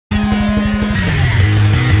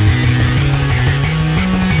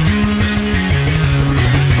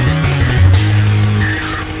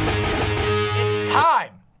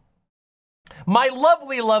My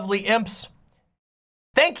lovely, lovely imps,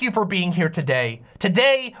 thank you for being here today.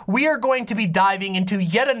 Today, we are going to be diving into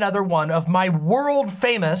yet another one of my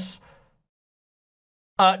world-famous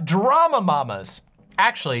drama mamas.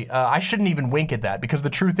 Actually, I shouldn't even wink at that because the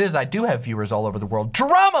truth is I do have viewers all over the world.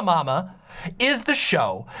 Drama Mama is the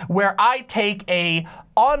show where I take a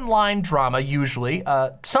online drama, usually.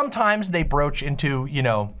 Sometimes they broach into, you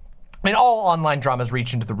know, I mean, all online dramas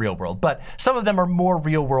reach into the real world, but some of them are more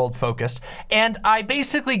real world focused. And I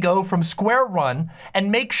basically go from square one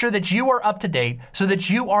and make sure that you are up to date so that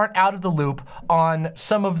you aren't out of the loop on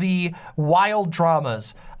some of the wild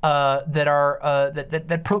dramas that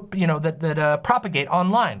propagate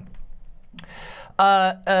online.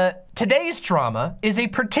 Today's drama is a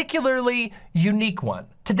particularly unique one.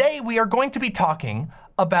 Today we are going to be talking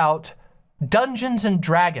about Dungeons and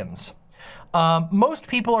Dragons. Most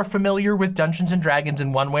people are familiar with Dungeons and Dragons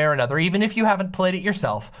in one way or another, even if you haven't played it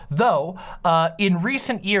yourself. Though, in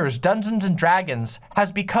recent years, Dungeons and Dragons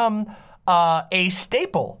has become a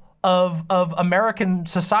staple of American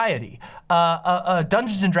society.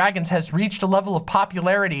 Dungeons and Dragons has reached a level of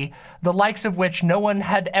popularity, the likes of which no one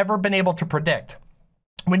had ever been able to predict.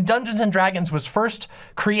 When Dungeons and Dragons was first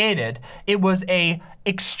created, it was a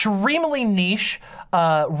extremely niche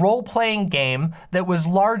role-playing game that was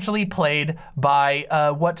largely played by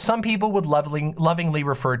what some people would lovingly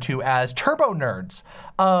refer to as turbo nerds.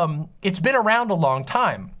 It's been around a long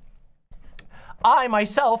time. I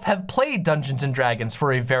myself have played Dungeons and Dragons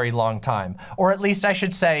for a very long time, or at least I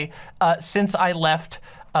should say, since I left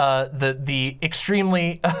the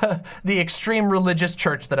extremely the extreme religious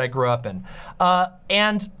church that I grew up in.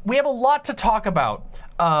 And we have a lot to talk about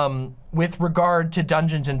with regard to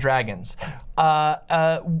Dungeons and Dragons.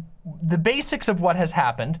 The basics of what has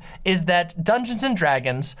happened is that Dungeons and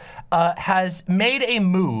Dragons has made a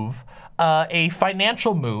move, a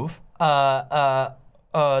financial move, the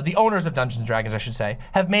owners of Dungeons & Dragons, I should say,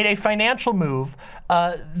 have made a financial move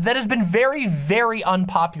that has been very, very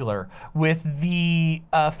unpopular with the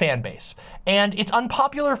fan base. And it's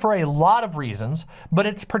unpopular for a lot of reasons, but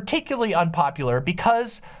it's particularly unpopular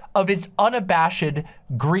because of its unabashed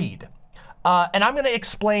greed. And I'm gonna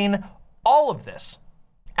explain all of this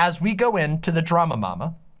as we go into the Drama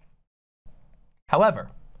Mama.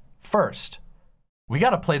 However, first, we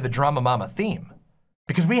gotta play the Drama Mama theme,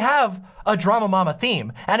 because we have a Drama Mama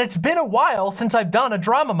theme, and it's been a while since I've done a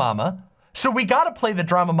Drama Mama, so we gotta play the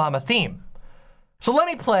Drama Mama theme. So let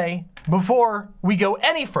me play, before we go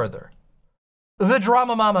any further, the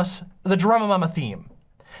Drama Mama theme.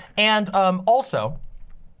 And also,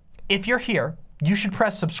 if you're here, you should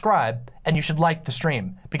press subscribe and you should like the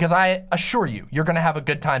stream, because I assure you, you're gonna have a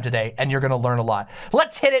good time today and you're gonna learn a lot.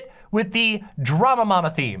 Let's hit it with the Drama Mama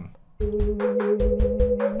theme.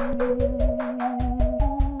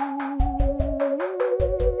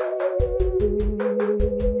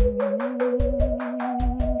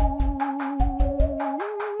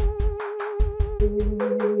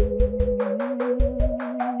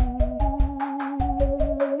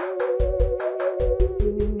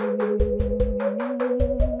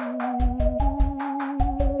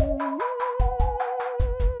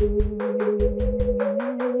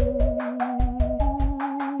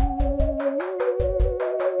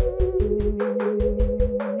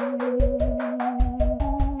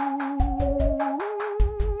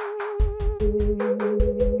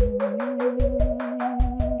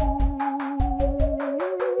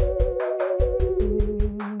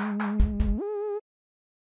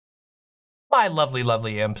 My lovely,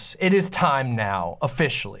 lovely imps, it is time now,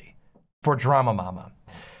 officially, for Drama Mama.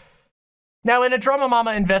 Now, in a Drama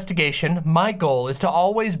Mama investigation, my goal is to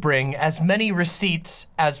always bring as many receipts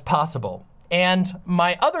as possible. And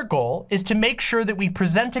my other goal is to make sure that we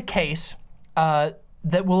present a case that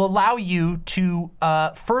will allow you to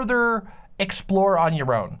further explore on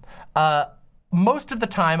your own. Most of the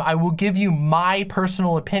time, I will give you my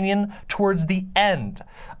personal opinion towards the end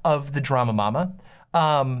of the Drama Mama.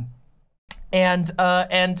 And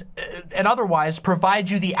otherwise provide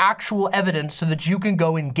you the actual evidence so that you can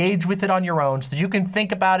go engage with it on your own, so that you can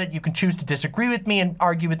think about it. You can choose to disagree with me and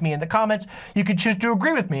argue with me in the comments. You can choose to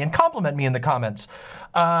agree with me and compliment me in the comments.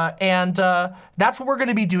 That's what we're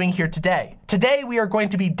gonna be doing here today. Today, we are going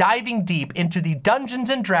to be diving deep into the Dungeons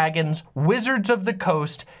and Dragons, Wizards of the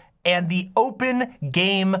Coast, and the open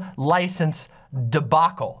game license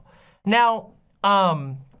debacle. Now,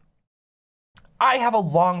 I have a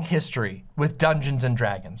long history with Dungeons and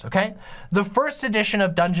Dragons, okay? The first edition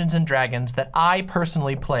of Dungeons and Dragons that I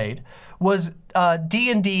personally played was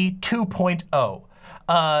D&D 2.0.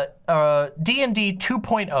 D&D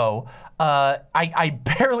 2.0 I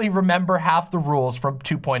barely remember half the rules from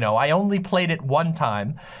 2.0. I only played it one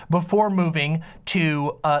time before moving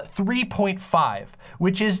to 3.5,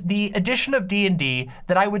 which is the edition of D&D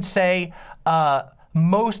that I would say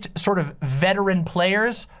most sort of veteran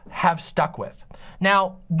players have stuck with.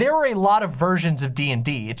 Now, there are a lot of versions of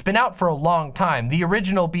D&D. It's been out for a long time, the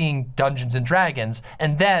original being Dungeons & Dragons,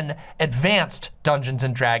 and then Advanced Dungeons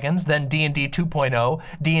 & Dragons, then D&D 2.0,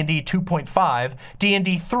 D&D 2.5,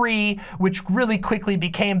 D&D 3, which really quickly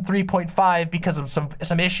became 3.5 because of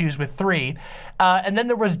some issues with 3, and then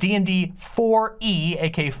there was D&D 4E,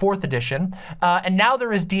 aka 4th edition, and now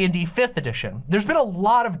there is D&D 5th edition. There's been a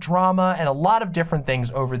lot of drama and a lot of different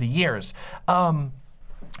things over the years.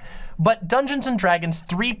 But Dungeons & Dragons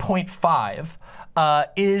 3.5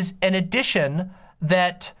 is an edition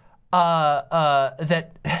that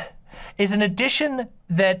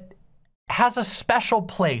has a special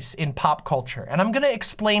place in pop culture, and I'm going to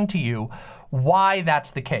explain to you why that's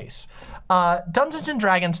the case. Dungeons &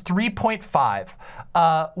 Dragons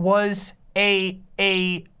 3.5 was a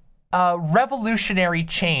revolutionary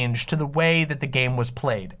change to the way that the game was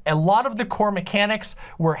played. A lot of the core mechanics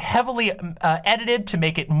were heavily edited to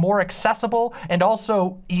make it more accessible and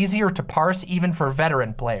also easier to parse even for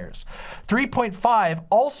veteran players. 3.5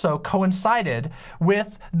 also coincided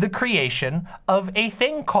with the creation of a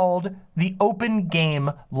thing called the Open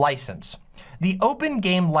Game License. The Open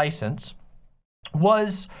Game License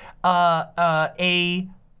was a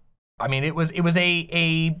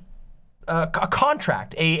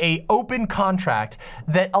contract, a open contract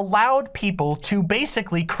that allowed people to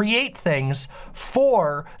basically create things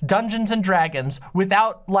for Dungeons and Dragons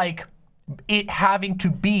without like it having to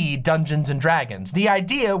be Dungeons and Dragons. The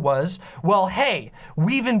idea was, well, hey,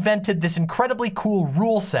 we've invented this incredibly cool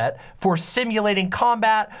rule set for simulating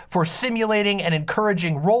combat, for simulating and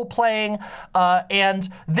encouraging role-playing, and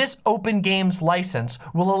this Open Games license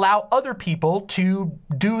will allow other people to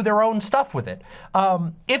do their own stuff with it.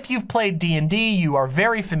 If you've played D&D, you are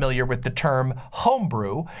very familiar with the term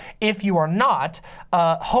homebrew. If you are not,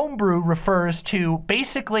 homebrew refers to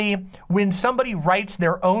basically when somebody writes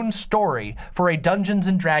their own story for a Dungeons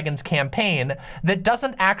and Dragons campaign that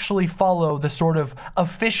doesn't actually follow the sort of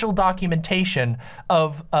official documentation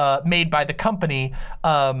of made by the company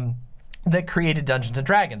that created Dungeons and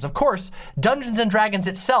Dragons. Of course, Dungeons and Dragons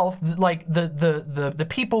itself, like the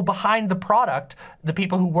people behind the product, the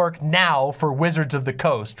people who work now for Wizards of the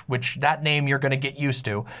Coast, which that name you're gonna get used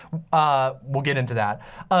to, we'll get into that.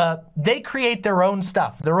 They create their own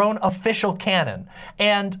stuff, their own official canon.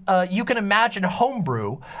 And you can imagine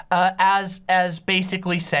homebrew as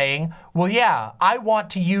basically saying, well, yeah, I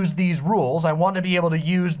want to use these rules. I want to be able to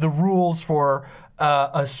use the rules for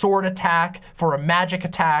a sword attack, for a magic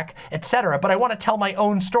attack, etc. But I want to tell my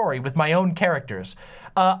own story with my own characters.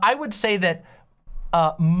 I would say that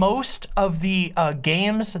most of the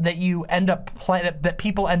games that you end up that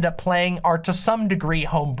people end up playing are to some degree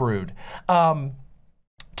homebrewed.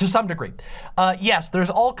 To some degree. Yes, there's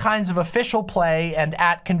all kinds of official play, and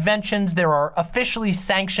at conventions there are officially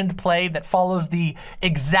sanctioned play that follows the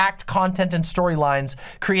exact content and storylines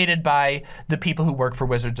created by the people who work for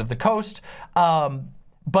Wizards of the Coast.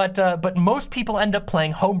 But most people end up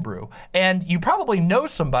playing homebrew, and you probably know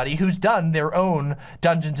somebody who's done their own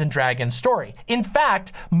Dungeons and Dragons story. In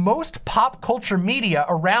fact, most pop culture media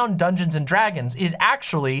around Dungeons and Dragons is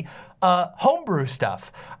actually homebrew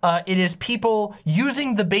stuff. It is people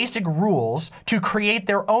using the basic rules to create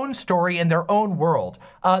their own story and their own world.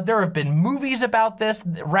 There have been movies about this,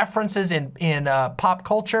 references in pop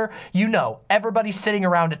culture. You know, everybody's sitting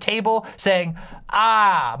around a table saying,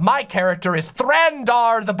 ah, my character is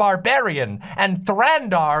Thrandar the Barbarian, and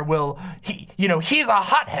Thrandar will, he's a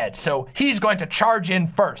hothead, so he's going to charge in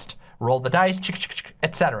first. Roll the dice,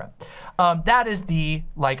 etc. That is the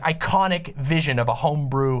iconic vision of a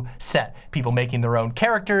homebrew set. People making their own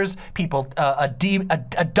characters, people, a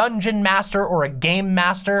dungeon master or a game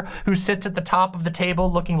master who sits at the top of the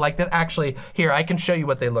table looking like that. Actually, here, I can show you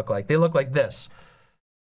what they look like. They look like this.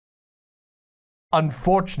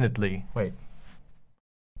 Unfortunately,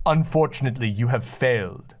 you have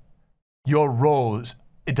failed. Your roll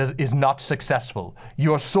is not successful.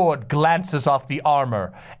 Your sword glances off the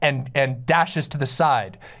armor and dashes to the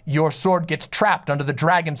side. Your sword gets trapped under the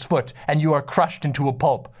dragon's foot and you are crushed into a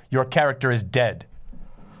pulp. Your character is dead.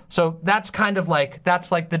 So that's kind of like,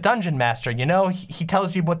 that's like the dungeon master, you know? He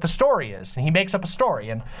tells you what the story is and he makes up a story.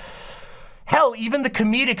 And hell, even the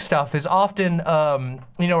comedic stuff is often,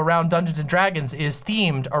 around Dungeons and Dragons is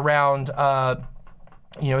themed around,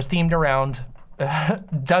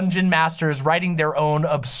 dungeon masters writing their own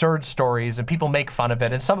absurd stories, and people make fun of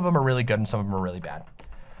it, and some of them are really good and some of them are really bad.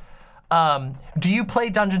 Do you play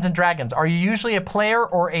Dungeons and Dragons? Are you usually a player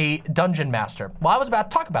or a dungeon master? Well, I was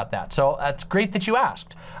about to talk about that, so that's great that you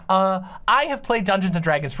asked. I have played Dungeons and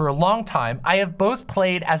Dragons for a long time. I have both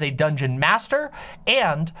played as a dungeon master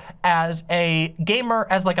and as a gamer,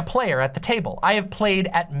 as like a player at the table. I have played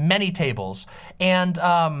at many tables, and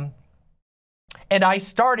I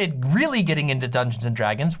started really getting into Dungeons and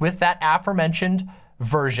Dragons with that aforementioned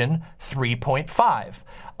version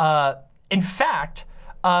 3.5. In fact,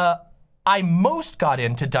 I most got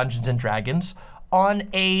into Dungeons and Dragons on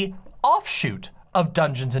a offshoot of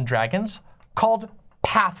Dungeons and Dragons called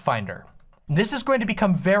Pathfinder. This is going to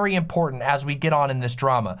become very important as we get on in this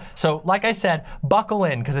drama. So like I said, buckle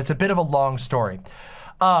in because it's a bit of a long story.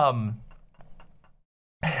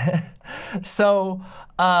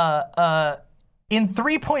 In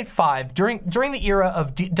 3.5, during the era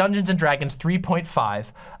of Dungeons and Dragons 3.5,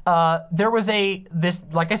 there was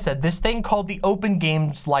like I said, this thing called the Open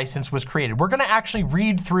Games license was created. We're gonna actually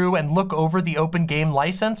read through and look over the Open Game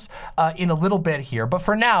license in a little bit here, but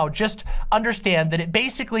for now, just understand that it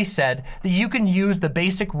basically said that you can use the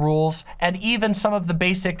basic rules and even some of the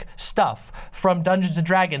basic stuff from Dungeons and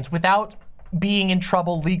Dragons without being in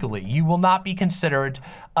trouble legally. You will not be considered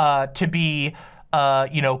to be,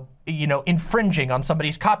 infringing on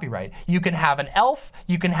somebody's copyright. You can have an elf,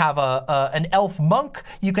 you can have an elf monk,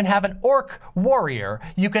 you can have an orc warrior,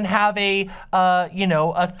 you can have a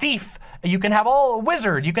thief, you can have a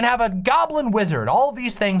wizard, you can have a goblin wizard. All of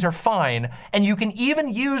these things are fine, and you can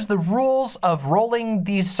even use the rules of rolling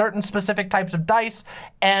these certain specific types of dice,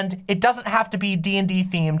 and it doesn't have to be D&D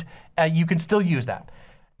themed. You can still use that.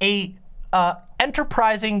 A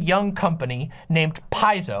enterprising young company named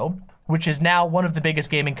Paizo, which is now one of the biggest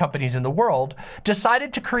gaming companies in the world,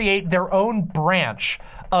 decided to create their own branch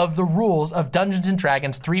of the rules of Dungeons and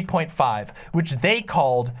Dragons 3.5, which they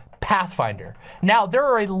called Pathfinder. Now, there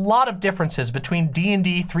are a lot of differences between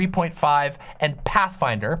D&D 3.5 and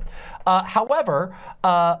Pathfinder. However,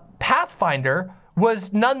 Pathfinder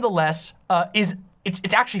was nonetheless,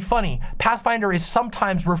 it's actually funny. Pathfinder is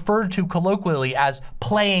sometimes referred to colloquially as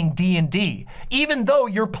playing D&D, even though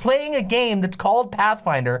you're playing a game that's called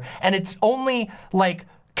Pathfinder and it's only like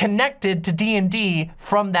connected to D&D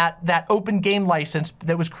from that open game license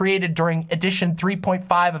that was created during edition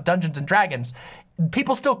 3.5 of Dungeons and Dragons.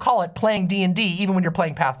 People still call it playing D&D even when you're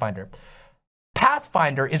playing Pathfinder.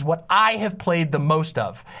 Pathfinder is what I have played the most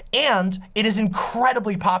of, and it is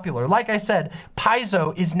incredibly popular. Like I said,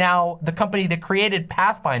 Paizo is now, the company that created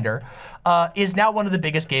Pathfinder, is now one of the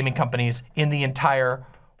biggest gaming companies in the entire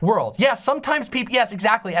world. Yes, sometimes people, yes,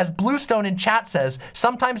 exactly, as Bluestone in chat says,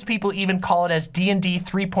 sometimes people even call it as D&D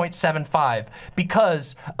 3.75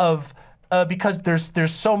 because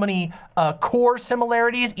there's so many core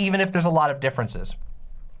similarities, even if there's a lot of differences.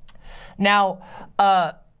 Now,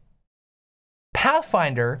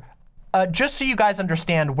 Pathfinder, just so you guys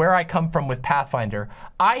understand where I come from with Pathfinder,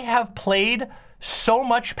 I have played so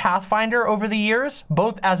much Pathfinder over the years,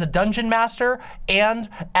 both as a dungeon master and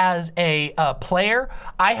as a player.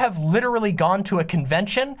 I have literally gone to a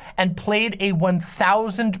convention and played a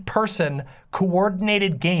 1,000 person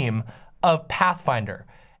coordinated game of Pathfinder.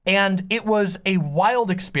 And it was a wild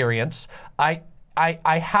experience. I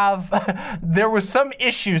have, there was some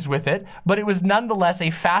issues with it, but it was nonetheless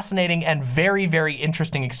a fascinating and very, very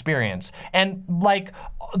interesting experience. And like,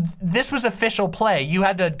 this was official play. You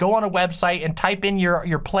had to go on a website and type in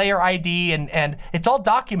your player ID and it's all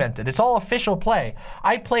documented. It's all official play.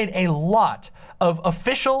 I played a lot of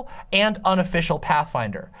official and unofficial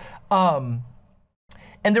Pathfinder. And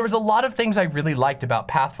there was a lot of things I really liked about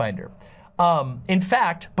Pathfinder. In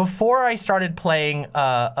fact, before I started playing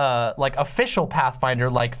like official Pathfinder,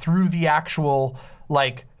 like through the actual,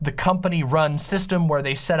 like the company run system where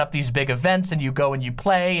they set up these big events and you go and you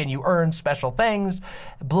play and you earn special things,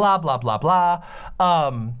 blah, blah, blah, blah.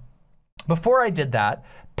 Before I did that,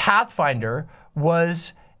 Pathfinder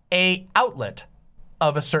was a outlet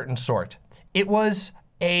of a certain sort. It was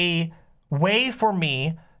a way for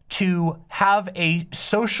me to have a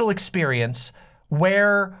social experience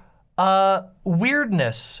where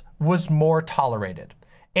weirdness was more tolerated.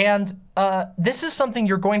 And this is something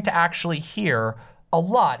you're going to actually hear a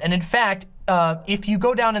lot. And in fact, if you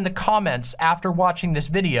go down in the comments after watching this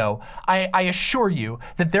video, I assure you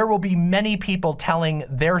that there will be many people telling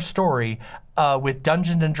their story with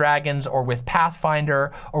Dungeons and Dragons or with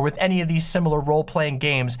Pathfinder or with any of these similar role-playing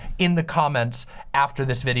games in the comments after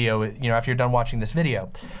this video, you know, after you're done watching this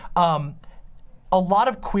video. A lot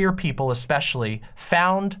of queer people especially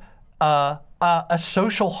found a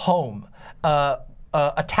social home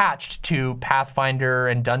attached to Pathfinder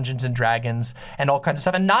and Dungeons and Dragons and all kinds of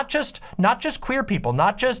stuff, and not just queer people,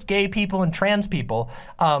 not just gay people and trans people,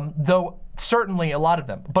 though certainly a lot of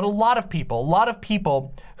them, but a lot of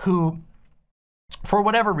people who, for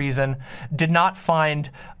whatever reason, did not find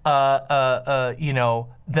you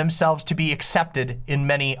know, themselves to be accepted in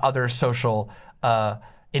many other social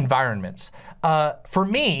environments. For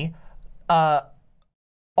me,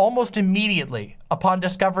 almost immediately upon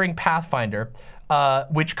discovering Pathfinder,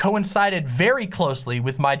 which coincided very closely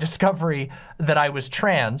with my discovery that I was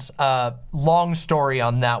trans. Long story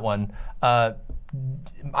on that one.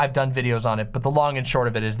 I've done videos on it, but the long and short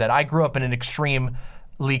of it is that I grew up in an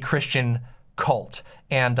extremely Christian cult,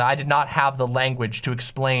 and I did not have the language to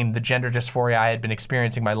explain the gender dysphoria I had been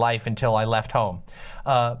experiencing my life until I left home.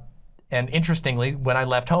 And interestingly, when I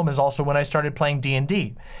left home is also when I started playing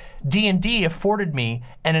D&D. D&D afforded me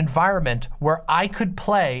an environment where I could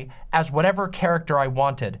play as whatever character I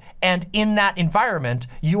wanted. And in that environment,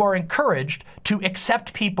 you are encouraged to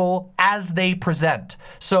accept people as they present.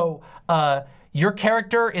 So your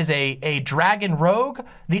character is a dragon rogue.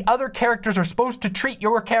 The other characters are supposed to treat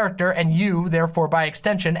your character, and you, therefore, by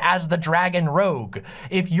extension, as the dragon rogue.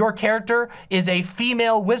 If your character is a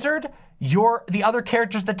female wizard, the other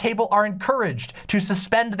characters at the table are encouraged to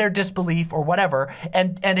suspend their disbelief or whatever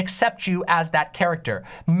and accept you as that character.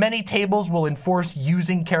 Many tables will enforce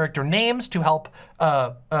using character names to help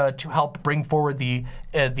bring forward the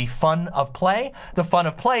fun of play. The fun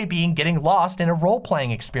of play being getting lost in a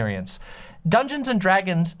role-playing experience. Dungeons and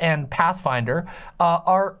Dragons and Pathfinder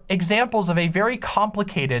are examples of a very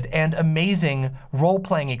complicated and amazing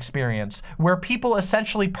role-playing experience where people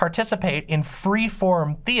essentially participate in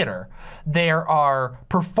free-form theater. There are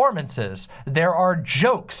performances, there are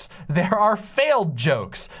jokes, there are failed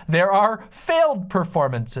jokes, there are failed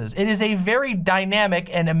performances. It is a very dynamic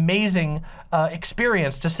and amazing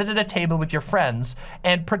experience to sit at a table with your friends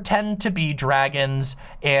and pretend to be dragons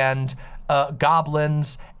and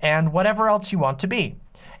goblins, and whatever else you want to be.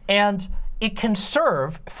 And it can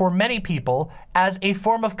serve for many people as a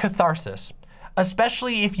form of catharsis,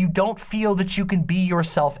 especially if you don't feel that you can be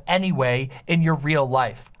yourself anyway in your real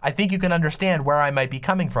life. I think you can understand where I might be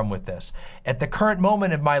coming from with this. At the current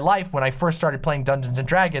moment of my life, when I first started playing Dungeons and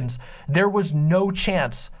Dragons, there was no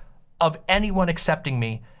chance of anyone accepting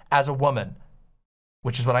me as a woman,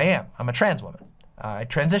 which is what I am. I'm a trans woman. I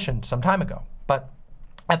transitioned some time ago, but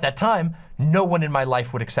at that time, no one in my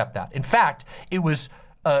life would accept that. In fact, it was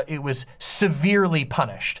severely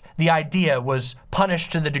punished. The idea was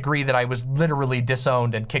punished to the degree that I was literally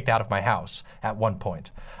disowned and kicked out of my house at one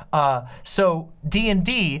point. So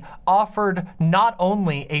D&D offered not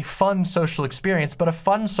only a fun social experience, but a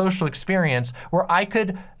fun social experience where I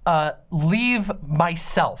could leave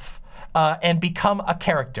myself and become a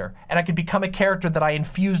character. And I could become a character that I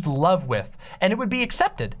infused love with. And it would be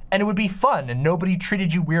accepted. And it would be fun. And nobody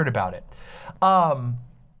treated you weird about it.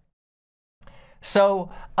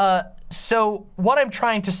 So what I'm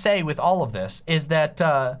trying to say with all of this is that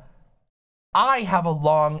I have a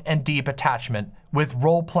long and deep attachment with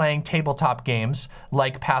role-playing tabletop games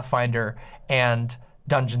like Pathfinder and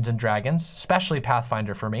Dungeons and Dragons, especially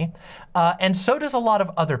Pathfinder for me. And so does a lot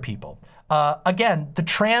of other people. Again, the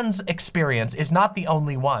trans experience is not the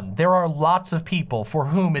only one. There are lots of people for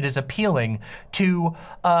whom it is appealing to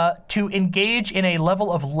engage in a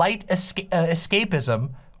level of light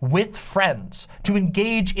escapism with friends, to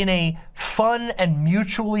engage in a fun and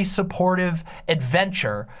mutually supportive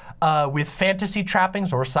adventure with fantasy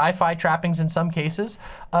trappings or sci-fi trappings in some cases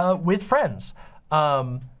with friends.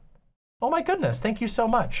 Oh my goodness, thank you so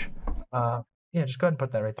much. Yeah, just go ahead and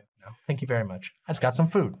put that right there. No, thank you very much. I just got some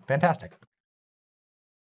food. Fantastic.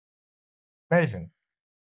 Amazing.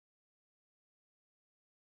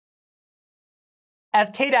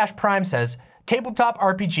 As K-Prime says, tabletop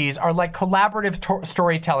RPGs are like collaborative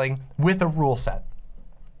storytelling with a rule set.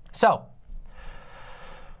 So,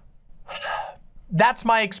 that's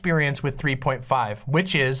my experience with 3.5,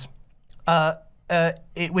 which is,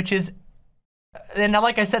 and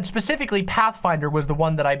like I said, specifically Pathfinder was the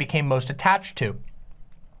one that I became most attached to.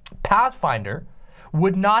 Pathfinder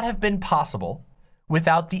would not have been possible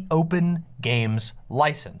without the Open Games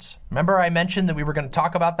license. Remember I mentioned that we were going to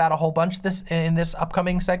talk about that a whole bunch in this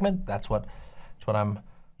upcoming segment? That's what I'm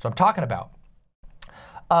talking about.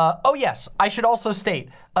 Oh yes, I should also state,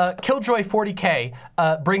 Killjoy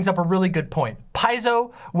 40K brings up a really good point.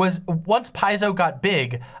 Paizo once Paizo got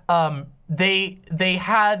big, they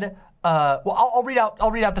had well, I'll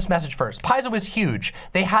read out this message first. Paizo is huge.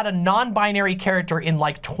 They had a non-binary character in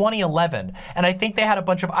like 2011, and I think they had a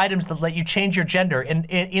bunch of items that let you change your gender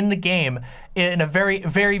in the game in a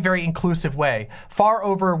very inclusive way. Far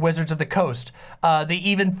over Wizards of the Coast. They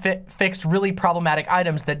even fixed really problematic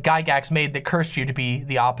items that Gygax made that cursed you to be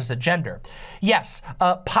the opposite gender. Yes,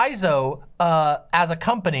 Paizo as a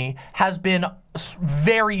company has been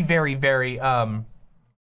very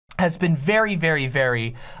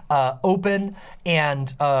open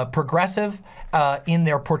and progressive in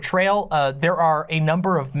their portrayal. There are a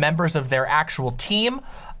number of members of their actual team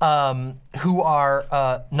who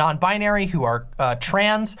are non-binary, who are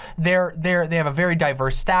trans. They have a very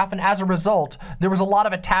diverse staff, and as a result, there was a lot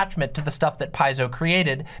of attachment to the stuff that Paizo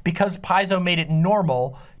created because Paizo made it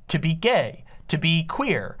normal to be gay, to be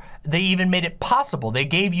queer. They even made it possible. They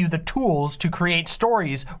gave you the tools to create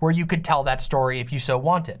stories where you could tell that story if you so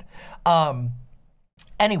wanted.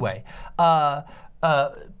 Anyway, now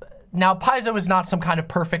Paizo is not some kind of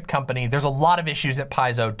perfect company. There's a lot of issues at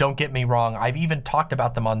Paizo, don't get me wrong. I've even talked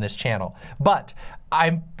about them on this channel. But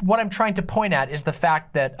what I'm trying to point at is the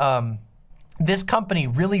fact that this company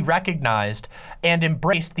really recognized and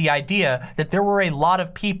embraced the idea that there were a lot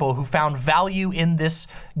of people who found value in this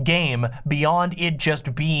game beyond it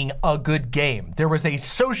just being a good game. There was a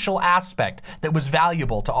social aspect that was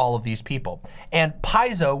valuable to all of these people. And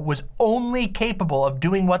Paizo was only capable of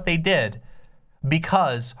doing what they did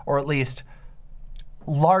because, or at least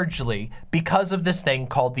largely, because of this thing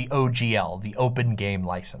called the OGL, the Open Game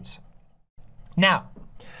License. Now,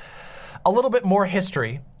 a little bit more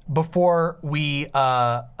history before we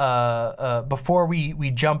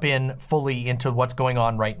jump in fully into what's going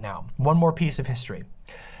on right now. One more piece of history.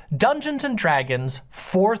 Dungeons & Dragons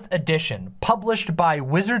 4th edition, published by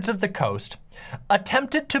Wizards of the Coast,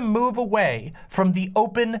 attempted to move away from the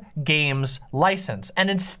Open Games license, and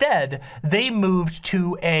instead they moved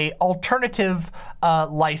to a alternative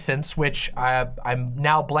license, which I'm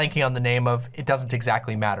now blanking on the name of. It doesn't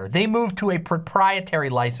exactly matter. They moved to a proprietary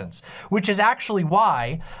license, which is actually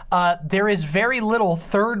why there is very little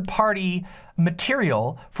third-party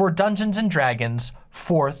material for Dungeons & Dragons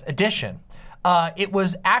 4th edition. It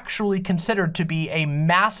was actually considered to be a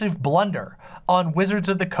massive blunder on Wizards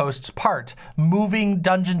of the Coast's part, moving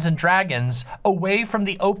Dungeons & Dragons away from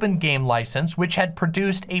the Open Game license, which had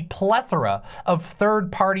produced a plethora of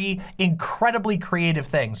third-party, incredibly creative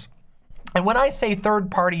things. And when I say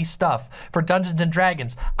third-party stuff for Dungeons &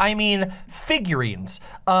 Dragons, I mean figurines,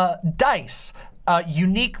 dice,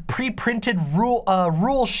 unique pre-printed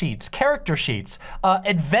rule sheets, character sheets,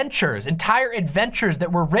 adventures, entire adventures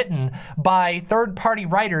that were written by third-party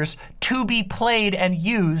writers to be played and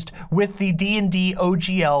used with the D&D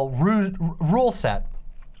OGL rule set.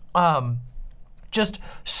 Just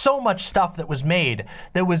so much stuff that was made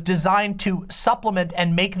that was designed to supplement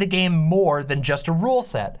and make the game more than just a rule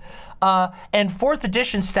set. And 4th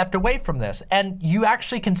edition stepped away from this, and you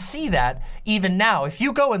actually can see that even now. If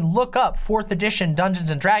you go and look up 4th edition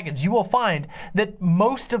Dungeons & Dragons, you will find that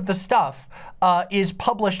most of the stuff is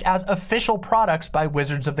published as official products by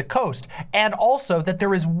Wizards of the Coast, and also that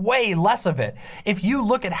there is way less of it. If you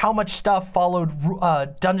look at how much stuff followed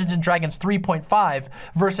Dungeons & Dragons 3.5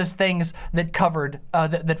 versus things that covered,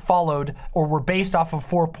 that followed or were based off of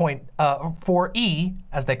 4.4E,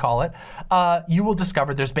 as they call it, you will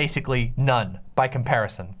discover there's basically none by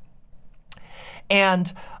comparison.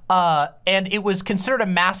 And it was considered a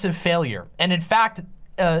massive failure. And in fact,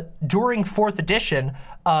 during 4th edition,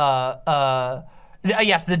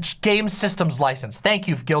 yes, the Game Systems License. Thank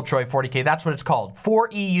you, Giltroy 40K. That's what it's called.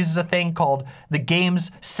 4E uses a thing called the Games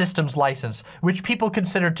Systems License, which people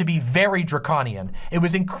consider to be very draconian. It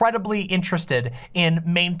was incredibly interested in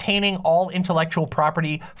maintaining all intellectual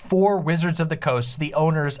property for Wizards of the Coast, the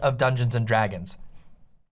owners of Dungeons & Dragons.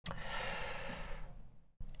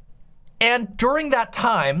 And during that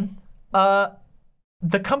time,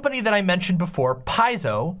 the company that I mentioned before,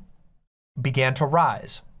 Paizo, began to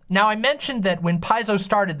rise. Now, I mentioned that when Paizo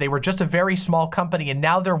started, they were just a very small company, and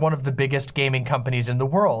now they're one of the biggest gaming companies in the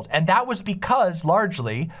world. And that was because,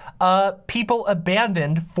 largely, people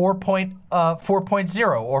abandoned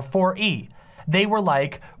 4.0 or 4E. They were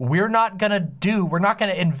like, we're not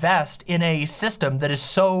gonna invest in a system that is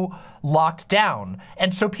so locked down.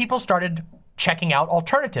 And so people started checking out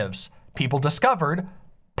alternatives. People discovered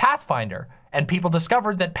Pathfinder, and people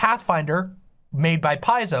discovered that Pathfinder, made by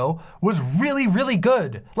Paizo, was really, really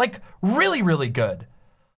good. Like, really, really good.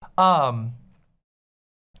 Yeah,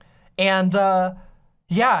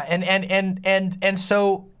 and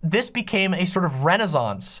so this became a sort of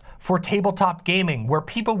renaissance for tabletop gaming, where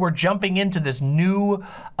people were jumping into this new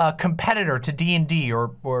competitor to D&D,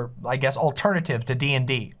 or I guess alternative to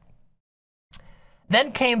D&D.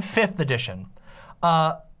 Then came 5th edition.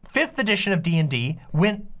 5th edition of D&D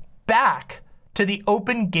went back to the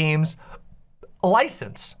open games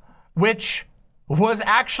license, which was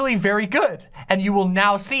actually very good. And you will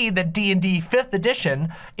now see that D&D 5th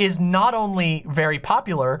edition is not only very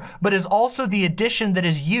popular, but is also the edition that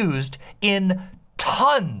is used in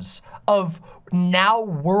tons of now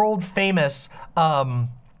world famous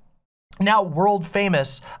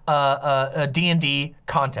D&D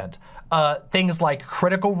content. Things like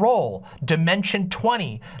Critical Role, Dimension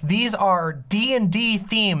 20. These are D&D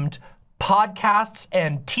themed podcasts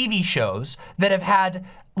and TV shows that have had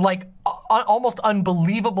like almost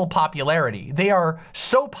unbelievable popularity. They are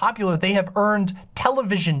so popular, they have earned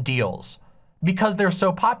television deals because they're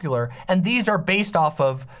so popular. And these are based off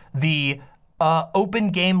of the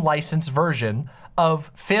open game license version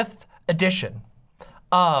of 5th edition.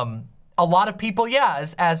 A lot of people, yeah,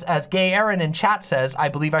 as Gay Aaron in chat says, I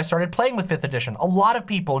believe I started playing with 5th edition. A lot of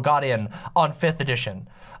people got in on 5th edition.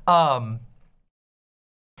 And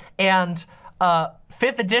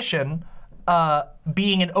 5th edition,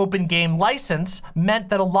 being an open game license, meant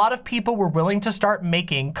that a lot of people were willing to start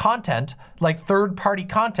making content, like third-party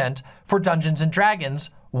content, for Dungeons and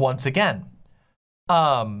Dragons once again.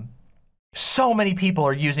 So many people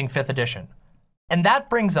are using 5th edition. And that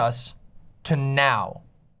brings us to now.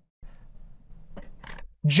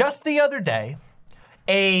 Just the other day,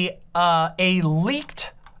 a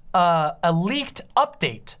leaked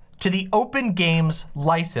update to the Open Games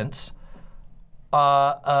license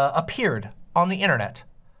appeared on the internet,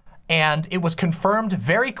 and it was confirmed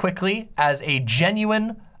very quickly as a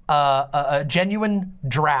genuine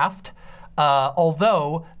draft.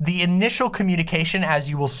 Although the initial communication, as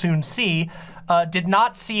you will soon see, did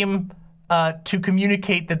not seem to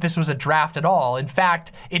communicate that this was a draft at all. In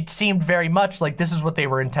fact, it seemed very much like this is what they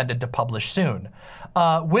were intended to publish soon.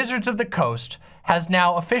 Wizards of the Coast has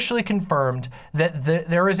now officially confirmed that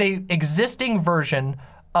there is a existing version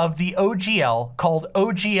of the OGL called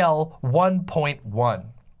OGL 1.1.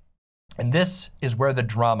 And this is where the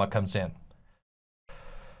drama comes in.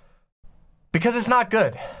 Because it's not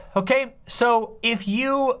good, okay? So if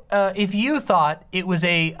you thought it was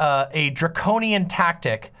a draconian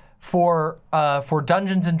tactic for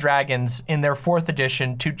Dungeons and Dragons in their 4th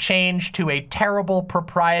edition to change to a terrible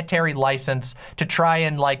proprietary license to try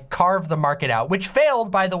and like carve the market out, which failed,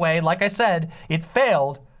 by the way. Like I said, it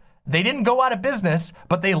failed. They didn't go out of business,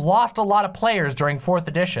 but they lost a lot of players during 4th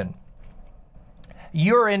edition.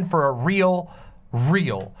 You're in for a real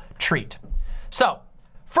treat. So,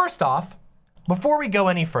 first off, before we go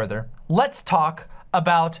any further, let's talk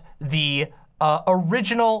about the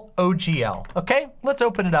original OGL, okay? Let's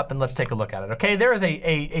open it up and let's take a look at it, okay? There is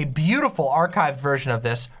a beautiful archived version of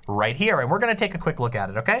this right here, and we're gonna take a quick look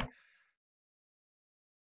at it, okay?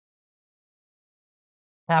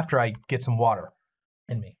 After I get some water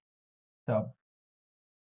in me. So,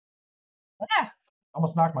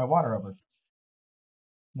 almost knocked my water over.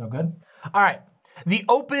 No good? All right, the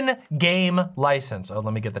open game license. Oh,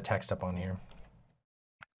 let me get the text up on here.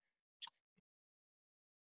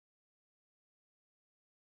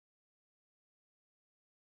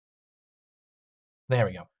 There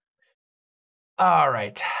we go. All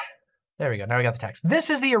right, there we go. Now we got the text. This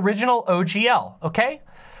is the original OGL, okay?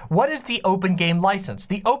 What is the Open Game License?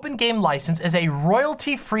 The Open Game License is a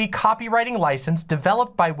royalty-free copywriting license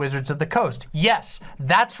developed by Wizards of the Coast. Yes,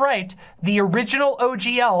 that's right. The original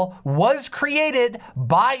OGL was created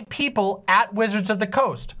by people at Wizards of the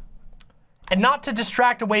Coast. And not to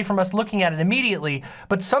distract away from us looking at it immediately,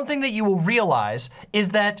 but something that you will realize is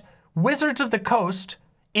that Wizards of the Coast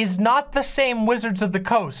is not the same Wizards of the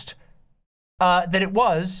Coast that it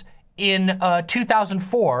was in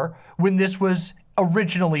 2004 when this was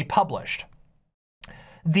originally published.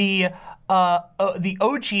 The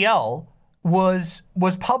OGL was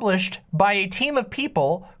published by a team of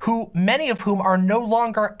people who, many of whom are no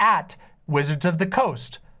longer at Wizards of the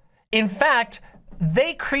Coast. In fact,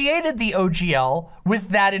 they created the OGL with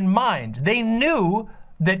that in mind. They knew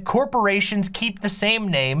that corporations keep the same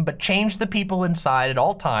name but change the people inside at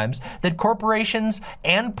all times, that corporations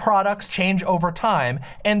and products change over time,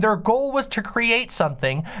 and their goal was to create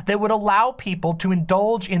something that would allow people to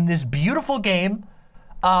indulge in this beautiful game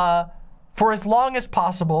for as long as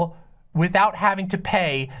possible without having to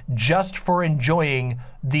pay just for enjoying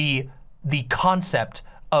the concept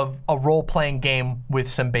of a role-playing game with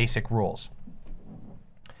some basic rules.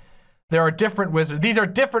 There are different wizards. These are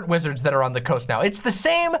different wizards that are on the coast now. It's the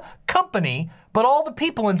same company, but all the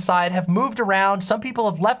people inside have moved around. Some people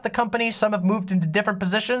have left the company, some have moved into different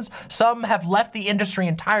positions, some have left the industry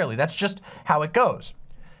entirely. That's just how it goes.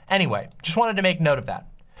 Anyway, just wanted to make note of that.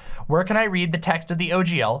 Where can I read the text of the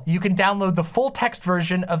OGL? You can download the full text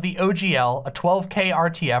version of the OGL, a 12K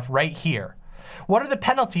RTF, right here. What are the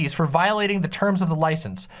penalties for violating the terms of the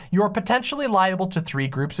license? You are potentially liable to 3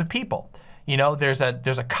 groups of people. You know, there's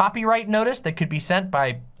a copyright notice that could be sent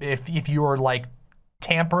by, if you are like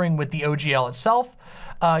tampering with the OGL itself.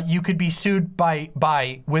 You could be sued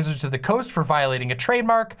by Wizards of the Coast for violating a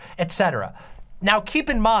trademark, etc. Now keep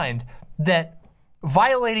in mind that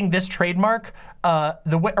violating this trademark,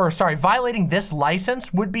 violating this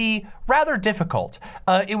license would be rather difficult.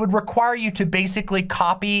 It would require you to basically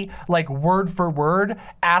copy, like word for word,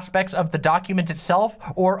 aspects of the document itself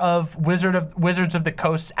or of Wizards of the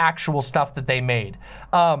Coast's actual stuff that they made.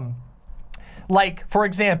 Like, for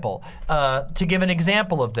example, to give an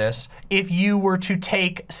example of this, if you were to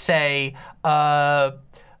take, say,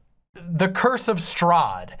 The Curse of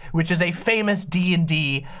Strahd, which is a famous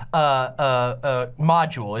D&D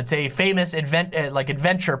module. It's a famous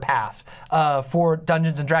adventure path for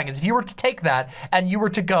Dungeons and Dragons. If you were to take that and you were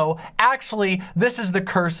to go, actually, this is the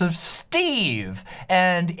Curse of Steve,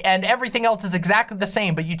 and everything else is exactly the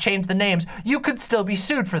same, but you change the names, you could still be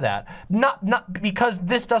sued for that. Not because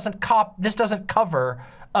this doesn't cover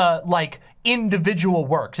like individual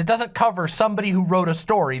works. It doesn't cover somebody who wrote a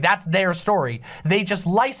story. That's their story. They just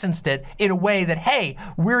licensed it in a way that, hey,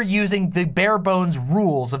 we're using the bare bones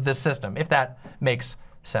rules of this system, if that makes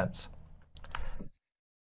sense.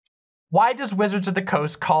 Why does Wizards of the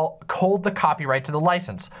Coast hold the copyright to the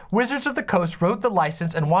license? Wizards of the Coast wrote the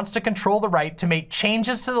license and wants to control the right to make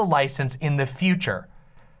changes to the license in the future.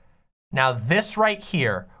 Now this right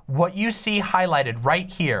here, what you see highlighted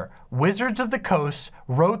right here, Wizards of the Coast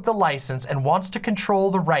wrote the license and wants to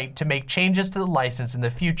control the right to make changes to the license in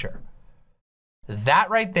the future. That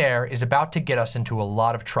right there is about to get us into a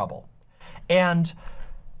lot of trouble. And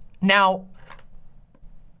now,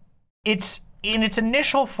 in its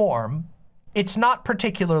initial form, it's not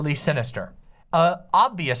particularly sinister.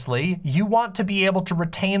 Obviously, you want to be able to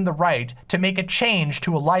retain the right to make a change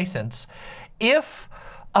to a license if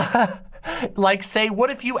like, say,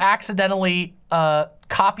 what if you accidentally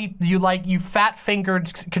you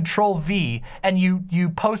fat-fingered Control-V and you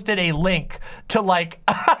posted a link to, like,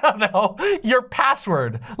 I don't know, your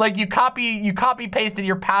password. Like you copy-pasted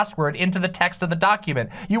your password into the text of the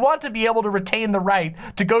document. You want to be able to retain the right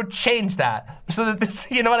to go change that so that this,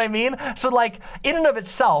 you know what I mean? So like, in and of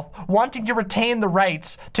itself, wanting to retain the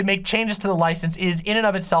rights to make changes to the license is in and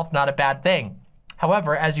of itself not a bad thing.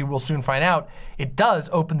 However, as you will soon find out, it does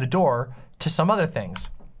open the door to some other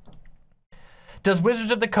things. Does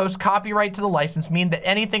Wizards of the Coast copyright to the license mean that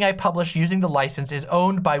anything I publish using the license is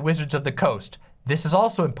owned by Wizards of the Coast? This is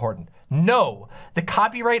also important. No, the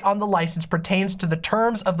copyright on the license pertains to the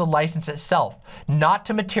terms of the license itself, not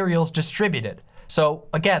to materials distributed. So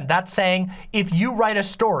again, that's saying if you write a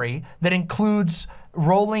story that includes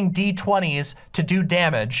rolling D20s to do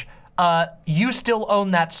damage, you still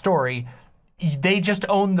own that story. They just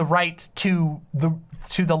own the right to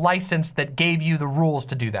the license that gave you the rules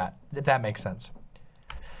to do that, if that makes sense.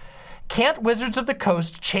 Can't Wizards of the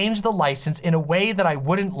Coast change the license in a way that I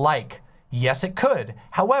wouldn't like? Yes, it could.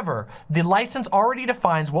 However, the license already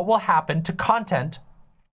defines what will happen to content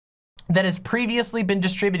that has previously been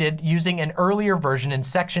distributed using an earlier version in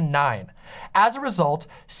Section 9. As a result,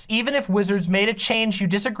 even if Wizards made a change you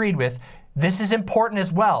disagreed with, this is important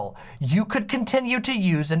as well. You could continue to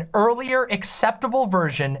use an earlier acceptable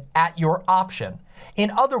version at your option. In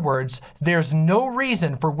other words, there's no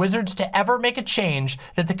reason for Wizards to ever make a change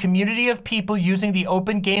that the community of people using the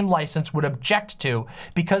open game license would object to,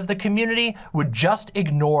 because the community would just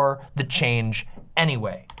ignore the change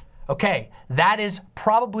anyway. Okay, that is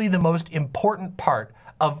probably the most important part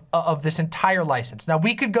of this entire license. Now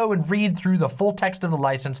we could go and read through the full text of the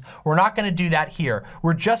license. We're not gonna do that here.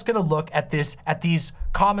 We're just gonna look at these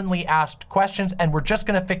commonly asked questions, and we're just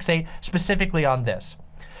gonna fixate specifically on this.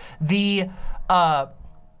 The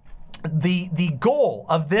goal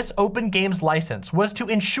of this open games license was to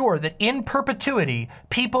ensure that in perpetuity,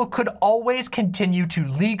 people could always continue to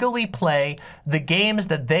legally play the games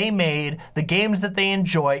that they made, the games that they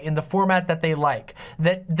enjoy in the format that they like.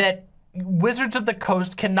 That Wizards of the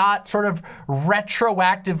Coast cannot sort of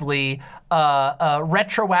retroactively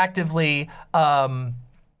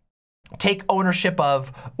take ownership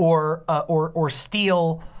of or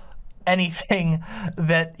steal anything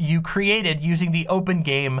that you created using the open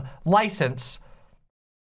game license,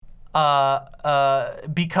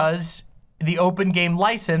 because the open game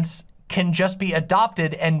license can just be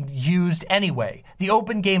adopted and used anyway. The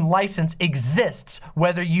open game license exists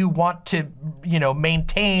whether you want to,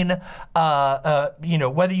 maintain,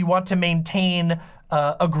 whether you want to maintain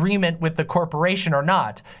agreement with the corporation or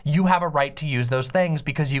not. You have a right to use those things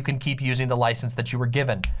because you can keep using the license that you were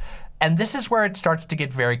given. And this is where it starts to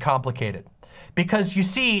get very complicated. Because you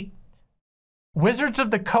see, Wizards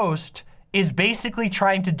of the Coast is basically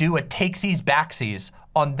trying to do a takesies backsies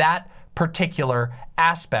on that particular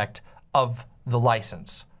aspect of the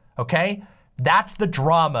license, okay? That's the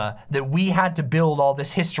drama that we had to build all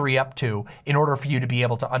this history up to in order for you to be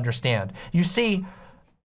able to understand. You see,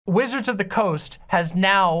 Wizards of the Coast has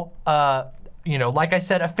now, like I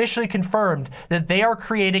said, officially confirmed that they are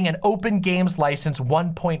creating an Open Games License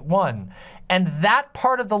 1.1, and that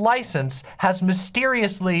part of the license has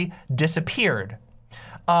mysteriously disappeared.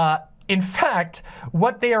 In fact,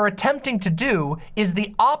 what they are attempting to do is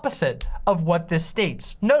the opposite of what this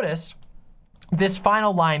states. Notice this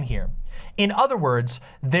final line here. In other words,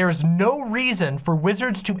 there's no reason for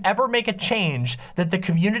Wizards to ever make a change that the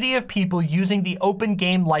community of people using the open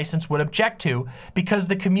game license would object to, because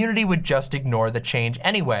the community would just ignore the change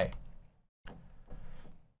anyway.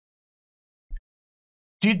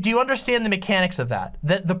 Do you understand the mechanics of that?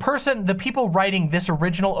 That the people writing this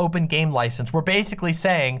original open game license were basically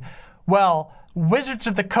saying, well, Wizards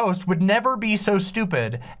of the Coast would never be so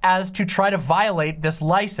stupid as to try to violate this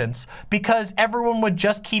license because everyone would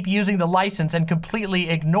just keep using the license and completely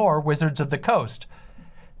ignore Wizards of the Coast.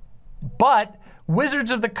 But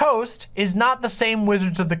Wizards of the Coast is not the same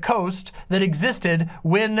Wizards of the Coast that existed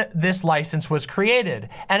when this license was created.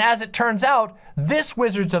 And as it turns out, this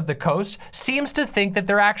Wizards of the Coast seems to think that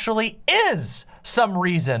there actually is some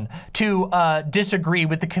reason to disagree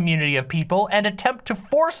with the community of people and attempt to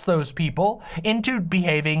force those people into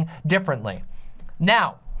behaving differently.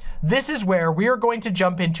 Now, this is where we are going to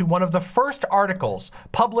jump into one of the first articles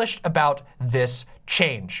published about this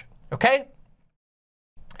change, okay?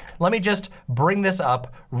 Let me just bring this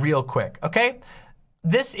up real quick, okay?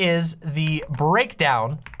 This is the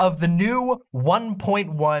breakdown of the new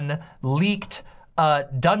 1.1 leaked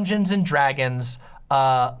Dungeons and Dragons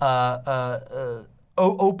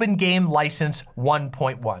Open Game License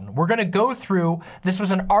 1.1. We're gonna go through, this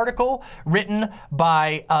was an article written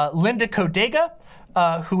by Linda Codega,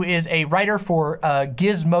 who is a writer for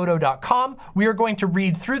Gizmodo.com. We are going to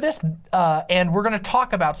read through this and we're gonna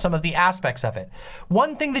talk about some of the aspects of it.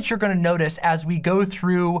 One thing that you're gonna notice as we go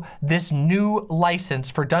through this new license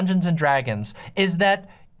for Dungeons and Dragons is that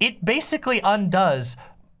it basically undoes,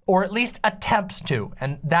 or at least attempts to,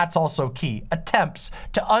 and that's also key, attempts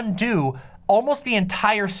to undo almost the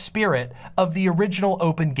entire spirit of the original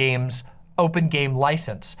open game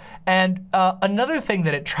license. And another thing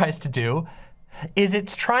that it tries to do is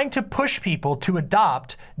it's trying to push people to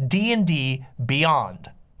adopt D&D Beyond.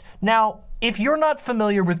 Now, if you're not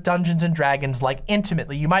familiar with Dungeons and Dragons like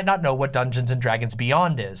intimately, you might not know what Dungeons and Dragons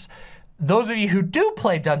Beyond is. Those of you who do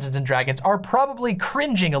play Dungeons and Dragons are probably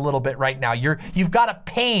cringing a little bit right now. You've got a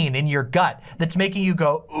pain in your gut that's making you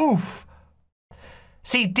go, oof.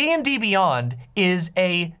 See, D&D Beyond is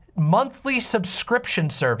a monthly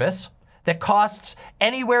subscription service that costs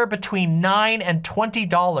anywhere between $9 and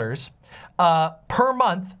 $20 per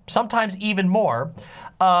month, sometimes even more,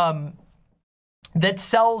 that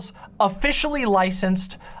sells officially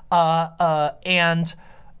licensed and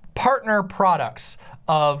partner products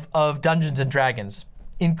of Dungeons and Dragons,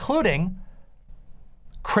 including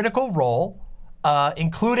Critical Role,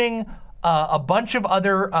 including a bunch of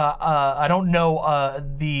other, I don't know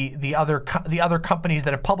the other companies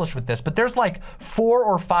that have published with this, but there's like 4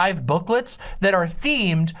 or 5 booklets that are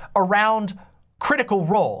themed around Critical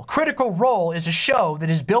Role. Critical Role is a show that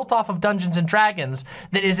is built off of Dungeons and Dragons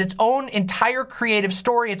that is its own entire creative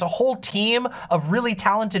story. It's a whole team of really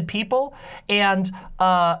talented people, and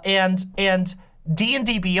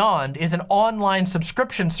D&D Beyond is an online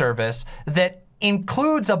subscription service that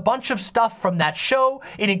includes a bunch of stuff from that show.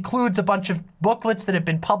 It includes a bunch of booklets that have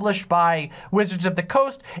been published by Wizards of the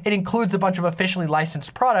Coast. It includes a bunch of officially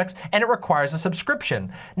licensed products, and it requires a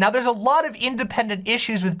subscription. Now, there's a lot of independent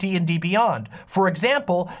issues with D&D Beyond. For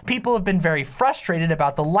example, people have been very frustrated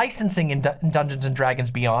about the licensing in Dungeons and Dragons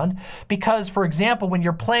Beyond because, for example, when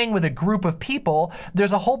you're playing with a group of people,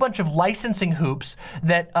 there's a whole bunch of licensing hoops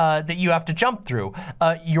that that you have to jump through.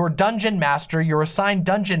 Your dungeon master, your assigned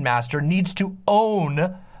dungeon master, needs to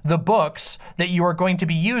own the books that you are going to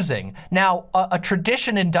be using. Now, a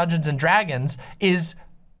tradition in Dungeons and Dragons is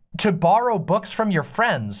to borrow books from your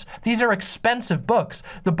friends. These are expensive books.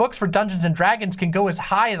 The books for Dungeons and Dragons can go as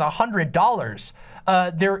high as $100.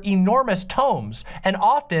 they're enormous tomes. And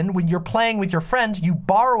often when you're playing with your friends, you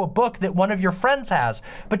borrow a book that one of your friends has.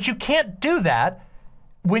 But you can't do that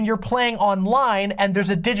when you're playing online and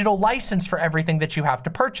there's a digital license for everything that you have to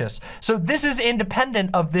purchase. So this is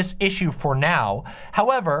independent of this issue for now.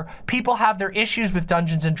 However, people have their issues with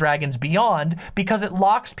Dungeons and Dragons Beyond because it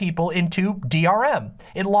locks people into DRM.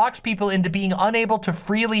 It locks people into being unable to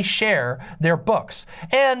freely share their books.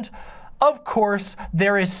 And of course,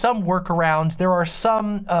 there is some workarounds. There are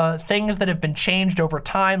some things that have been changed over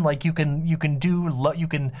time, like you can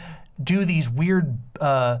do these weird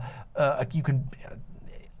you can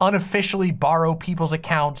unofficially borrow people's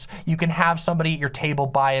accounts. You can have somebody at your table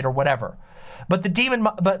buy it or whatever. But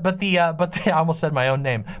I almost said my own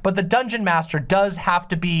name. But the Dungeon Master does have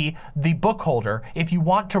to be the book holder if you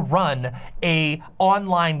want to run a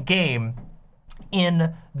online game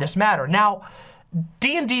in this matter. Now,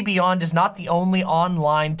 D&D Beyond is not the only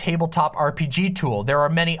online tabletop RPG tool. There are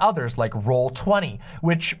many others like Roll20,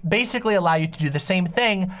 which basically allow you to do the same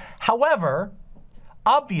thing. However,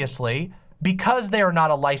 obviously, because they are not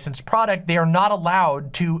a licensed product, they are not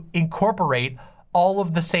allowed to incorporate all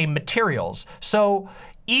of the same materials. So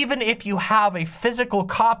even if you have a physical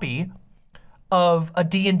copy of a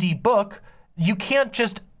D&D book, you can't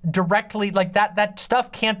just directly, like that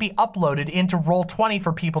stuff can't be uploaded into Roll20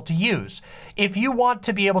 for people to use. If you want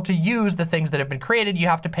to be able to use the things that have been created, you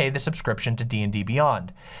have to pay the subscription to D&D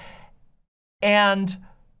Beyond. And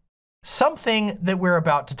something that we're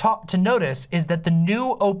about to notice is that the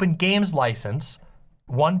new Open Games License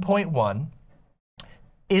 1.1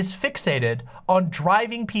 is fixated on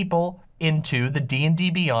driving people into the D&D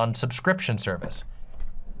Beyond subscription service.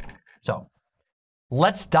 So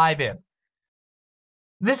let's dive in.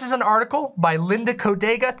 This is an article by Linda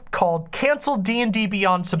Kodega called "Cancel D&D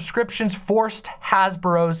Beyond Subscriptions Forced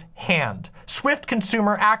Hasbro's Hand. Swift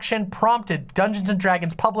consumer action prompted Dungeons &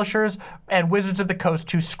 Dragons publishers and Wizards of the Coast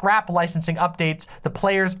to scrap licensing updates. The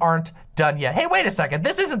players aren't done yet." Hey, wait a second.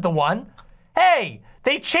 This isn't the one. Hey,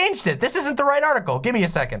 they changed it. This isn't the right article. Give me a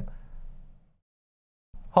second.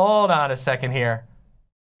 Hold on a second here.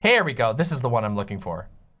 Here we go. This is the one I'm looking for.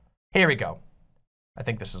 Here we go. I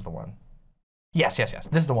think this is the one. Yes. This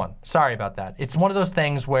is the one. Sorry about that. It's one of those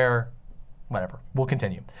things where, whatever, we'll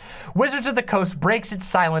continue. Wizards of the Coast breaks its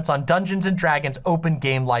silence on Dungeons & Dragons open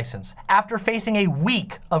game license. After facing a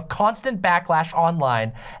week of constant backlash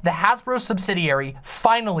online, the Hasbro subsidiary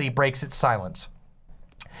finally breaks its silence.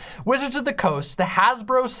 Wizards of the Coast, the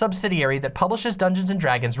Hasbro subsidiary that publishes Dungeons &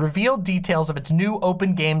 Dragons, revealed details of its new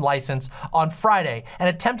open game license on Friday and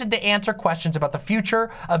attempted to answer questions about the future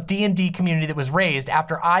of D&D community that was raised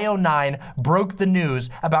after IO9 broke the news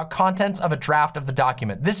about contents of a draft of the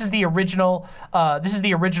document. This is the original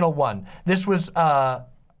one. This was, I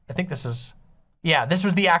think this is, yeah, this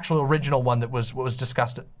was the actual original one that was what was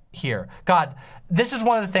discussed here. God, this is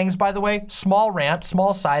one of the things, by the way,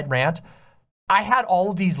 small side rant. I had all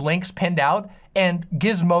of these links pinned out, and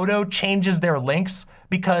Gizmodo changes their links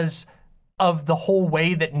because of the whole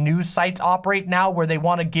way that news sites operate now, where they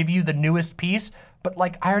want to give you the newest piece. But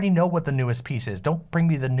like, I already know what the newest piece is. Don't bring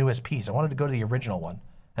me the newest piece. I wanted to go to the original one.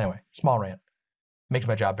 Anyway, small rant. Makes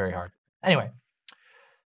my job very hard. Anyway.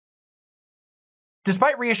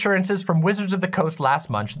 Despite reassurances from Wizards of the Coast last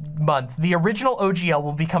month, the original OGL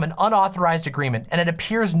will become an unauthorized agreement, and it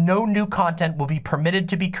appears no new content will be permitted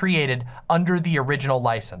to be created under the original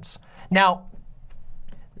license. Now,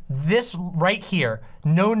 this right here,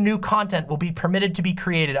 no new content will be permitted to be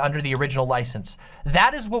created under the original license.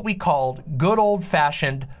 That is what we called good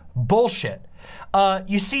old-fashioned bullshit.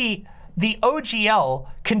 You see, the OGL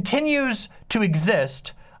continues to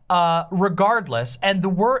exist regardless, and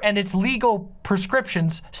its legal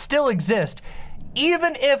prescriptions still exist,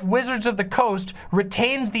 even if Wizards of the Coast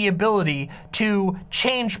retains the ability to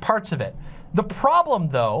change parts of it. The problem,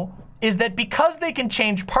 though, is that because they can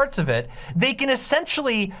change parts of it, they can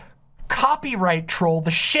essentially copyright troll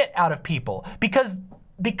the shit out of people. Because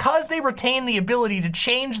they retain the ability to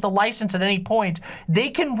change the license at any point, they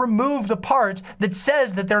can remove the part that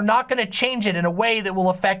says that they're not gonna change it in a way that will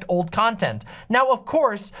affect old content. Now, of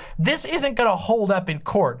course, this isn't gonna hold up in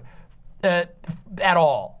court at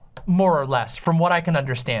all, more or less, from what I can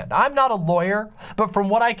understand. I'm not a lawyer, but from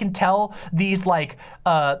what I can tell, these like,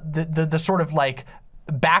 the sort of like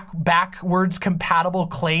backwards compatible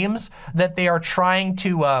claims that they are trying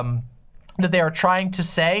to,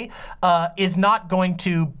 say is not going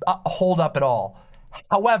to hold up at all.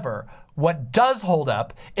 However, what does hold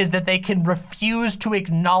up is that they can refuse to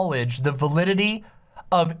acknowledge the validity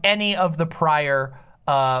of any of the prior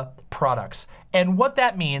products. And what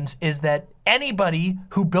that means is that anybody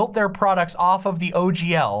who built their products off of the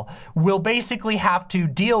OGL will basically have to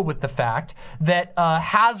deal with the fact that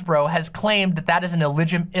Hasbro has claimed that that is an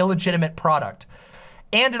illegitimate product.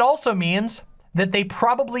 And it also means that they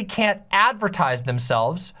probably can't advertise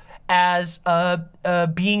themselves as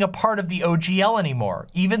being a part of the OGL anymore,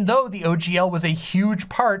 even though the OGL was a huge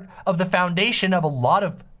part of the foundation of a lot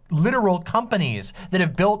of literal companies that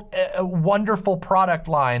have built wonderful product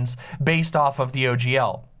lines based off of the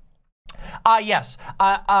OGL. Yes,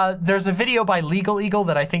 there's a video by Legal Eagle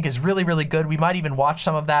that I think is really, really good. We might even watch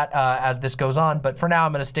some of that as this goes on, but for now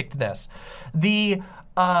I'm gonna stick to this.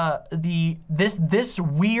 This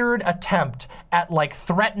weird attempt at like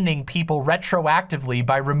threatening people retroactively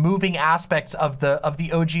by removing aspects of the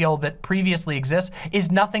OGL that previously exists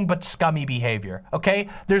is nothing but scummy behavior, okay?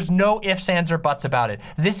 There's no ifs, ands, or buts about it.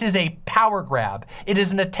 This is a power grab. It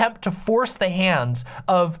is an attempt to force the hands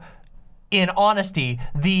of, in honesty,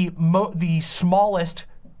 the smallest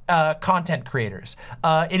content creators.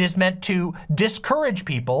 It is meant to discourage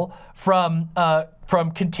people from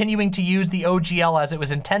continuing to use the OGL as it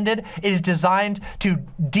was intended. It is designed to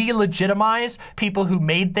delegitimize people who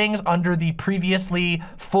made things under the previously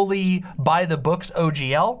fully by the books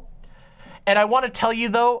OGL. And I want to tell you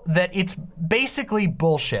though that it's basically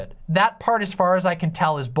bullshit. That part, as far as I can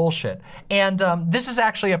tell, is bullshit. And this is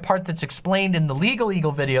actually a part that's explained in the Legal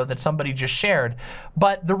Eagle video that somebody just shared.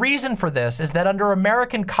 But the reason for this is that under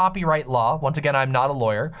American copyright law, once again, I'm not a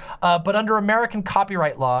lawyer, but under American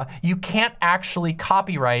copyright law, you can't actually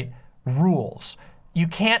copyright rules. You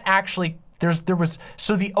can't actually,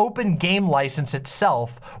 so the open game license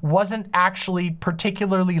itself wasn't actually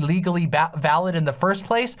particularly legally valid in the first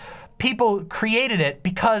place. People created it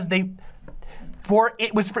because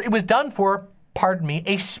it was done for, pardon me,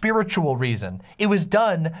 a spiritual reason. It was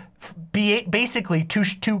done basically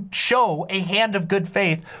to show a hand of good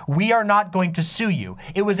faith. We are not going to sue you.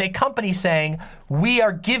 It was a company saying, we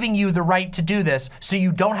are giving you the right to do this so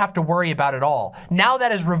you don't have to worry about it all. Now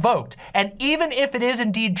that is revoked. And even if it is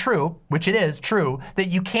indeed true, which it is true, that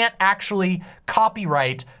you can't actually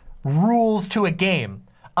copyright rules to a game,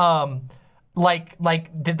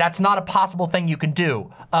 that's not a possible thing you can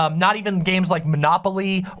do. Not even games like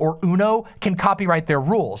Monopoly or Uno can copyright their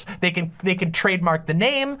rules. They can trademark the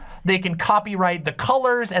name, they can copyright the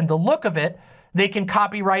colors and the look of it, they can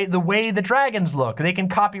copyright the way the dragons look, they can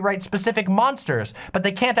copyright specific monsters, but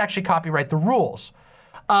they can't actually copyright the rules.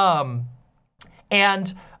 But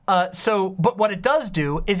what it does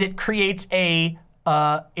do is it creates it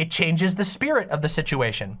changes the spirit of the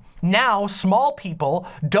situation. Now, small people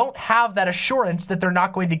don't have that assurance that they're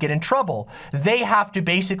not going to get in trouble. They have to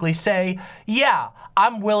basically say, yeah,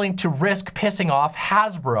 I'm willing to risk pissing off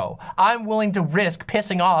Hasbro. I'm willing to risk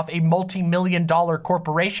pissing off a multi-million-dollar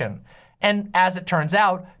corporation. And as it turns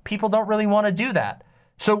out, people don't really want to do that.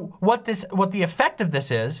 So what the effect of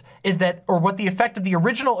this is that, or what the effect of the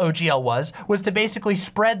original OGL was to basically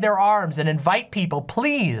spread their arms and invite people,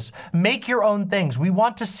 please make your own things. We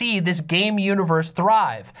want to see this game universe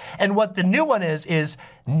thrive. And what the new one is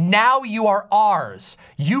now you are ours.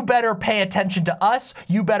 You better pay attention to us.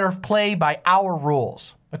 You better play by our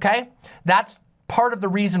rules, okay? That's part of the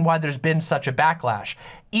reason why there's been such a backlash.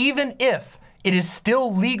 Even if it is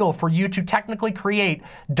still legal for you to technically create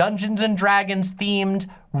Dungeons and Dragons themed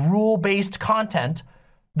rule-based content,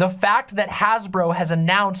 the fact that Hasbro has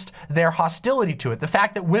announced their hostility to it, the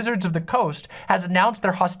fact that Wizards of the Coast has announced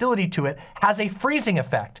their hostility to it has a freezing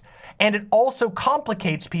effect. And it also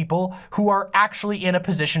complicates people who are actually in a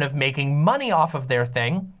position of making money off of their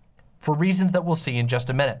thing for reasons that we'll see in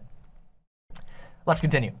just a minute. Let's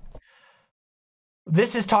continue.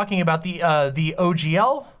 This is talking about the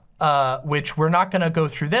OGL, which we're not gonna go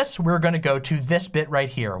through this. We're gonna go to this bit right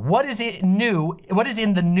here. What is in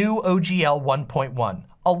the new OGL 1.1?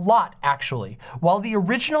 A lot, actually. While the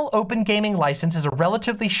original open gaming license is a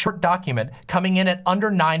relatively short document coming in at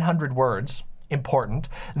under 900 words, important,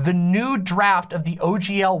 the new draft of the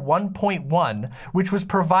OGL 1.1, which was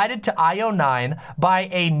provided to IO9 by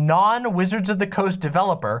a non-Wizards of the Coast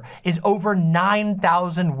developer, is over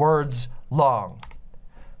 9,000 words long.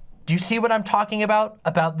 Do you see what I'm talking about?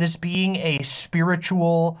 About this being a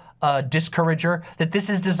spiritual discourager? That this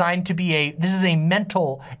is designed to be this is a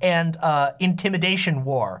mental and intimidation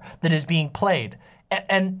war that is being played.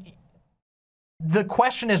 And the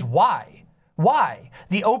question is why? Why?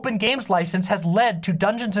 The open games license has led to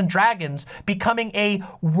Dungeons and Dragons becoming a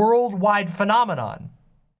worldwide phenomenon.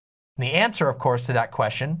 And the answer, of course, to that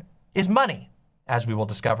question is money, as we will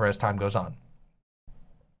discover as time goes on.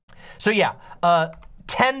 So yeah,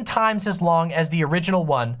 10 times as long as the original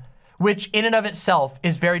one, which in and of itself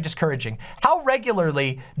is very discouraging. How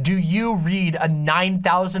regularly do you read a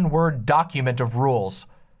 9,000-word document of rules?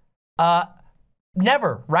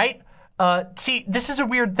 Never, right? See, this is a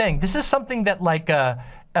weird thing. This is something that like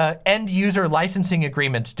end user licensing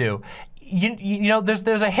agreements do. You know,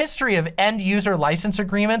 there's a history of end user license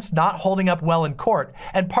agreements not holding up well in court.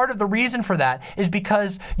 And part of the reason for that is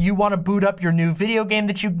because you want to boot up your new video game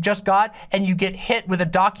that you just got and you get hit with a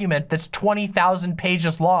document that's 20,000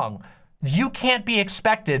 pages long. You can't be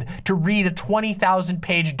expected to read a 20,000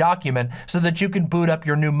 page document so that you can boot up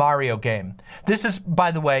your new Mario game. This is,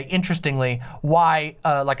 by the way, interestingly, why,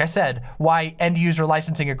 like I said, why end user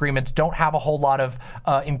licensing agreements don't have a whole lot of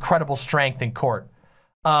incredible strength in court.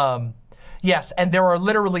 Yes, and there are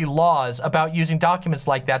literally laws about using documents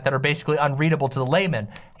like that that are basically unreadable to the layman.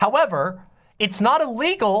 However, it's not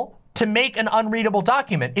illegal to make an unreadable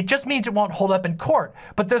document. It just means it won't hold up in court.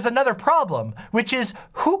 But there's another problem, which is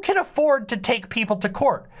who can afford to take people to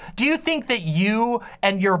court? Do you think that you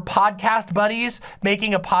and your podcast buddies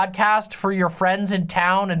making a podcast for your friends in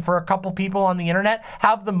town and for a couple people on the internet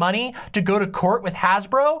have the money to go to court with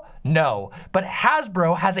Hasbro? No, but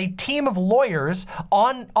Hasbro has a team of lawyers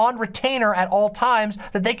on retainer at all times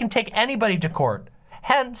that they can take anybody to court.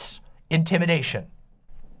 Hence, intimidation.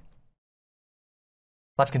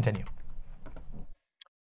 Let's continue.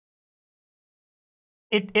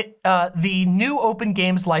 The new Open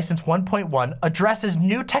Games License 1.1 addresses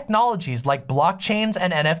new technologies like blockchains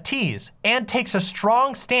and NFTs and takes a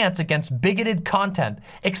strong stance against bigoted content,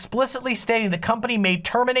 explicitly stating the company may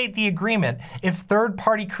terminate the agreement if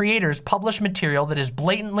third-party creators publish material that is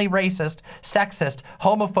blatantly racist, sexist,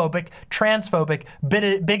 homophobic, transphobic,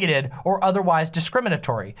 bigoted, or otherwise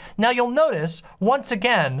discriminatory. Now you'll notice, once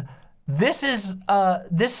again, this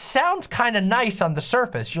sounds kind of nice on the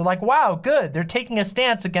surface. You're like, wow, good. They're taking a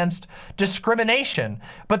stance against discrimination.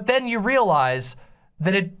 But then you realize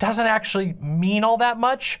that it doesn't actually mean all that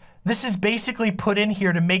much. This is basically put in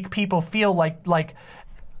here to make people feel like,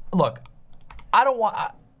 look,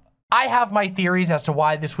 I have my theories as to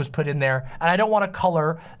why this was put in there, and I don't want to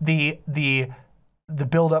color the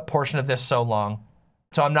build-up portion of this so long.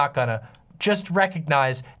 So I'm not gonna. Just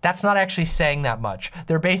recognize that's not actually saying that much.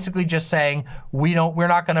 They're basically just saying we're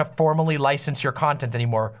not gonna formally license your content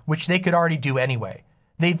anymore, which they could already do anyway.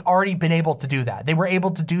 They've already been able to do that. They were able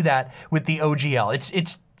to do that with the OGL.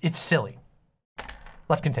 It's silly.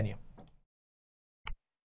 Let's continue.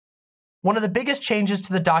 One of the biggest changes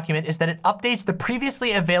to the document is that it updates the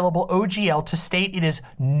previously available OGL to state it is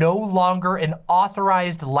no longer an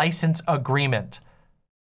authorized license agreement.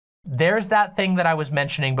 There's that thing that I was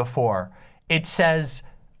mentioning before. It says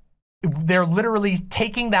they're literally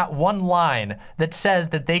taking that one line that says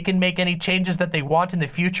that they can make any changes that they want in the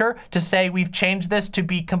future to say we've changed this to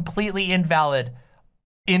be completely invalid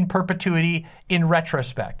in perpetuity in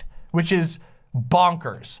retrospect, which is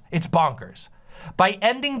bonkers. It's bonkers. By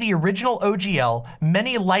ending the original OGL,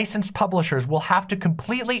 many licensed publishers will have to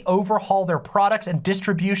completely overhaul their products and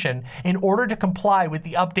distribution in order to comply with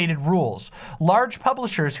the updated rules. Large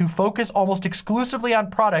publishers who focus almost exclusively on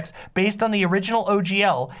products based on the original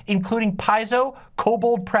OGL, including Paizo,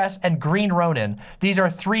 Kobold Press, and Green Ronin, these are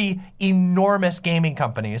three enormous gaming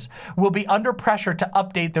companies, will be under pressure to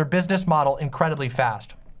update their business model incredibly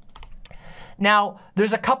fast. Now,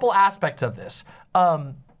 there's a couple aspects of this.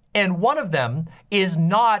 And one of them is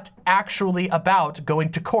not actually about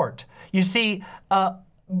going to court. You see,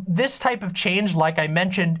 this type of change, like I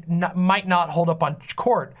mentioned, might not hold up on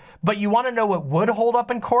court, but you want to know what would hold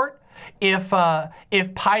up in court? If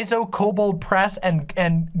Paizo, Kobold Press,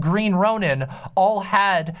 and Green Ronin all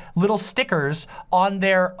had little stickers on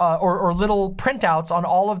their, or little printouts on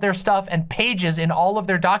all of their stuff and pages in all of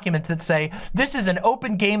their documents that say, this is an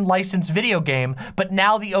open game licensed video game, but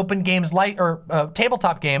now the open games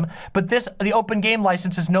tabletop game, but the open game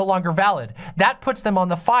license is no longer valid. That puts them on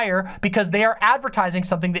the fire because they are advertising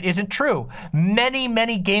something that isn't true. Many,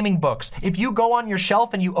 many gaming books, if you go on your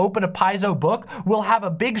shelf and you open a Paizo book, will have a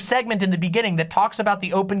big segment in the beginning that talks about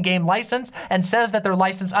the open game license and says that they're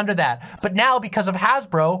licensed under that. But now, because of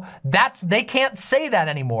Hasbro, they can't say that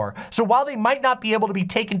anymore. So while they might not be able to be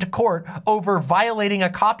taken to court over violating a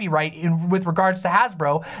copyright with regards to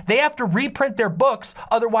Hasbro, they have to reprint their books,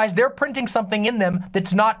 otherwise they're printing something in them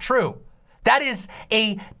that's not true. That is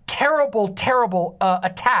a terrible, terrible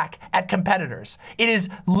attack at competitors. It is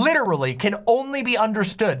literally can only be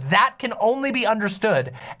understood. That can only be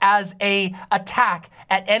understood as a attack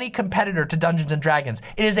at any competitor to Dungeons and Dragons.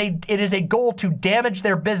 It is a goal to damage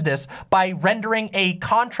their business by rendering a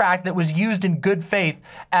contract that was used in good faith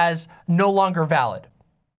as no longer valid.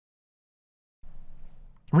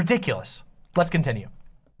 Ridiculous. Let's continue.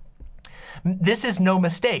 This is no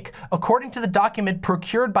mistake. According to the document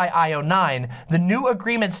procured by IO9, the new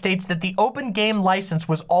agreement states that the open game license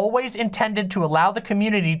was always intended to allow the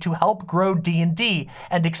community to help grow D&D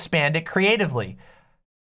and expand it creatively.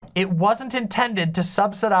 It wasn't intended to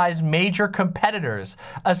subsidize major competitors,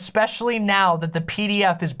 especially now that the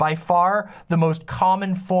PDF is by far the most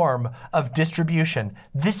common form of distribution.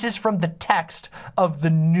 This is from the text of the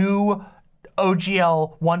new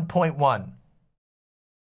OGL 1.1.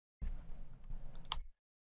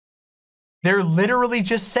 They're literally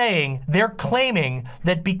just saying, they're claiming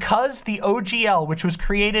that because the OGL, which was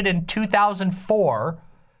created in 2004,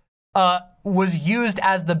 was used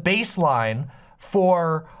as the baseline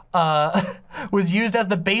for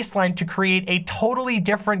to create a totally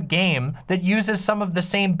different game that uses some of the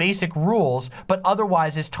same basic rules, but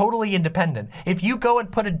otherwise is totally independent. If you go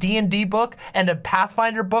and put a D&D book and a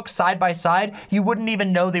Pathfinder book side by side, you wouldn't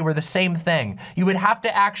even know they were the same thing. You would have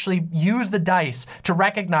to actually use the dice to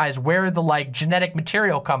recognize where the genetic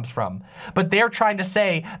material comes from. But they're trying to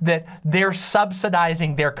say that they're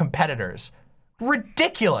subsidizing their competitors.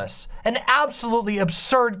 Ridiculous. An absolutely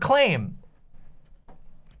absurd claim.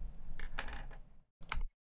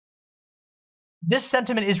 This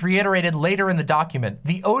sentiment is reiterated later in the document.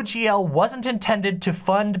 The OGL wasn't intended to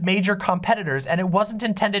fund major competitors, and it wasn't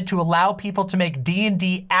intended to allow people to make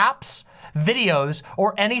D&D apps, videos,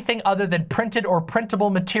 or anything other than printed or printable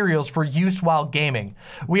materials for use while gaming.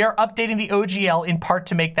 We are updating the OGL in part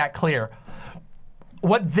to make that clear.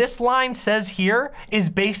 What this line says here is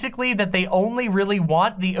basically that they only really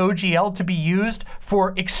want the OGL to be used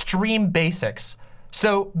for extreme basics.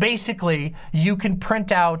 So basically, you can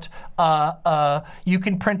print out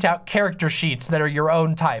character sheets that are your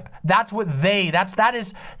own type. That's what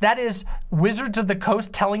that is Wizards of the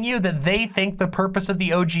Coast telling you that they think the purpose of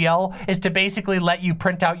the OGL is to basically let you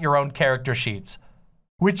print out your own character sheets,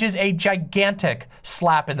 which is a gigantic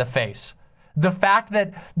slap in the face. The fact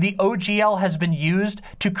that the OGL has been used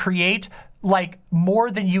to create more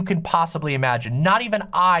than you can possibly imagine. Not even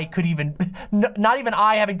I,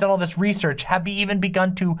 having done all this research, have even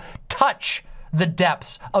begun to touch the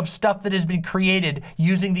depths of stuff that has been created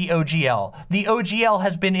using the OGL. The OGL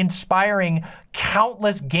has been inspiring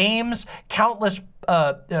countless games, countless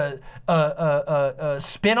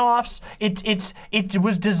spin-offs. It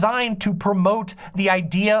was designed to promote the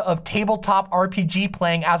idea of tabletop RPG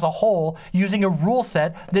playing as a whole using a rule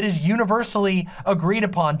set that is universally agreed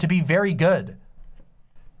upon to be very good.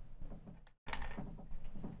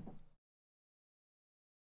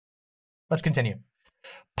 Let's continue.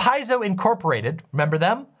 Paizo Incorporated, remember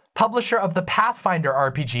them? Publisher of the Pathfinder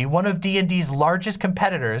RPG, one of D&D's largest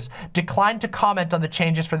competitors, declined to comment on the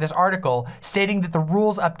changes for this article, stating that the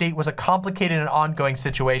rules update was a complicated and ongoing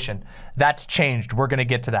situation. That's changed. We're going to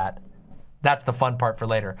get to that. That's the fun part for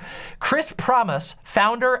later. Chris Promise,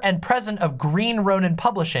 founder and president of Green Ronin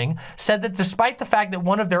Publishing, said that despite the fact that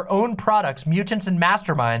one of their own products, Mutants and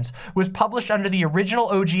Masterminds, was published under the original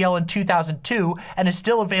OGL in 2002 and is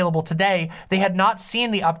still available today, they had not seen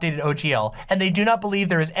the updated OGL, and they do not believe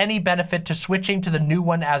there is any benefit to switching to the new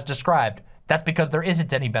one as described. That's because there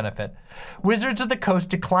isn't any benefit. Wizards of the Coast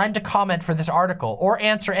declined to comment for this article or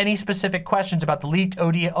answer any specific questions about the leaked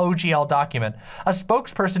OGL document. A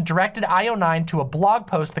spokesperson directed IO9 to a blog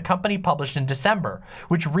post the company published in December,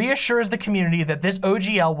 which reassures the community that this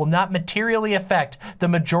OGL will not materially affect the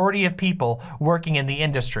majority of people working in the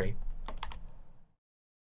industry.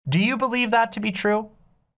 Do you believe that to be true?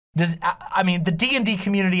 The D&D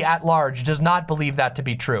community at large does not believe that to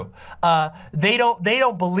be true. They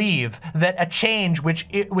don't believe that a change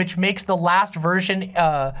which makes the last version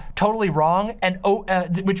totally wrong and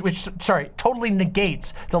totally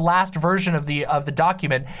negates the last version of the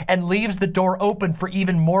document and leaves the door open for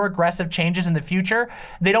even more aggressive changes in the future.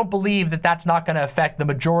 They don't believe that that's not going to affect the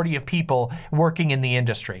majority of people working in the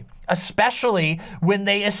industry. Especially when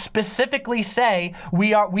they specifically say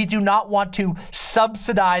we do not want to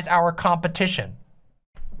subsidize our competition.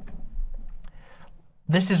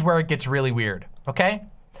 This is where it gets really weird, okay?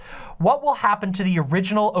 What will happen to the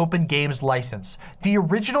original Open Games license? The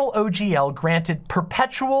original OGL granted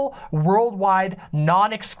perpetual, worldwide,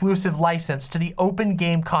 non-exclusive license to the open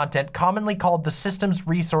game content commonly called the Systems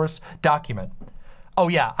Resource Document. Oh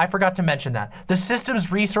yeah, I forgot to mention that. The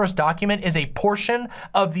Systems Resource Document is a portion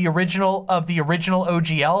of the original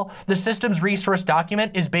OGL. The Systems Resource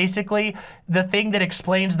Document is basically the thing that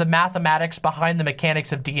explains the mathematics behind the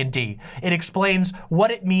mechanics of D&D. It explains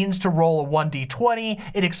what it means to roll a 1d20.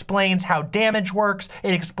 It explains how damage works.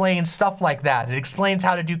 It explains stuff like that. It explains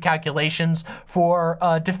how to do calculations for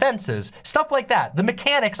defenses, stuff like that. The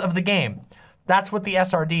mechanics of the game. That's what the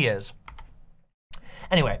SRD is.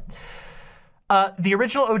 Anyway. The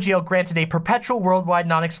original OGL granted a perpetual worldwide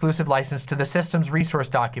non-exclusive license to the system's resource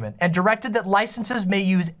document and directed that licenses may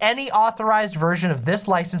use any authorized version of this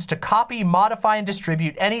license to copy, modify, and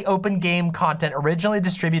distribute any open game content originally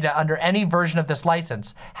distributed under any version of this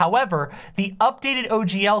license. However, the updated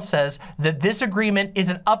OGL says that this agreement is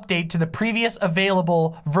an update to the previous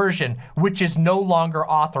available version, which is no longer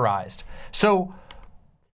authorized. So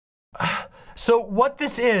what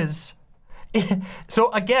this is,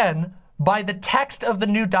 so again, by the text of the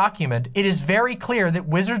new document, it is very clear that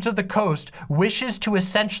Wizards of the Coast wishes to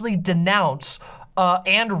essentially denounce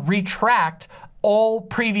and retract all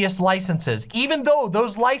previous licenses, even though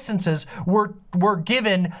those licenses were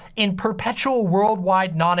given in perpetual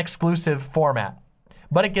worldwide non-exclusive format.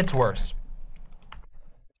 But it gets worse.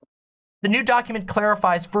 The new document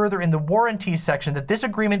clarifies further in the warranties section that this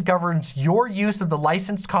agreement governs your use of the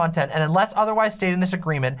licensed content, and unless otherwise stated in this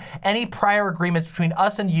agreement, any prior agreements between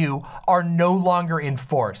us and you are no longer in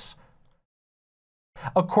force.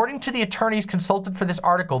 According to the attorneys consulted for this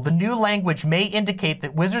article, the new language may indicate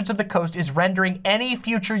that Wizards of the Coast is rendering any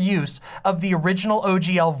future use of the original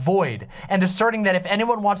OGL void, and asserting that if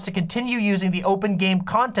anyone wants to continue using the open game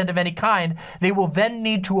content of any kind, they will then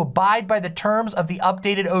need to abide by the terms of the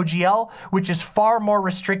updated OGL, which is far more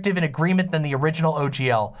restrictive in agreement than the original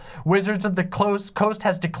OGL. Wizards of the Coast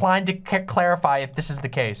has declined to clarify if this is the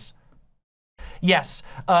case. Yes,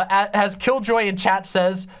 as Killjoy in chat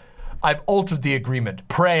says, I've altered the agreement.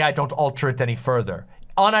 Pray I don't alter it any further.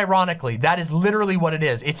 Unironically, that is literally what it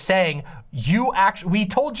is. It's saying, we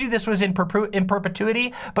told you this was in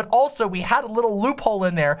perpetuity, but also we had a little loophole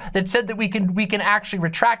in there that said that we can actually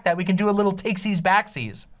retract that. We can do a little takesies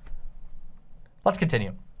backsies. Let's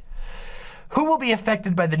continue. Who will be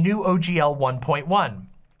affected by the new OGL 1.1?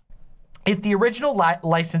 If the original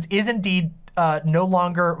license is indeed no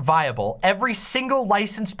longer viable, every single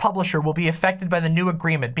licensed publisher will be affected by the new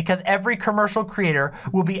agreement because every commercial creator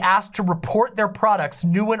will be asked to report their products,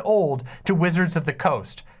 new and old, to Wizards of the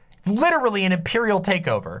Coast. Literally an imperial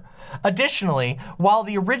takeover. Additionally, while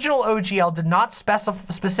the original OGL did not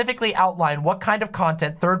specifically outline what kind of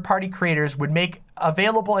content third-party creators would make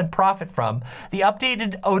available and profit from, the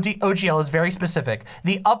updated OGL is very specific.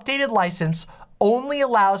 The updated license only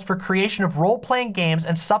allows for creation of role-playing games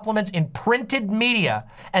and supplements in printed media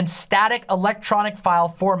and static electronic file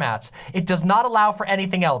formats. It does not allow for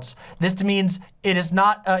anything else. This means it is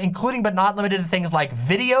not, including but not limited to things like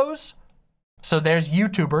videos, so there's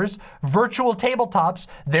YouTubers, virtual tabletops,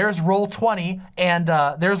 there's Roll20 and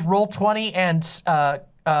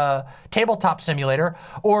Tabletop Simulator,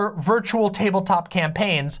 or virtual tabletop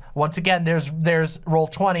campaigns. Once again, there's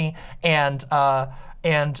Roll20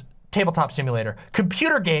 and Tabletop Simulator.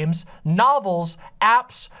 Computer games, novels,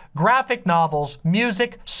 apps, graphic novels,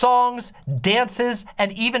 music, songs, dances,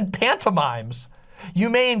 and even pantomimes. You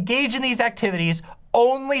may engage in these activities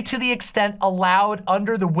only to the extent allowed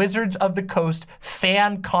under the Wizards of the Coast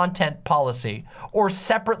fan content policy, or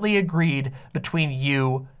separately agreed between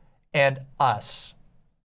you and us.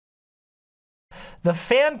 The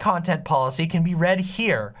fan content policy can be read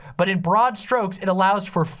here, but in broad strokes, it allows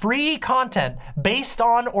for free content based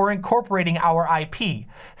on or incorporating our IP.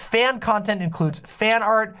 Fan content includes fan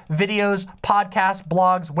art, videos, podcasts,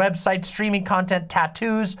 blogs, websites, streaming content,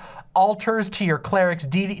 tattoos, altars to your cleric's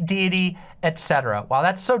deity, etc. Wow,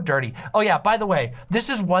 that's so dirty. Oh yeah, by the way, this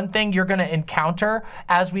is one thing you're gonna encounter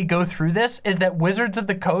as we go through this, is that Wizards of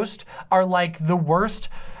the Coast are like the worst.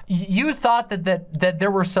 You thought that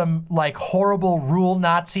there were some like horrible rule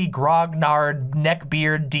Nazi, grognard,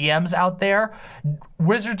 neckbeard DMs out there.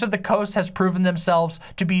 Wizards of the Coast has proven themselves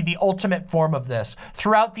to be the ultimate form of this.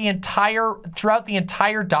 Throughout the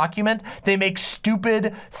entire document, they make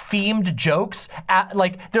stupid themed jokes.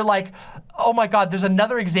 They're like, oh my God, there's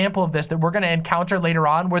another example of this that we're gonna encounter later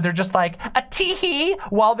on where they're just like, a tee-hee,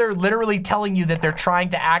 while they're literally telling you that they're trying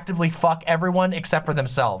to actively fuck everyone except for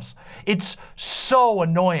themselves. It's so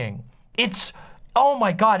annoying. Oh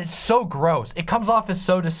my God, it's so gross. It comes off as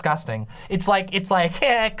so disgusting. It's like,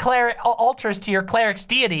 altars to your cleric's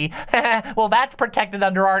deity. Well, that's protected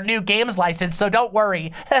under our new games license, so don't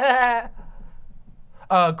worry.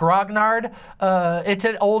 Grognard, it's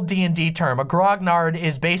an old D&D term. A grognard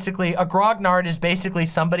is basically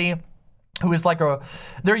somebody who is like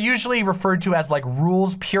they're usually referred to as like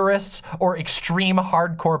rules purists or extreme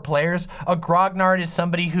hardcore players. A grognard is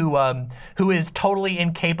somebody who is totally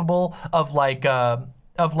incapable of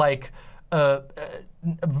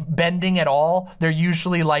bending at all. They're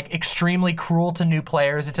usually like extremely cruel to new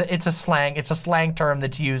players. It's a slang term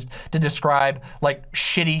that's used to describe like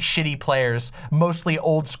shitty players, mostly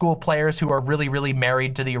old school players who are really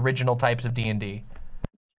married to the original types of D&D.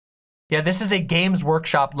 Yeah, this is a Games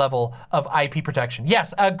Workshop level of IP protection.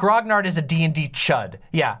 Yes, Grognard is a D&D chud.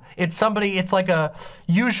 Yeah, it's somebody, it's like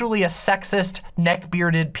usually a sexist,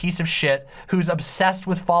 neck-bearded piece of shit who's obsessed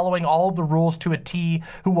with following all of the rules to a T,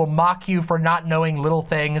 who will mock you for not knowing little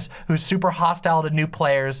things, who's super hostile to new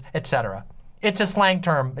players, etc. It's a slang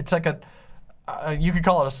term. It's like you could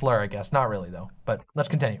call it a slur, I guess. Not really, though, but let's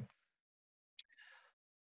continue.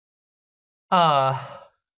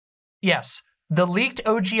 Yes. The leaked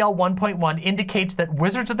OGL 1.1 indicates that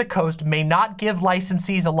Wizards of the Coast may not give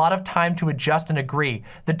licensees a lot of time to adjust and agree.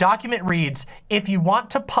 The document reads, if you want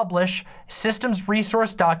to publish systems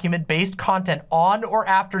resource document-based content on or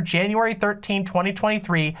after January 13,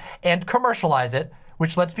 2023 and commercialize it,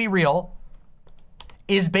 which, let's be real,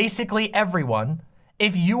 is basically everyone.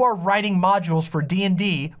 If you are writing modules for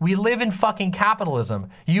D&D, we live in fucking capitalism.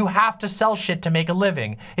 You have to sell shit to make a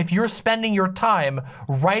living. If you're spending your time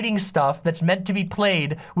writing stuff that's meant to be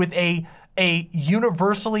played with a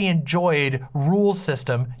universally enjoyed rules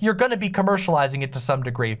system, you're gonna be commercializing it to some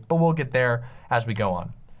degree, but we'll get there as we go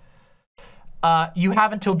on. You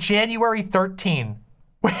have until January 13.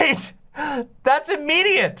 Wait, that's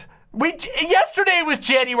immediate. Yesterday was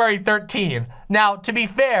January 13. Now, to be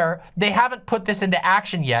fair, they haven't put this into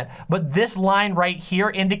action yet, but this line right here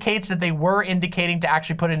indicates that they were indicating to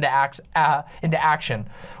actually put into action.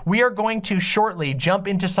 We are going to shortly jump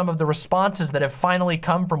into some of the responses that have finally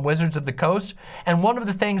come from Wizards of the Coast, and one of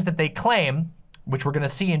the things that they claim, which we're gonna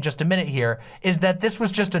see in just a minute here, is that this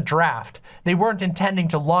was just a draft. They weren't intending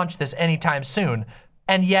to launch this anytime soon.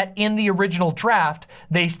 And yet, in the original draft,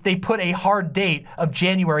 they put a hard date of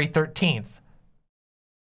January 13th.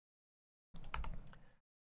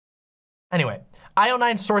 Anyway,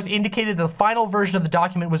 IO9's source indicated the final version of the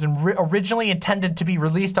document was originally intended to be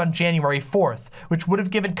released on January 4th, which would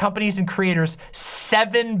have given companies and creators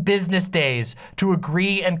 7 business days to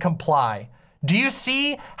agree and comply. Do you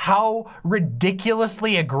see how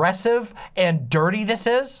ridiculously aggressive and dirty this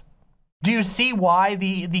is? Do you see why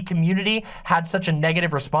the community had such a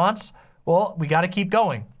negative response? Well, we gotta keep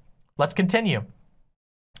going. Let's continue.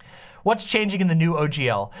 What's changing in the new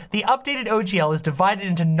OGL? The updated OGL is divided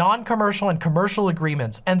into non-commercial and commercial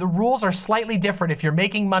agreements, and the rules are slightly different if you're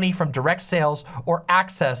making money from direct sales or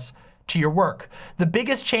access to your work. The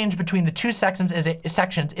biggest change between the two sections is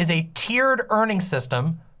a tiered earning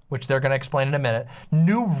system, which they're gonna explain in a minute,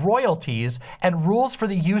 new royalties, and rules for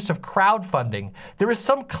the use of crowdfunding. There is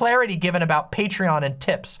some clarity given about Patreon and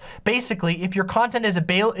tips. Basically, if your content is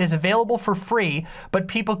available for free, but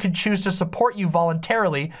people could choose to support you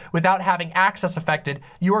voluntarily without having access affected,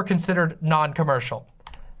 you are considered non-commercial.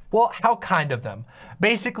 Well, how kind of them.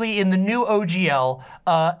 Basically, in the new OGL,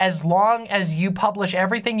 as long as you publish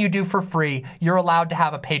everything you do for free, you're allowed to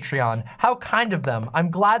have a Patreon. How kind of them.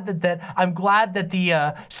 I'm glad that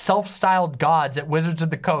the self-styled gods at Wizards of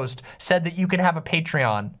the Coast said that you can have a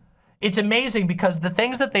Patreon. It's amazing because the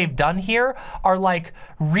things that they've done here are like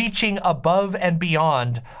reaching above and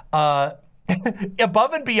beyond,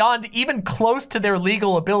 above and beyond, even close to their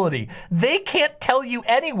legal ability. They can't tell you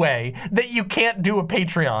anyway that you can't do a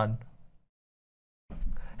Patreon.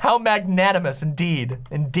 How magnanimous, indeed,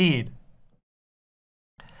 indeed.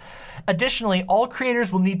 Additionally, all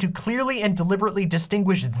creators will need to clearly and deliberately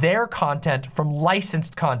distinguish their content from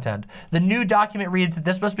licensed content. The new document reads that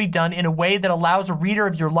this must be done in a way that allows a reader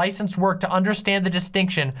of your licensed work to understand the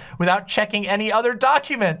distinction without checking any other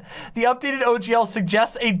document. The updated OGL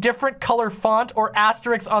suggests a different color font or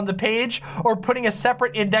asterisk on the page, or putting a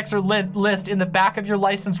separate index or list in the back of your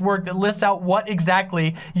licensed work that lists out what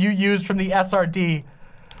exactly you used from the SRD.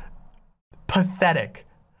 Pathetic.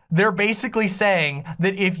 They're basically saying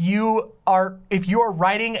that if you are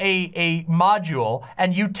writing a module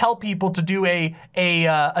and you tell people to do a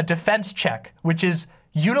defense check, which is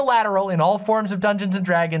unilateral in all forms of Dungeons and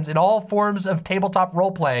Dragons, in all forms of tabletop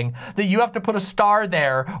role playing, that you have to put a star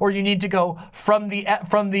there, or you need to go from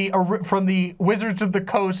the Wizards of the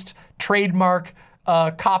Coast trademark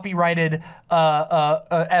copyrighted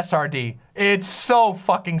SRD. It's so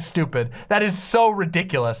fucking stupid. That is so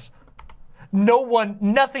ridiculous. No one,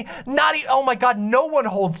 nothing, not even, oh my God, no one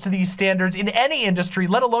holds to these standards in any industry,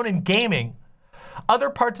 let alone in gaming. Other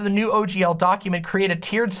parts of the new OGL document create a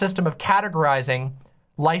tiered system of categorizing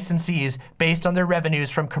licensees based on their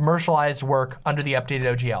revenues from commercialized work under the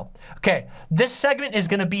updated OGL. Okay, this segment is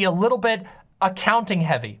gonna be a little bit accounting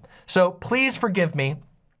heavy, so please forgive me.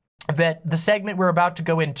 that the segment we're about to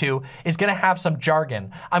go into is going to have some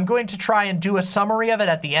jargon. I'm going to try and do a summary of it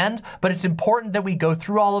at the end, but it's important that we go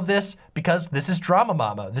through all of this because this is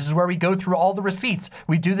DramaMama. This is where we go through all the receipts.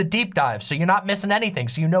 We do the deep dive, so you're not missing anything,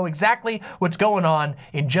 so you know exactly what's going on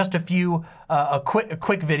in just a few, a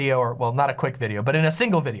quick video, or well, not a quick video, but in a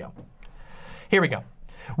single video. Here we go.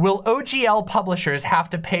 Will OGL publishers have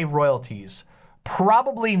to pay royalties?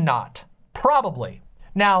 Probably not. Probably.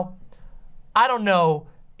 Now, I don't know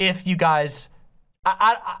if you guys,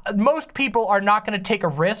 most people are not going to take a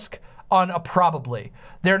risk on a probably.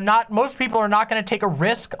 Most people are not going to take a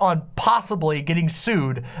risk on possibly getting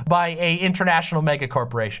sued by a international mega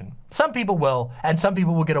corporation. Some people will, and some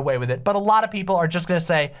people will get away with it, but a lot of people are just going to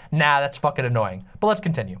say, nah, that's fucking annoying. But let's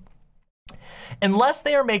continue. Unless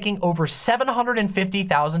they are making over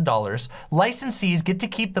 $750,000, licensees get to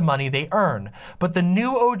keep the money they earn. But the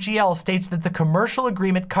new OGL states that the commercial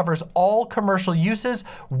agreement covers all commercial uses,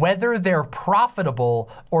 whether they're profitable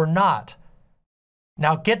or not.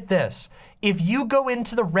 Now get this. If you go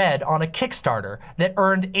into the red on a Kickstarter that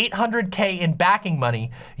earned $800K in backing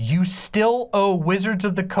money, you still owe Wizards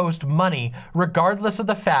of the Coast money, regardless of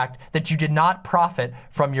the fact that you did not profit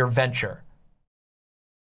from your venture.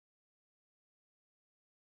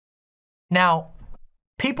 Now,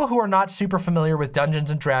 people who are not super familiar with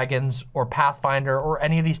Dungeons & Dragons or Pathfinder or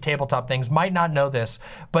any of these tabletop things might not know this,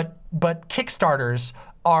 but Kickstarters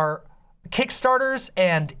and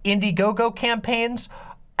Indiegogo campaigns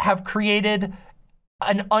have created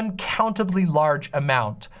an uncountably large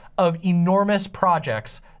amount of enormous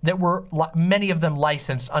projects that were, many of them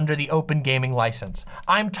licensed under the Open Gaming license.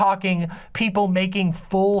 I'm talking people making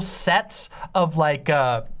full sets of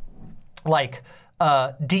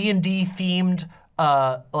D&D themed,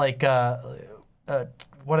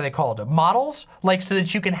 what are they called? Models? Like, so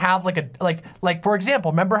that you can have like for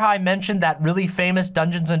example, remember how I mentioned that really famous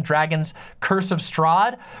Dungeons & Dragons Curse of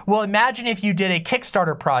Strahd? Well, imagine if you did a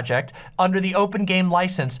Kickstarter project under the Open Game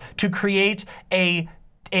license to create a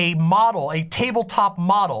model, a tabletop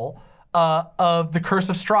model of the Curse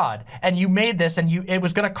of Strahd. And you made this and it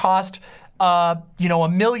was gonna cost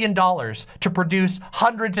 $1 million to produce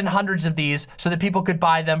hundreds and hundreds of these so that people could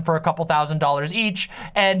buy them for a couple $1,000s each.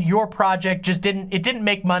 And your project just didn't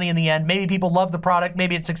make money in the end. Maybe people loved the product,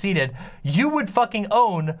 maybe it succeeded. You would fucking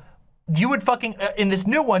in this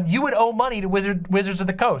new one, you would owe money to Wizards of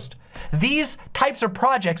the Coast. These types of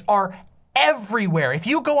projects are everywhere. If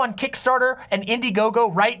you go on Kickstarter and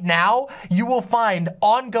Indiegogo right now, you will find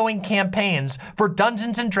ongoing campaigns for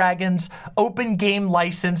Dungeons & Dragons Open Game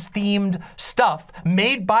license themed stuff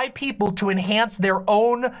made by people to enhance their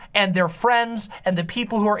own and their friends and the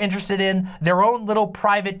people who are interested in their own little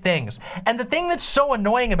private things. And the thing that's so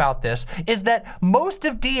annoying about this is that most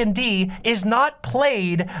of D&D is not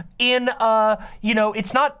played in,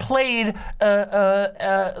 it's not played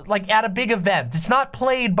like at a big event. It's not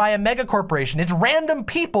played by a mega corporation. It's random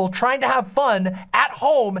people trying to have fun at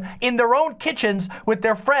home in their own kitchens with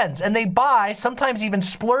their friends. And they buy, sometimes even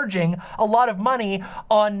splurging, a lot of money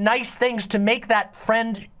on nice things to make that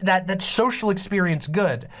that social experience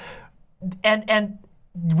good. And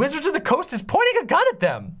Wizards of the Coast is pointing a gun at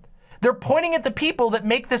them. They're pointing at the people that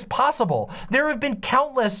make this possible. There have been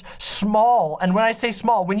countless small, and when I say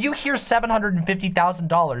small, when you hear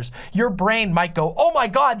 $750,000, your brain might go, oh my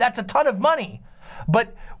God, that's a ton of money.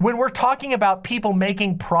 But when we're talking about people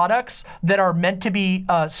making products that are meant to be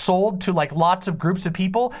sold to like lots of groups of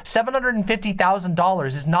people, $750,000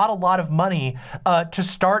 is not a lot of money to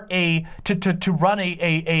start to run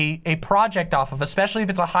a project off of, especially if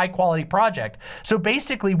it's a high quality project. So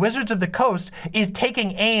basically, Wizards of the Coast is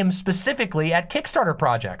taking aim specifically at Kickstarter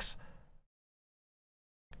projects.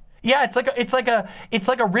 Yeah, it's like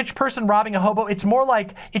a rich person robbing a hobo. It's more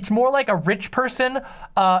like a rich person.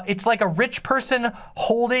 It's like a rich person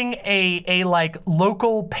holding a like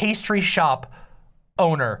local pastry shop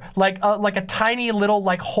owner, like a tiny little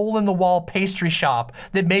like hole in the wall pastry shop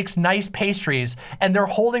that makes nice pastries, and they're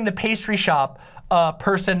holding the pastry shop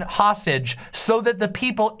person hostage so that the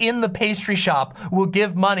people in the pastry shop will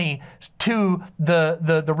give money to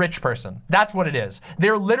the rich person. That's what it is.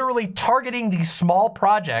 They're literally targeting these small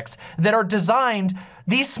projects that are designed.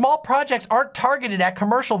 These small projects aren't targeted at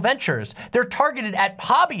commercial ventures. They're targeted at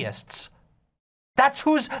hobbyists. That's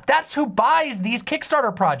who buys these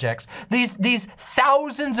Kickstarter projects. These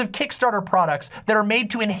thousands of Kickstarter products that are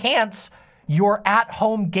made to enhance your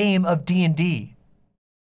at-home game of D&D.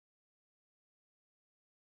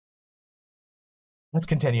 Let's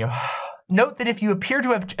continue. Note that if you appear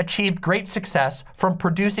to have achieved great success from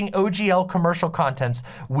producing OGL commercial contents,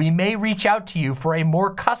 we may reach out to you for a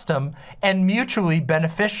more custom and mutually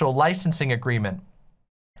beneficial licensing agreement.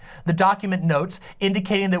 The document notes,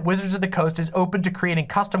 indicating that Wizards of the Coast is open to creating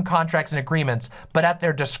custom contracts and agreements, but at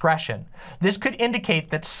their discretion. This could indicate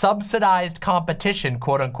that subsidized competition,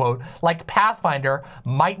 quote unquote, like Pathfinder,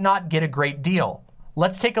 might not get a great deal.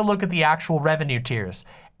 Let's take a look at the actual revenue tiers.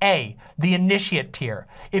 A, the initiate tier.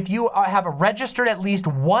 If you have registered at least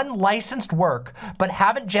one licensed work, but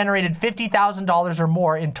haven't generated $50,000 or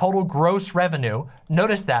more in total gross revenue,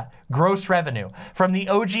 notice that, gross revenue, from the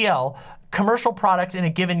OGL, commercial products in a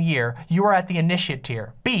given year, you are at the initiate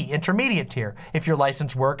tier. B, intermediate tier. If your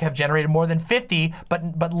licensed work have generated more than 50,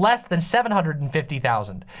 but less than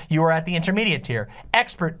 750,000, you are at the intermediate tier.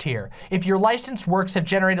 Expert tier. If your licensed works have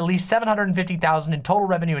generated at least 750,000 in total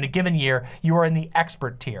revenue in a given year, you are in the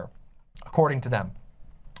expert tier, according to them.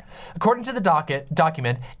 According to the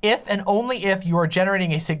document, if and only if you are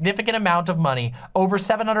generating a significant amount of money, over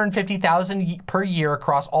 $750,000 per year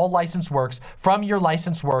across all licensed works from your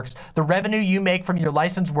licensed works, the revenue you make from your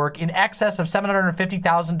licensed work in excess of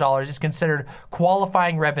 $750,000 is considered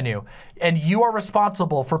qualifying revenue. And you are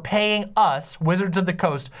responsible for paying us, Wizards of the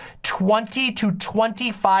Coast, 20 to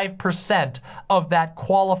 25% of that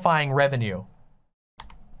qualifying revenue.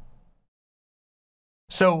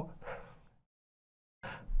 So,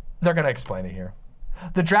 they're gonna explain it here.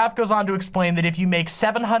 The draft goes on to explain that if you make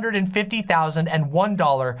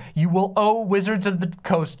 $750,001, you will owe Wizards of the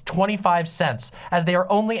Coast 25 cents, as they are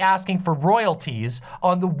only asking for royalties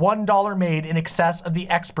on the $1 made in excess of the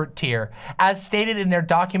expert tier. As stated in their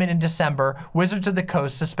document in December, Wizards of the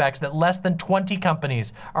Coast suspects that less than 20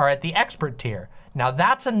 companies are at the expert tier. Now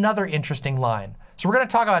that's another interesting line. So we're gonna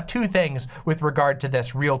talk about two things with regard to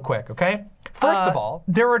this real quick, okay? First of all,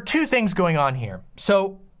 there are two things going on here.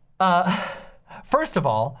 So, first of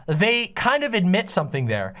all, they kind of admit something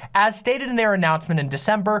there. As stated in their announcement in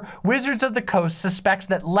December, Wizards of the Coast suspects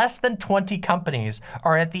that less than 20 companies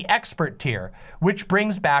are at the expert tier, which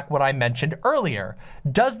brings back what I mentioned earlier.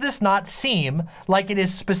 Does this not seem like it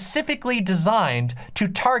is specifically designed to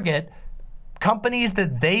target companies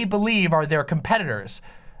that they believe are their competitors?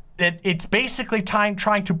 It's basically trying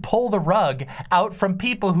to pull the rug out from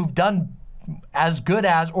people who've done as good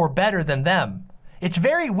as or better than them. It's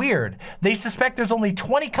very weird. They suspect there's only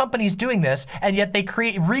 20 companies doing this, and yet they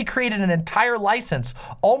recreated an entire license,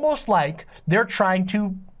 almost like they're trying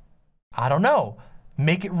to, I don't know,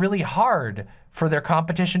 make it really hard for their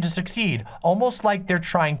competition to succeed. Almost like they're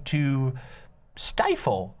trying to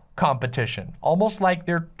stifle competition. Almost like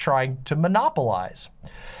they're trying to monopolize.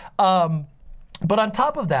 But on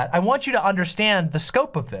top of that, I want you to understand the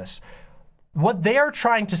scope of this. What they are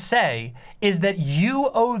trying to say is that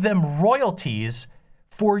you owe them royalties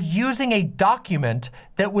for using a document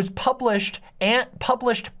that was published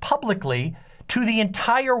publicly to the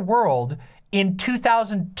entire world in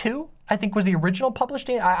 2002, I think was the original published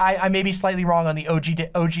date. I may be slightly wrong on the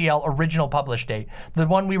OGL original published date. The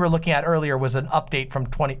one we were looking at earlier was an update from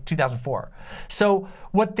 2004. So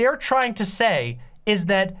what they're trying to say is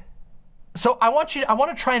that, so I want to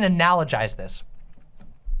try and analogize this.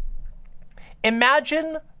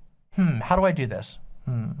 Imagine, how do I do this?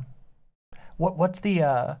 What's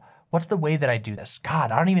the way that I do this?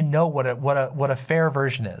 God, I don't even know what a fair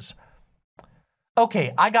version is.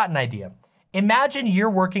 Okay, I got an idea. Imagine you're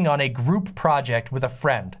working on a group project with a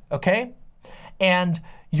friend, okay? And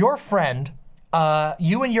your friend,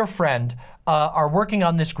 you and your friend are working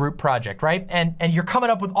on this group project, right? And you're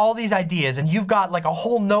coming up with all these ideas, and you've got like a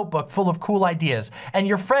whole notebook full of cool ideas. And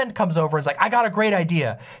your friend comes over and is like, I got a great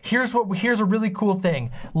idea. Here's a really cool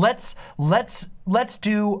thing. Let's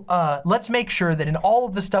make sure that in all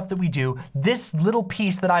of the stuff that we do, this little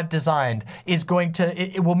piece that I've designed is going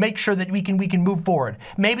to, it will make sure that we can move forward.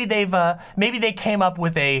 Maybe they came up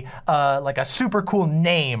with like a super cool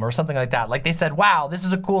name or something like that. Like they said, wow, this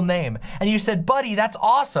is a cool name. And you said, buddy, that's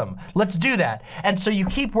awesome. Let's do that. And so you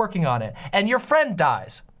keep working on it, and your friend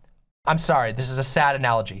dies. I'm sorry, this is a sad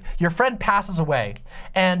analogy. Your friend passes away,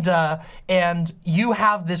 and you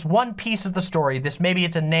have this one piece of the story. This, maybe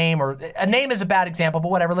it's a name, or a name is a bad example, but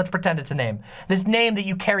whatever, let's pretend it's a name. This name that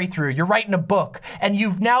you carry through, you're writing a book, and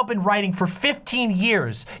you've now been writing for 15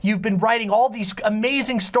 years. You've been writing all these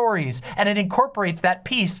amazing stories, and it incorporates that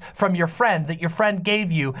piece from your friend that your friend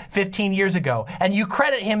gave you 15 years ago. And you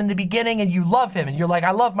credit him in the beginning, and you love him, and you're like, I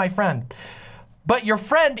love my friend. But your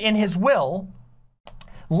friend, in his will,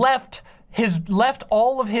 left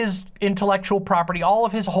all of his intellectual property, all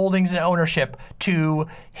of his holdings and ownership to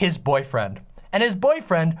his boyfriend. And his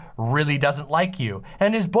boyfriend really doesn't like you.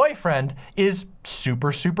 And his boyfriend is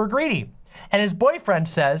super, super greedy. And his boyfriend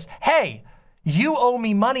says, hey, you owe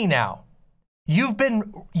me money now. You've been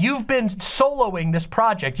soloing this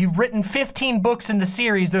project. You've written 15 books in the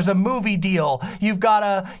series. There's a movie deal. You've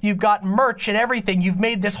got merch and everything. You've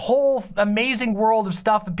made this whole amazing world of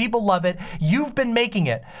stuff and people love it. You've been making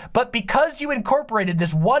it. But because you incorporated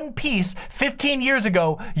this one piece 15 years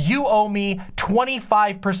ago, you owe me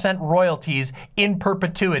 25% royalties in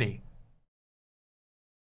perpetuity.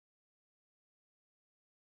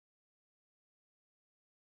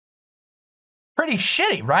 Pretty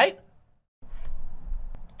shitty, right?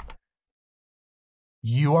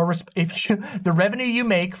 You are the revenue you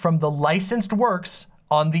make from the licensed works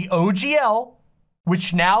on the OGL,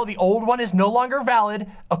 which now the old one is no longer valid.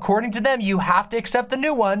 According to them, you have to accept the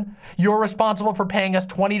new one. You're responsible for paying us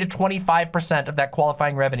 20 to 25% of that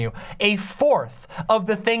qualifying revenue. A fourth of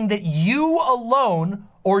the thing that you alone,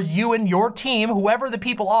 or you and your team, whoever the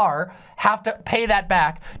people are, have to pay that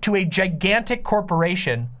back to a gigantic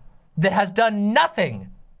corporation that has done nothing.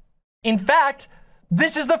 In fact,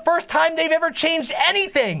 this is the first time they've ever changed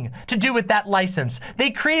anything to do with that license. They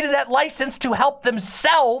created that license to help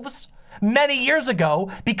themselves many years ago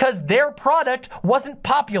because their product wasn't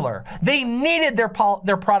popular. They needed their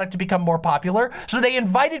product to become more popular, so they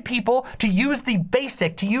invited people to use the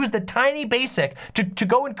basic, to use the tiny basic, to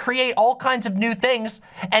go and create all kinds of new things,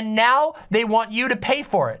 and now they want you to pay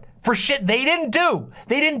for it, for shit they didn't do.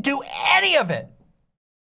 They didn't do any of it.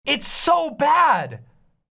 It's so bad.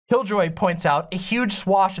 Killjoy points out a huge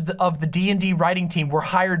swath of the D&D writing team were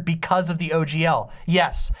hired because of the OGL.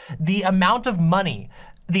 Yes, the amount of money,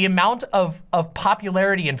 the amount of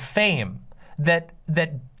popularity and fame that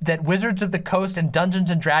Wizards of the Coast and Dungeons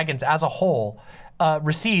and Dragons as a whole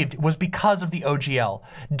received was because of the OGL.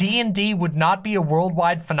 D&D would not be a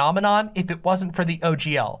worldwide phenomenon if it wasn't for the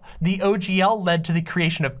OGL. The OGL led to the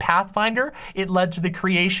creation of Pathfinder. It led to the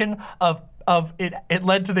creation of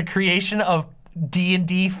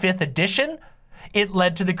D&D 5th edition. It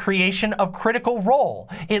led to the creation of Critical Role.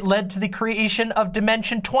 It led to the creation of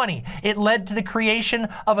Dimension 20. It led to the creation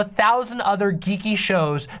of 1,000 other geeky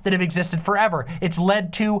shows that have existed forever. It's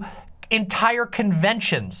led to entire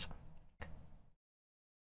conventions.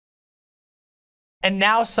 And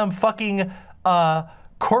now some fucking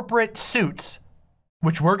corporate suits,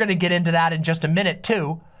 which we're gonna get into that in just a minute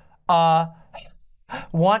too,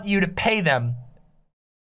 want you to pay them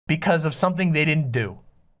because of something they didn't do.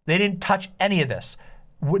 They didn't touch any of this.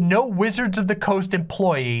 No Wizards of the Coast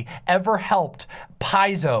employee ever helped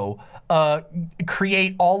Paizo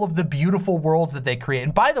create all of the beautiful worlds that they create.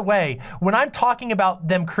 And by the way, when I'm talking about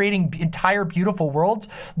them creating entire beautiful worlds,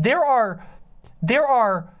 there are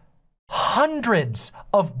hundreds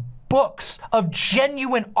of books of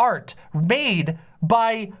genuine art made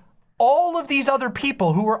by all of these other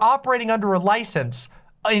people who were operating under a license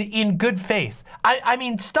in good faith. I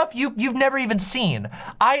mean, stuff you've never even seen.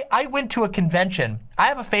 I went to a convention. I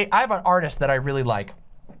have an artist that I really like.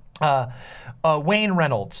 Wayne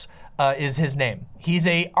Reynolds is his name. He's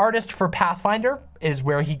a artist for Pathfinder, is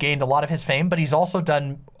where he gained a lot of his fame, but he's also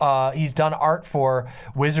done art for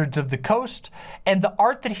Wizards of the Coast, and the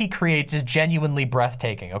art that he creates is genuinely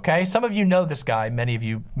breathtaking, okay? Some of you know this guy, many of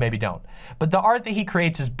you maybe don't. But the art that he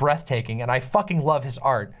creates is breathtaking, and I fucking love his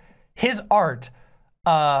art. His art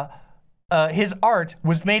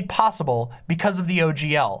was made possible because of the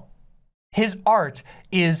OGL. His art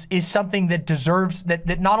is something that deserves,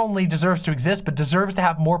 that not only deserves to exist, but deserves to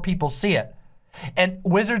have more people see it. And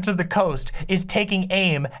Wizards of the Coast is taking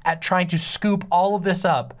aim at trying to scoop all of this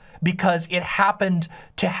up because it happened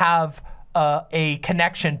to have a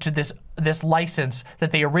connection to this license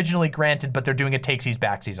that they originally granted, but they're doing a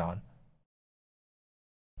takesies-backsies on.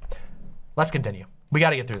 Let's continue. We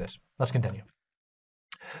got to get through this. Let's continue.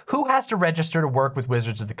 Who has to register to work with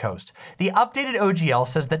Wizards of the Coast? The updated OGL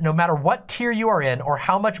says that no matter what tier you are in or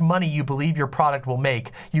how much money you believe your product will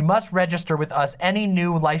make, you must register with us any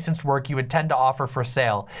new licensed work you intend to offer for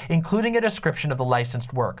sale, including a description of the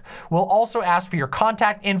licensed work. We'll also ask for your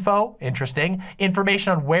contact info, interesting,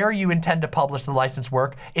 information on where you intend to publish the licensed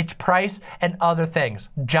work, its price, and other things.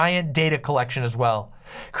 Giant data collection as well.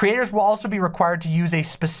 Creators will also be required to use a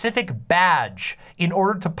specific badge in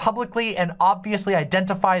order to publicly and obviously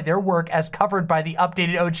identify their work as covered by the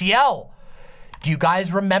updated OGL. Do you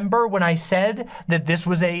guys remember when I said that this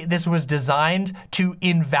was designed to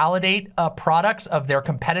invalidate products of their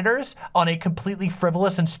competitors on a completely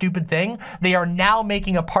frivolous and stupid thing? They are now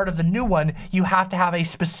making a part of the new one. You have to have a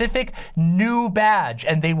specific new badge,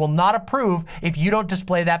 and they will not approve if you don't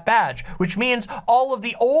display that badge, which means all of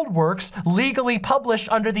the old works legally published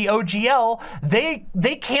under the OGL,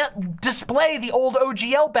 they can't display the old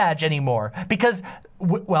OGL badge anymore because,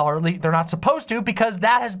 well, or at least they're not supposed to, because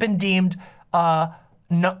that has been deemed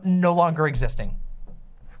no longer existing.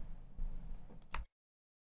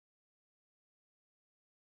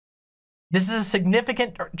 This is a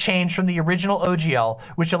significant change from the original OGL,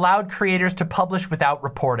 which allowed creators to publish without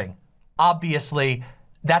reporting. Obviously,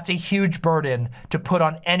 that's a huge burden to put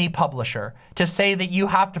on any publisher. To say that you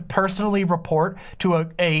have to personally report to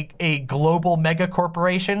a global mega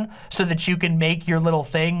corporation so that you can make your little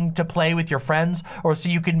thing to play with your friends, or so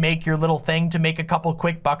you can make your little thing to make a couple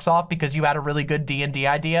quick bucks off because you had a really good D&D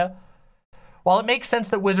idea. While it makes sense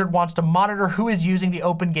that Wizard wants to monitor who is using the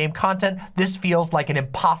open game content, this feels like an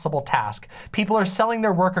impossible task. People are selling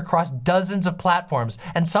their work across dozens of platforms,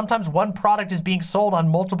 and sometimes one product is being sold on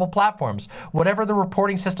multiple platforms. Whatever the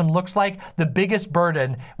reporting system looks like, the biggest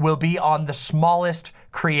burden will be on the smallest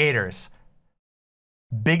creators.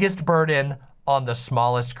 Biggest burden on the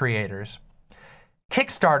smallest creators.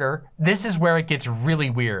 Kickstarter, this is where it gets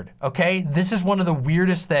really weird, okay? This is one of the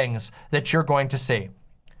weirdest things that you're going to see.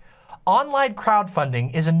 Online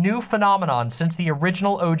crowdfunding is a new phenomenon since the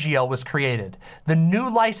original OGL was created. The new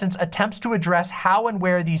license attempts to address how and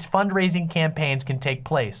where these fundraising campaigns can take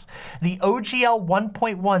place. The OGL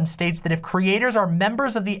 1.1 states that if creators are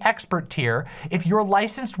members of the expert tier, if your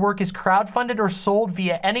licensed work is crowdfunded or sold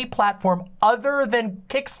via any platform other than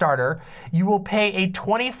Kickstarter, you will pay a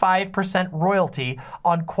 25% royalty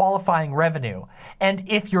on qualifying revenue. And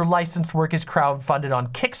if your licensed work is crowdfunded on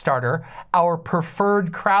Kickstarter, our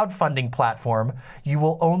preferred crowdfunding platform, you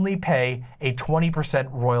will only pay a 20%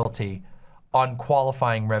 royalty on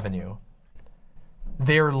qualifying revenue.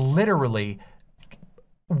 They're literally,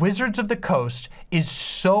 Wizards of the Coast is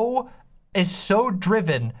so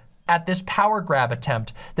driven at this power grab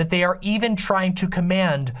attempt that they are even trying to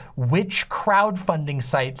command which crowdfunding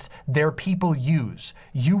sites their people use.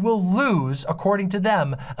 You will lose, according to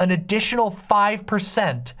them, an additional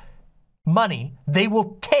 5% money. They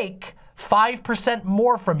will take 5%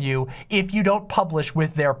 more from you if you don't publish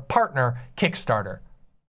with their partner, Kickstarter.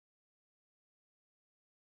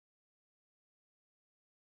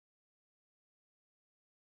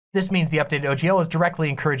 This means the updated OGL is directly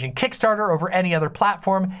encouraging Kickstarter over any other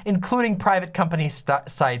platform, including private company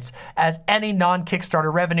sites, as any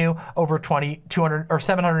non-Kickstarter revenue over 200 or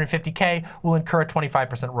 750K will incur a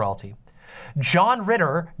 25% royalty. John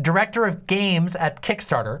Ritter, director of games at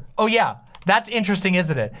Kickstarter. Oh yeah, that's interesting,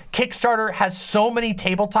 isn't it? Kickstarter has so many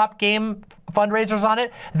tabletop game fundraisers on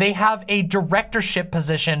it. They have a directorship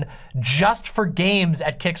position just for games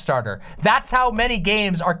at Kickstarter. That's how many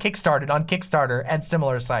games are kickstarted on Kickstarter and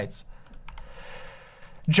similar sites.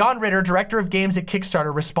 John Ritter, director of games at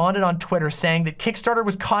Kickstarter, responded on Twitter saying that Kickstarter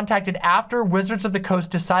was contacted after Wizards of the Coast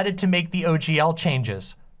decided to make the OGL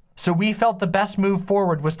changes. So we felt the best move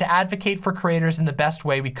forward was to advocate for creators in the best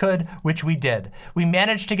way we could, which we did. We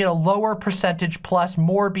managed to get a lower percentage plus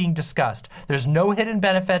more being discussed. There's no hidden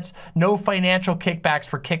benefits, no financial kickbacks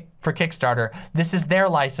for Kickstarter. This is their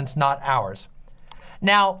license, not ours.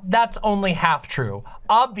 Now, that's only half true.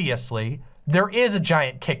 Obviously, there is a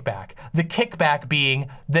giant kickback. The kickback being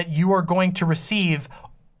that you are going to receive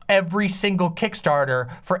every single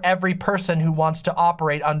Kickstarter for every person who wants to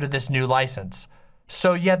operate under this new license.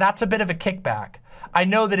 So yeah, that's a bit of a kickback. I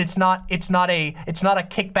know that it's not a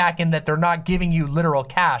kickback in that they're not giving you literal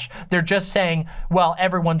cash. They're just saying, well,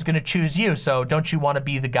 everyone's gonna choose you, so don't you wanna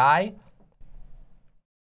be the guy?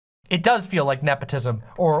 It does feel like nepotism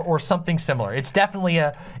or something similar. It's definitely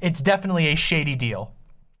a shady deal.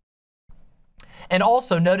 And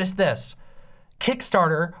also notice this.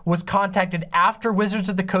 Kickstarter was contacted after Wizards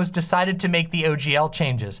of the Coast decided to make the OGL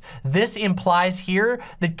changes. This implies here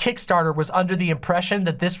that Kickstarter was under the impression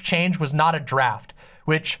that this change was not a draft,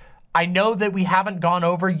 which I know that we haven't gone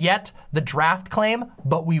over yet the draft claim,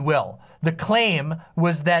 but we will. The claim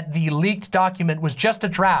was that the leaked document was just a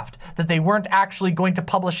draft, that they weren't actually going to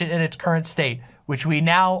publish it in its current state, which we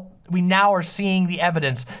now are seeing the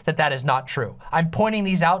evidence that that is not true. I'm pointing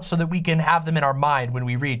these out so that we can have them in our mind when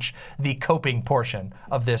we reach the coping portion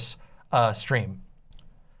of this stream.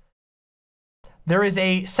 There is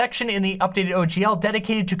a section in the updated OGL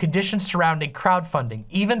dedicated to conditions surrounding crowdfunding.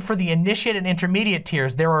 Even for the initiate and intermediate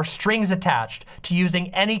tiers, there are strings attached to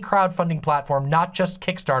using any crowdfunding platform, not just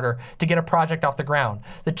Kickstarter, to get a project off the ground.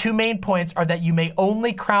 The two main points are that you may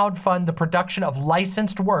only crowdfund the production of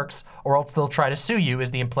licensed works, or else they'll try to sue you, is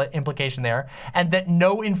the implication there, and that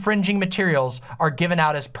no infringing materials are given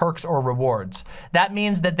out as perks or rewards. That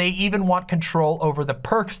means that they even want control over the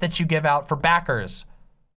perks that you give out for backers.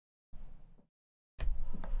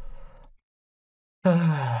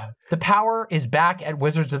 The power is back at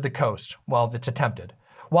Wizards of the Coast. Well, it's attempted.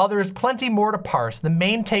 While there is plenty more to parse, the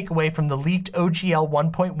main takeaway from the leaked OGL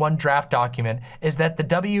 1.1 draft document is that the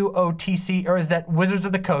WOTC, or is that Wizards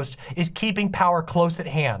of the Coast is keeping power close at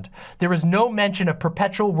hand. There is no mention of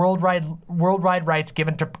perpetual worldwide rights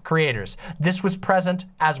given to creators. This was present,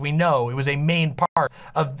 as we know, it was a main part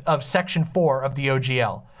of Section 4 of the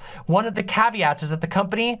OGL. One of the caveats is that the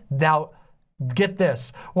company, now get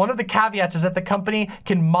this, one of the caveats is that the company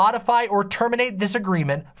can modify or terminate this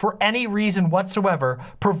agreement for any reason whatsoever,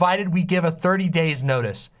 provided we give a 30 days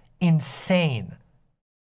notice. Insane.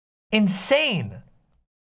 Insane.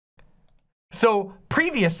 So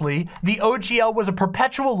previously, the OGL was a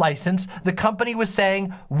perpetual license. The company was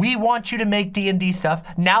saying, we want you to make D&D stuff.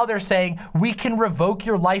 Now they're saying, we can revoke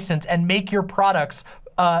your license and make your products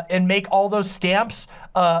and make all those stamps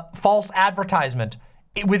false advertisement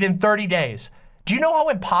within 30 days. Do you know how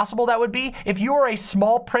impossible that would be? If you are a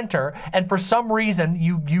small printer and for some reason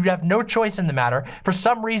you have no choice in the matter, for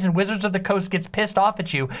some reason Wizards of the Coast gets pissed off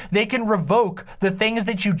at you, they can revoke the things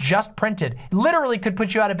that you just printed. Literally could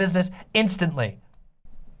put you out of business instantly.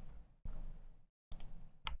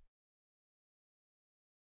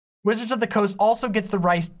 Wizards of the Coast also gets the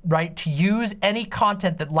right to use any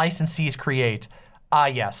content that licensees create. Ah,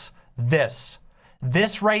 yes, this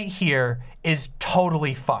right here is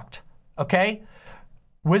totally fucked, okay?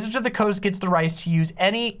 Wizards of the Coast gets the rights to use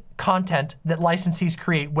any content that licensees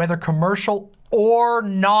create, whether commercial or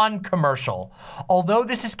non-commercial. Although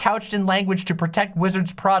this is couched in language to protect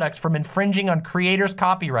Wizards products from infringing on creators'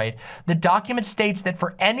 copyright, the document states that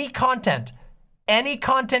for any content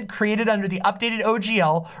created under the updated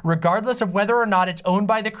OGL, regardless of whether or not it's owned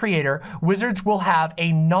by the creator, Wizards will have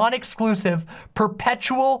a non-exclusive,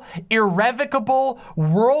 perpetual, irrevocable,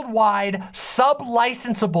 worldwide,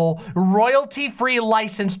 sub-licensable, royalty-free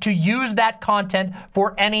license to use that content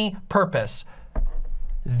for any purpose.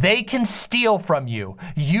 They can steal from you.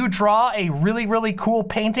 You draw a really, really cool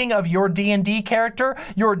painting of your D&D character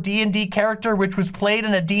which was played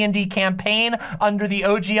in a D&D campaign under the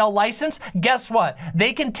OGL license. Guess what?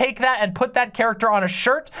 They can take that and put that character on a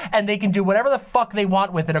shirt and they can do whatever the fuck they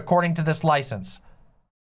want with it according to this license.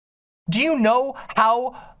 Do you know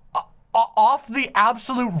how off the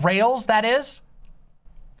absolute rails that is?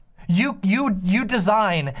 You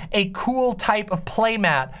design a cool type of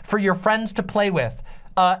playmat for your friends to play with.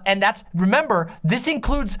 And that's, remember, this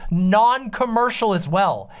includes non-commercial as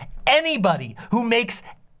well. Anybody who makes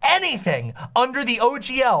anything under the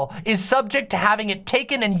OGL is subject to having it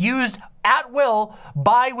taken and used at will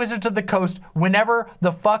by Wizards of the Coast whenever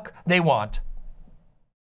the fuck they want.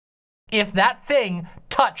 If that thing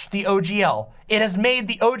touched the OGL, it has made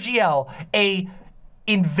the OGL a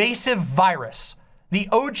invasive virus. The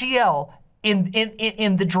OGL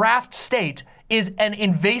in the draft state is an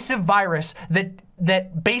invasive virus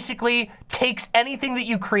that basically takes anything that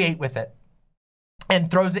you create with it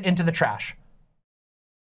and throws it into the trash.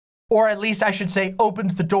 Or at least I should say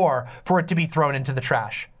opens the door for it to be thrown into the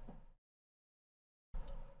trash.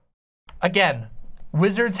 Again,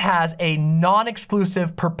 Wizards has a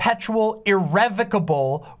non-exclusive, perpetual,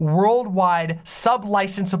 irrevocable, worldwide,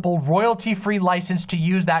 sub-licensable, royalty-free license to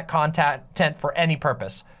use that content for any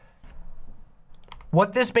purpose.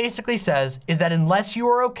 What this basically says is that unless you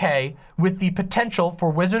are okay with the potential for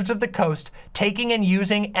Wizards of the Coast taking and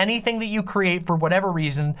using anything that you create for whatever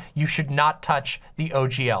reason, you should not touch the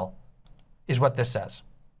OGL, is what this says.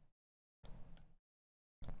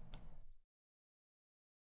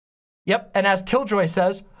 Yep, and as Killjoy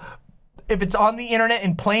says, if it's on the internet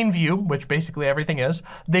in plain view, which basically everything is,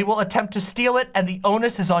 they will attempt to steal it and the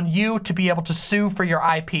onus is on you to be able to sue for your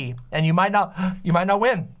IP. And you might not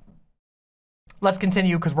win. Let's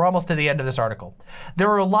continue because we're almost to the end of this article. There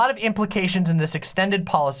are a lot of implications in this extended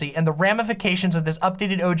policy and the ramifications of this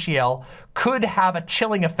updated OGL could have a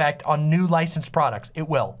chilling effect on new licensed products. It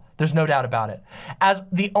will. There's no doubt about it. As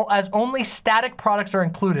only static products are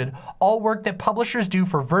included, all work that publishers do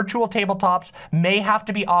for virtual tabletops may have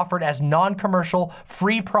to be offered as non-commercial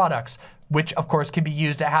free products, which of course can be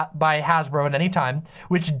used by Hasbro at any time,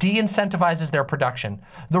 which de-incentivizes their production.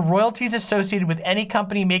 The royalties associated with any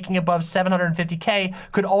company making above $750K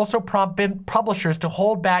could also prompt publishers to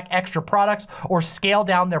hold back extra products or scale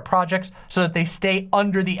down their projects so that they stay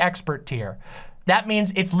under the expert tier. That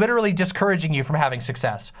means it's literally discouraging you from having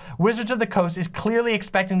success. Wizards of the Coast is clearly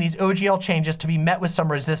expecting these OGL changes to be met with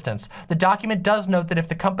some resistance. The document does note that if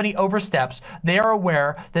the company oversteps, they are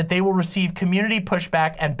aware that they will receive community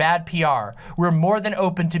pushback and bad PR. We're more than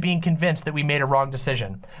open to being convinced that we made a wrong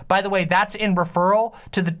decision. By the way, that's in referral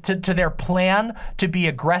to their plan to be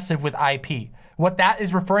aggressive with IP. What that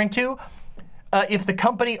is referring to, if the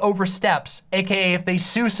company oversteps, aka if they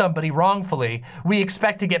sue somebody wrongfully, we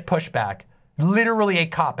expect to get pushback. Literally a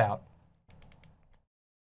cop-out.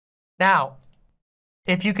 Now,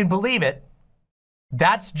 if you can believe it,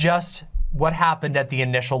 that's just what happened at the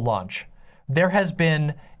initial launch. There has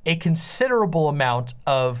been a considerable amount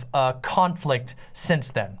of conflict since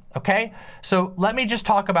then, okay? So let me just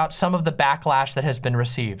talk about some of the backlash that has been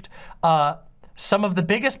received. Some of the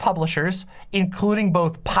biggest publishers, including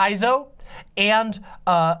both Paizo and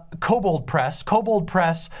Kobold Press. Kobold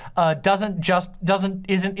Press isn't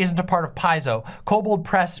a part of Paizo. Kobold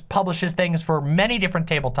Press publishes things for many different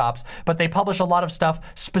tabletops, but they publish a lot of stuff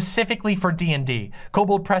specifically for D&D.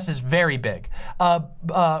 Kobold Press is very big.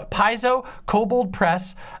 Paizo, Kobold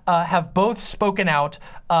Press have both spoken out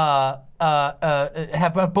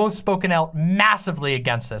massively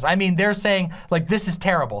against this. I mean, they're saying, like, this is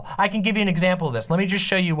terrible. I can give you an example of this. Let me just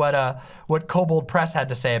show you what Kobold Press had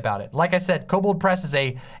to say about it. Like I said, Kobold Press is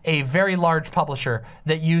a very large publisher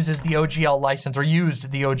that uses the OGL license, or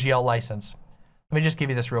used the OGL license. Let me just give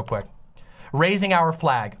you this real quick. Raising our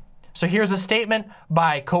flag. So here's a statement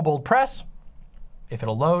by Kobold Press. If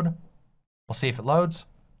it'll load, we'll see if it loads.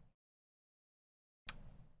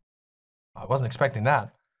 I wasn't expecting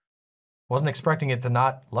that. Wasn't expecting it to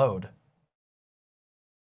not load.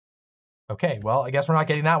 Okay, well, I guess we're not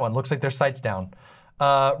getting that one. Looks like their site's down.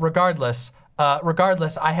 Regardless,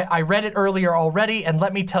 I read it earlier already, and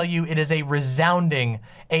let me tell you, it is a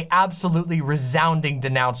absolutely resounding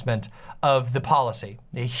denouncement of the policy.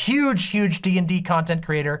 A huge D&D content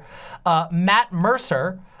creator, Matt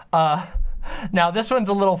Mercer, now this one's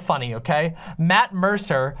a little funny, okay? Matt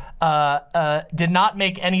Mercer did not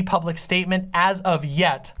make any public statement as of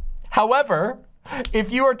yet. However,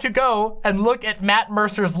 if you are to go and look at Matt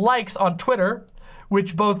Mercer's likes on Twitter,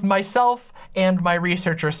 which both myself and my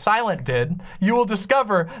researcher Silent did, you will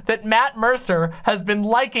discover that Matt Mercer has been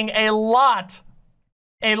liking a lot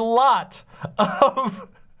of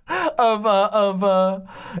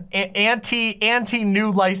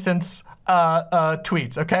anti-new license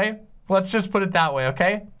tweets, okay? Let's just put it that way,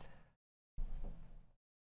 okay?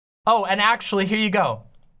 Oh, and actually, here you go.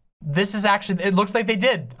 This is actually, it looks like they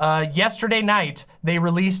did. Yesterday night, they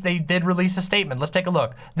did release a statement. Let's take a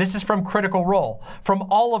look. This is from Critical Role, from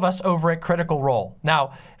all of us over at Critical Role.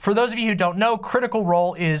 Now, for those of you who don't know, Critical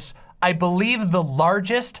Role is, I believe, the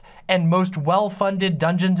largest and most well-funded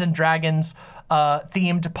Dungeons and Dragons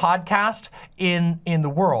themed podcast in the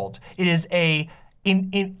world. It is a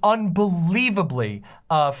unbelievably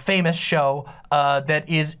famous show that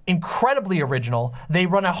is incredibly original. They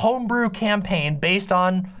run a homebrew campaign based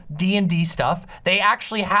on D&D stuff. They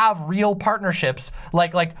actually have real partnerships,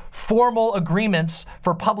 like formal agreements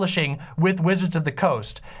for publishing with Wizards of the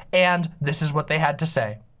Coast. And this is what they had to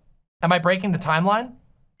say. Am I breaking the timeline?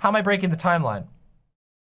 How am I breaking the timeline?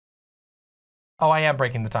 Oh, I am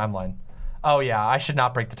breaking the timeline. Oh yeah, I should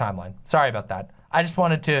not break the timeline. Sorry about that. I just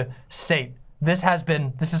wanted to state this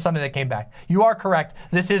is something that came back. You are correct.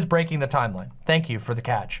 This is breaking the timeline. Thank you for the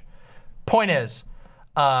catch. Point is,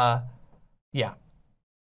 yeah.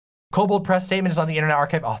 Kobold Press statement is on the Internet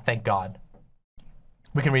Archive. Oh, thank God.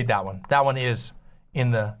 We can read that one. That one is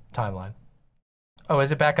in the timeline. Oh,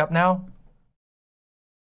 is it back up now?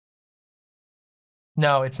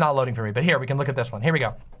 No, it's not loading for me, but here, we can look at this one. Here we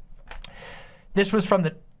go. This was from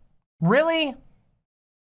the, really?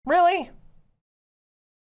 Really?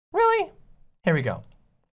 Really? Here we go.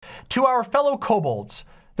 To our fellow kobolds,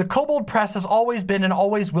 the Kobold Press has always been and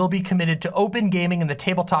always will be committed to open gaming in the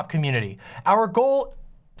tabletop community. Our goal,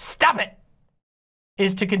 stop it,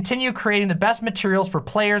 is to continue creating the best materials for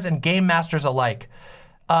players and game masters alike.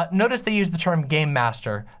 Notice they use the term game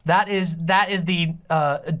master. That is the,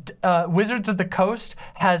 Wizards of the Coast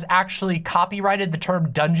has actually copyrighted the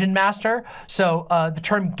term dungeon master, so the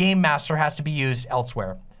term game master has to be used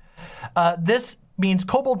elsewhere. This means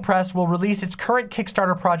Kobold Press will release its current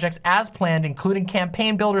Kickstarter projects as planned, including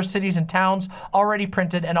campaign builders, cities, and towns already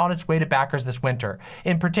printed and on its way to backers this winter.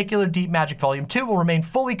 In particular, Deep Magic Volume 2 will remain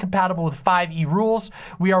fully compatible with 5e rules.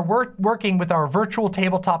 We are working with our virtual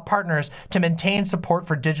tabletop partners to maintain support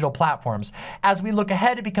for digital platforms. As we look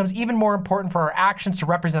ahead, it becomes even more important for our actions to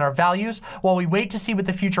represent our values. While we wait to see what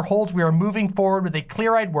the future holds, we are moving forward with a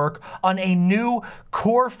clear-eyed work on a new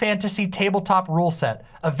core fantasy tabletop rule set,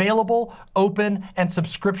 available, open, and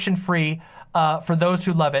subscription-free for those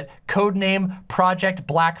who love it. Codename Project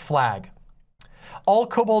Black Flag. All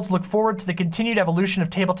kobolds look forward to the continued evolution of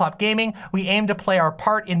tabletop gaming. We aim to play our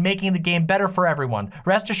part in making the game better for everyone.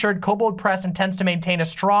 Rest assured, Kobold Press intends to maintain a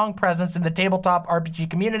strong presence in the tabletop RPG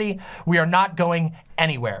community. We are not going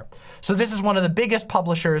anywhere. So this is one of the biggest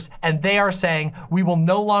publishers, and they are saying we will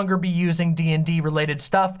no longer be using D&D related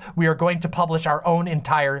stuff. We are going to publish our own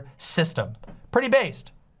entire system. Pretty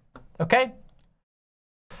based, okay?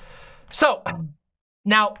 So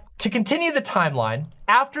now, to continue the timeline,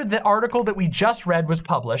 after the article that we just read was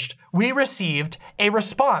published, we received a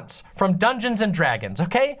response from Dungeons and Dragons,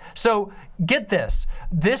 okay? So get this,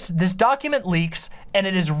 this document leaks and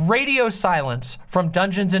it is radio silence from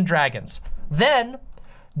Dungeons and Dragons. Then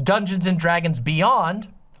Dungeons and Dragons Beyond,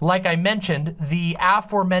 like I mentioned, the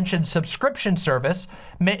aforementioned subscription service,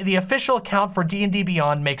 the official account for D&D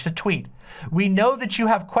Beyond makes a tweet. We know that you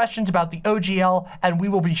have questions about the OGL and we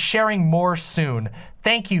will be sharing more soon.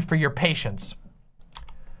 Thank you for your patience.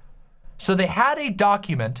 So they had a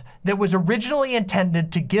document that was originally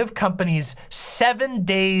intended to give companies 7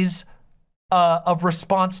 days of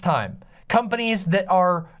response time. Companies that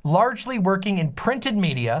are largely working in printed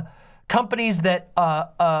media, companies that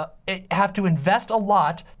have to invest a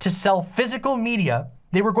lot to sell physical media,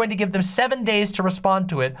 they were going to give them 7 days to respond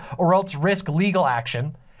to it or else risk legal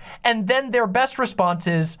action. And then their best response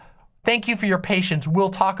is, thank you for your patience, we'll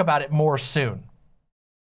talk about it more soon.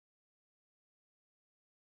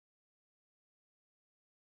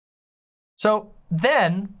 So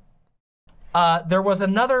then there was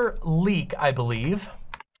another leak, I believe,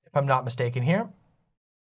 if I'm not mistaken here.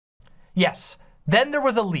 Yes, then there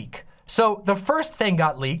was a leak. So the first thing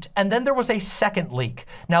got leaked, and then there was a second leak.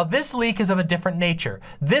 Now this leak is of a different nature.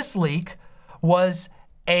 This leak was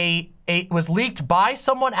was leaked by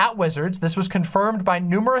someone at Wizards. This was confirmed by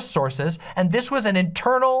numerous sources, and this was an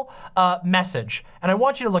internal message. And I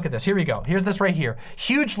want you to look at this. Here we go. Here's this right here.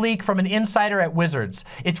 Huge leak from an insider at Wizards.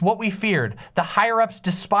 It's what we feared. The higher-ups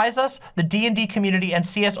despise us, the D&D community, and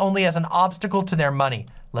see us only as an obstacle to their money.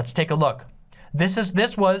 Let's take a look.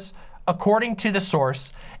 This was, according to the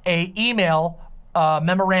source, a email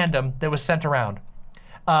memorandum that was sent around.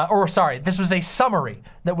 This was a summary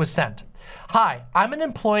that was sent. Hi, I'm an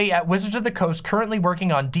employee at Wizards of the Coast currently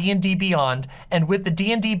working on D&D Beyond and with the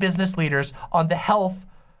D&D business leaders on the health,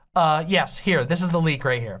 yes, here, this is the leak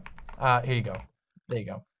right here. Here you go, there you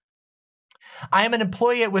go. I am an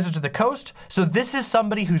employee at Wizards of the Coast, so this is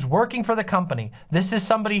somebody who's working for the company. This is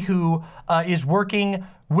somebody who is working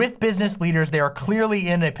with business leaders. They are clearly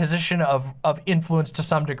in a position of influence to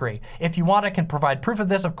some degree. If you want, I can provide proof of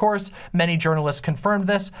this. Of course, many journalists confirmed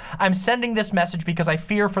this. I'm sending this message because I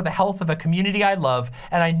fear for the health of a community I love,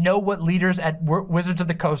 and I know what leaders at Wizards of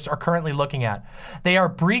the Coast are currently looking at. They are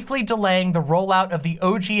briefly delaying the rollout of the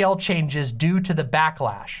OGL changes due to the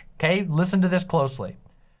backlash. Okay, listen to this closely.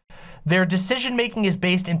 Their decision-making is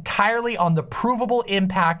based entirely on the provable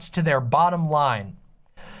impacts to their bottom line.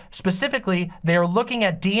 Specifically, they are looking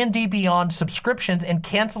at D&D Beyond subscriptions and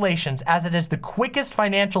cancellations as it is the quickest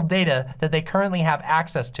financial data that they currently have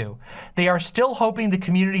access to. They are still hoping the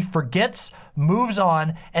community forgets, moves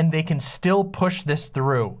on, and they can still push this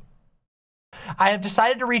through. I have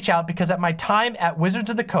decided to reach out because at my time at Wizards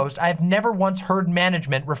of the Coast, I have never once heard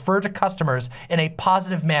management refer to customers in a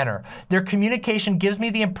positive manner. Their communication gives me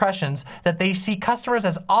the impressions that they see customers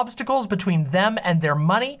as obstacles between them and their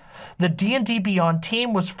money. The D&D Beyond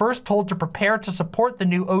team was first told to prepare to support the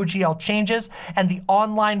new OGL changes and the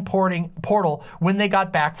online portal when they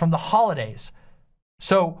got back from the holidays.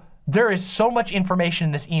 So there is so much information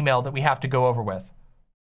in this email that we have to go over with.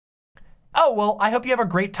 Oh, well, I hope you have a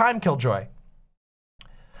great time, Killjoy.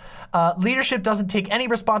 Leadership doesn't take any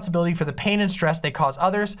responsibility for the pain and stress they cause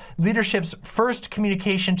others. Leadership's first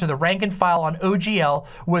communication to the rank and file on OGL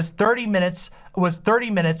was 30 minutes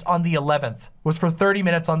on the 11th. Was for 30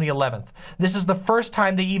 minutes on the 11th. This is the first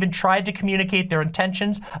time they even tried to communicate their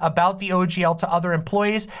intentions about the OGL to other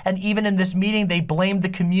employees, and even in this meeting, they blamed the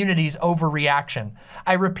community's overreaction.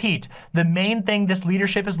 I repeat, the main thing this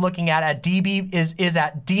leadership is looking at DB is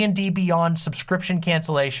at D&D Beyond subscription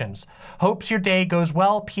cancellations. Hopes your day goes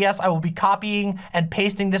well. P.S. I will be copying and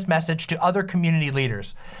pasting this message to other community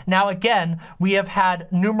leaders. Now again, we have had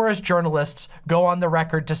numerous journalists go on the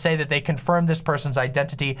record to say that they confirm this person's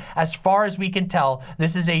identity. As far as we can tell,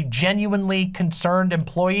 this is a genuinely concerned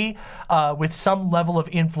employee with some level of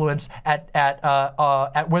influence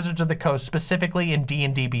at Wizards of the Coast, specifically in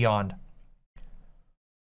D&D Beyond.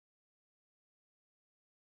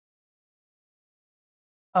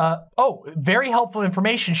 Oh, very helpful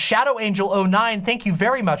information. Shadow Angel 09, thank you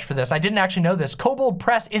very much for this. I didn't actually know this. Kobold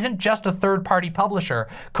Press isn't just a third-party publisher.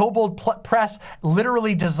 Kobold Press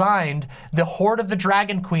literally designed the Hoard of the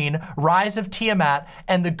Dragon Queen, Rise of Tiamat,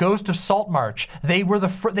 and the Ghost of Saltmarch. They were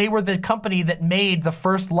the company that made the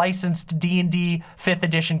first licensed D&D 5th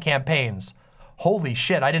edition campaigns. Holy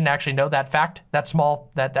shit, I didn't actually know that fact, that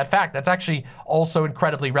fact. That's actually also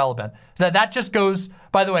incredibly relevant. That just goes,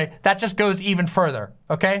 by the way, that just goes even further,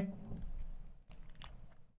 okay?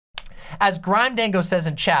 As Grime Dango says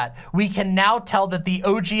in chat, we can now tell that the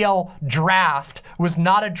OGL draft was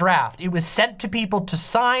not a draft. It was sent to people to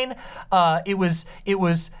sign. Yes,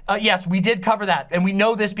 we did cover that. And we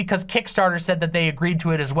know this because Kickstarter said that they agreed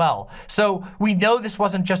to it as well. So we know this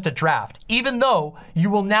wasn't just a draft, even though you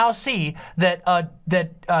will now see that,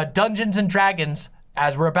 Dungeons and Dragons,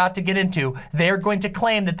 as we're about to get into, they're going to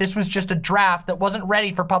claim that this was just a draft that wasn't ready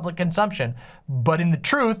for public consumption. But in the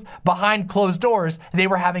truth, behind closed doors, they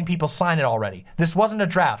were having people sign it already. This wasn't a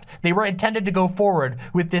draft. They were intended to go forward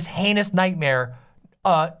with this heinous nightmare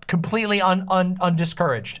completely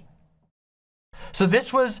undiscouraged. So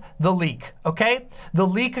this was the leak, okay? The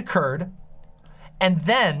leak occurred, and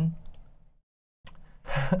then...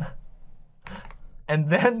 and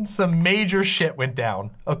then some major shit went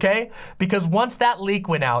down, okay? Because once that leak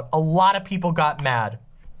went out, a lot of people got mad,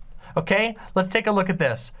 okay? Let's take a look at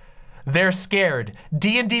this. They're scared.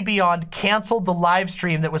 D&D Beyond canceled the live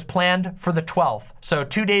stream that was planned for the 12th. So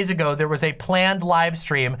 2 days ago, there was a planned live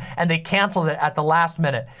stream and they canceled it at the last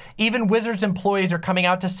minute. Even Wizards employees are coming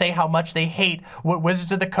out to say how much they hate what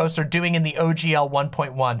Wizards of the Coast are doing in the OGL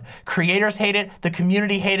 1.1. Creators hate it, the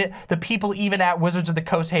community hate it, the people even at Wizards of the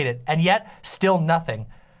Coast hate it, and yet still nothing.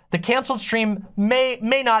 The canceled stream may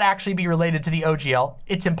not actually be related to the OGL.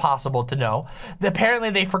 It's impossible to know. Apparently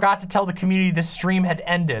they forgot to tell the community the stream had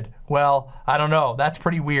ended. Well, I don't know, that's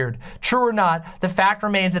pretty weird. True or not, the fact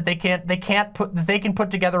remains that they can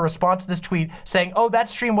put together a response to this tweet saying, oh, that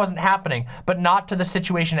stream wasn't happening, but not to the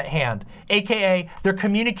situation at hand. AKA, they're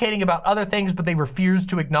communicating about other things, but they refuse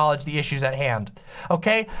to acknowledge the issues at hand.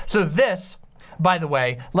 Okay, so this, by the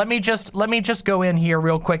way, let me just go in here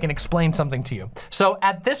real quick and explain something to you. So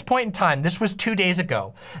at this point in time, this was 2 days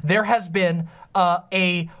ago, there has been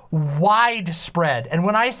a widespread, and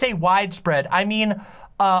when I say widespread, I mean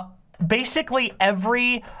basically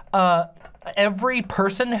every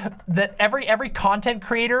person that every content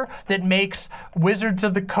creator that makes Wizards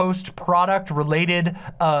of the Coast product related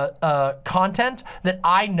content that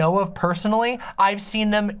I know of personally, I've seen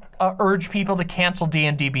them urge people to cancel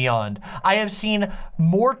D&D Beyond. I have seen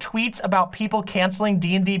more tweets about people canceling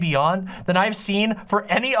D&D Beyond than I've seen for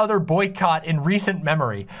any other boycott in recent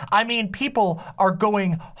memory. I mean, people are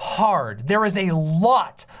going hard. There is a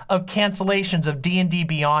lot of cancellations of D&D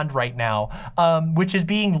Beyond right now, which is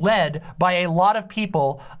being led by a lot of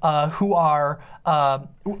people who are,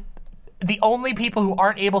 the only people who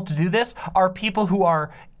aren't able to do this are people who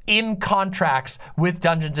are in contracts with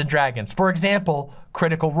Dungeons and Dragons. For example,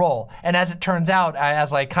 Critical Role. And as it turns out,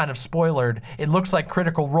 as I kind of spoilered, it looks like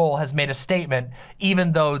Critical Role has made a statement,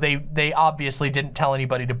 even though they obviously didn't tell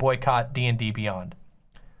anybody to boycott D&D Beyond.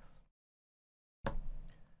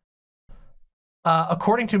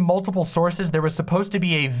 According to multiple sources, there was supposed to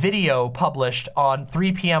be a video published on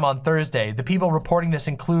 3 p.m. on Thursday. The people reporting this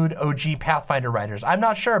include OG Pathfinder writers. I'm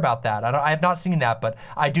not sure about that. I have not seen that, but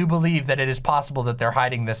I do believe that it is possible that they're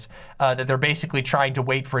hiding this, that they're basically trying to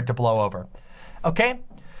wait for it to blow over. Okay?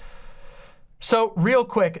 So real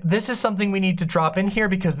quick, this is something we need to drop in here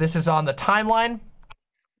because this is on the timeline.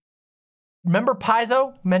 Remember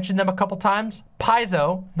Paizo? Mentioned them a couple times.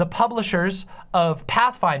 Paizo, the publishers of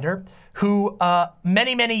Pathfinder, who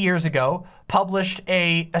many years ago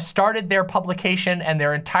started their publication and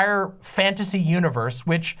their entire fantasy universe,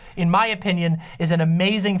 which in my opinion is an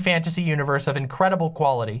amazing fantasy universe of incredible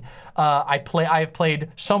quality. I have played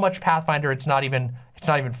so much Pathfinder, it's not even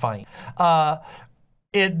funny.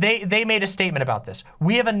 They made a statement about this.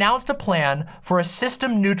 We have announced a plan for a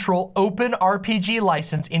system-neutral open RPG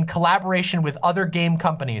license in collaboration with other game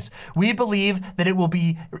companies. We believe that it will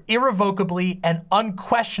be irrevocably and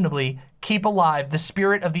unquestionably keep alive the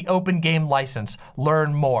spirit of the open game license.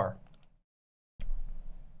 Learn more.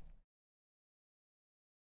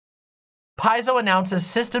 Paizo announces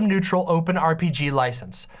system-neutral open RPG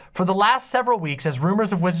license. For the last several weeks, as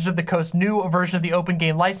rumors of Wizards of the Coast's new version of the open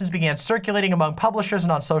game license began circulating among publishers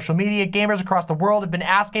and on social media, gamers across the world have been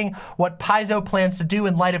asking what Paizo plans to do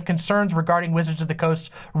in light of concerns regarding Wizards of the Coast's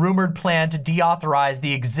rumored plan to deauthorize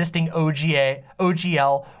the existing OGL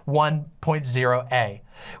 1.0a.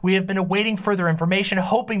 We have been awaiting further information,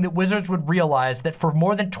 hoping that Wizards would realize that for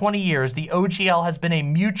more than 20 years, the OGL has been a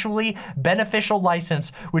mutually beneficial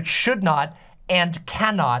license which should not and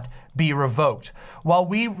cannot be revoked. While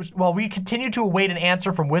we continue to await an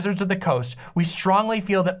answer from Wizards of the Coast, we strongly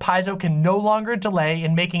feel that Paizo can no longer delay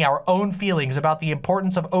in making our own feelings about the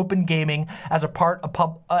importance of open gaming as a part of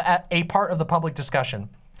the public discussion.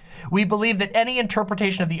 We believe that any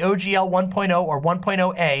interpretation of the OGL 1.0 or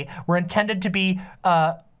 1.0A were intended to be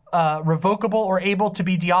revocable or able to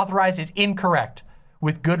be deauthorized is incorrect,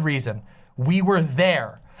 with good reason. We were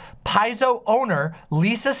there. Paizo owner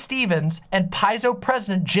Lisa Stevens and Paizo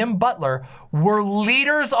president Jim Butler were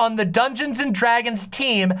leaders on the Dungeons and Dragons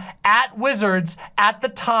team at Wizards at the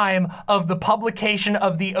time of the publication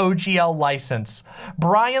of the OGL license.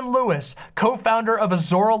 Brian Lewis, co-founder of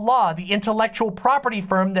Azora Law, the intellectual property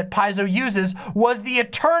firm that Paizo uses, was the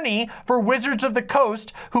attorney for Wizards of the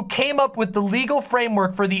Coast who came up with the legal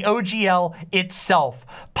framework for the OGL itself.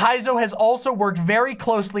 Paizo has also worked very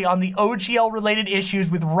closely on the OGL-related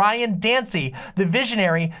issues with Ryan Dancy, the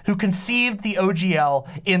visionary who conceived the OGL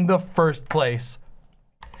in the first place.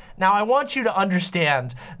 Now, I want you to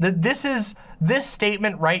understand that this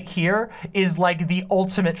statement right here is like the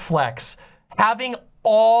ultimate flex. Having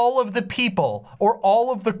all of the people or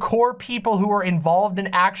all of the core people who are involved in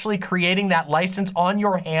actually creating that license on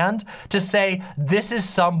your hand to say, this is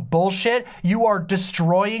some bullshit, you are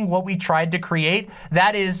destroying what we tried to create,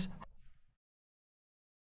 that is...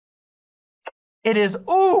 It is,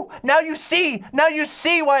 ooh, now you see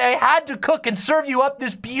why I had to cook and serve you up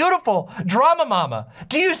this beautiful DramaMama.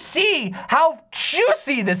 Do you see how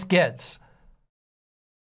juicy this gets?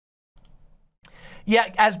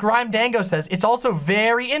 Yeah, as Grime Dango says, it's also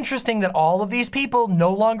very interesting that all of these people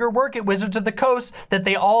no longer work at Wizards of the Coast, that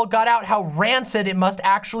they all got out how rancid it must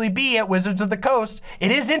actually be at Wizards of the Coast. It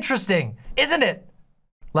is interesting, isn't it?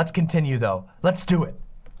 Let's continue though, let's do it.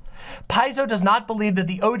 Paizo does not believe that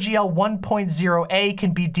the OGL 1.0A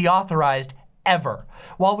can be deauthorized ever.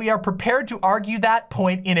 While we are prepared to argue that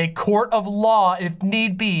point in a court of law if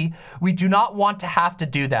need be, we do not want to have to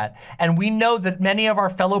do that. And we know that many of our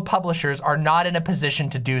fellow publishers are not in a position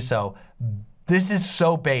to do so. This is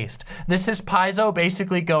so based. This is Paizo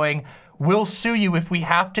basically going, we'll sue you if we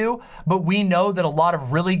have to, but we know that a lot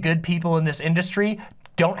of really good people in this industry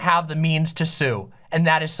don't have the means to sue. And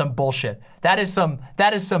that is some bullshit. That is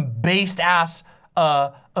some based ass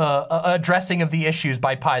addressing of the issues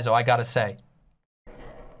by Paizo, I gotta say.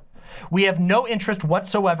 We have no interest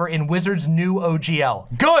whatsoever in Wizards' new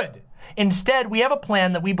OGL. Good! Instead, we have a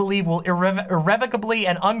plan that we believe will irrevocably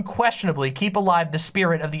and unquestionably keep alive the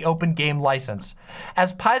spirit of the open game license.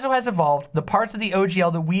 As Paizo has evolved, the parts of the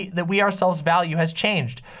OGL that we ourselves value has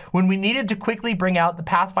changed. When we needed to quickly bring out the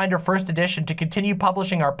Pathfinder First Edition to continue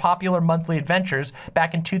publishing our popular monthly adventures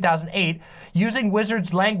back in 2008, using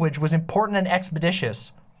Wizards' language was important and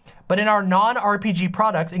expeditious. But in our non-RPG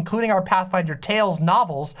products, including our Pathfinder Tales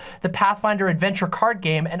novels, the Pathfinder Adventure card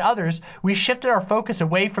game, and others, we shifted our focus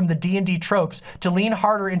away from the D&D tropes to lean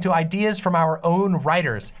harder into ideas from our own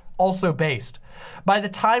writers, also based. By the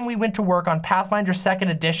time we went to work on Pathfinder 2nd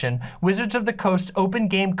Edition, Wizards of the Coast's open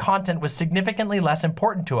game content was significantly less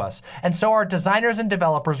important to us, and so our designers and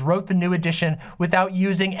developers wrote the new edition without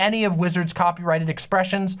using any of Wizards' copyrighted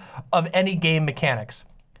expressions of any game mechanics.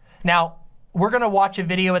 Now, we're gonna watch a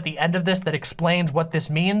video at the end of this that explains what this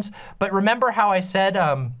means, but remember how I said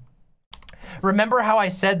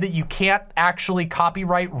that you can't actually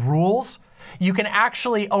copyright rules? You can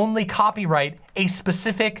actually only copyright a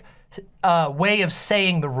specific way of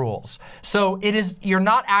saying the rules. So you're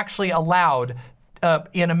not actually allowed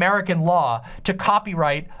in American law to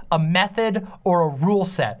copyright a method or a rule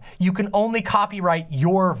set. You can only copyright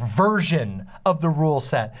your version of the rule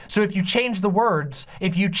set. So if you change the words,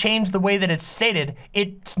 if you change the way that it's stated,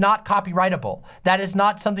 it's not copyrightable. That is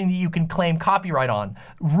not something that you can claim copyright on.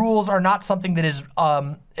 Rules are not something that is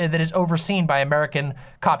overseen by American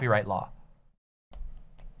copyright law.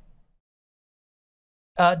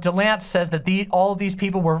 Delance says that all of these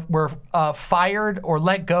people were fired or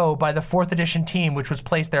let go by the 4th edition team, which was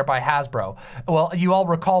placed there by Hasbro. Well, you all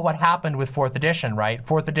recall what happened with 4th edition, right?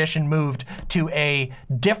 4th edition moved to a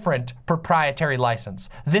different proprietary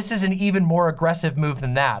license. This is an even more aggressive move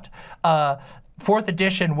than that. 4th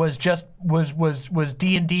edition was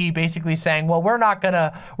D&D basically saying, well, we're not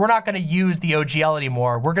gonna use the OGL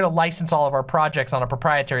anymore. We're gonna license all of our projects on a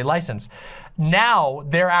proprietary license. Now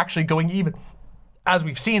they're actually going even, as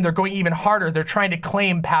we've seen, they're going even harder. They're trying to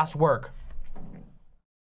claim past work.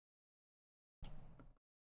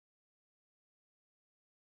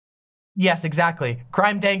 Yes, exactly.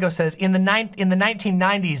 Crime Dango says in the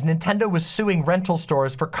 1990s, Nintendo was suing rental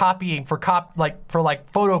stores for copying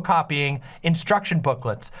photocopying instruction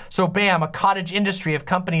booklets. So bam, a cottage industry of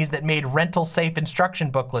companies that made rental safe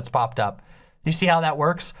instruction booklets popped up. You see how that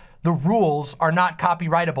works? The rules are not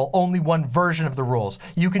copyrightable, only one version of the rules.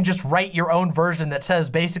 You can just write your own version that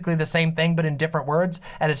says basically the same thing but in different words,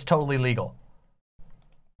 and it's totally legal.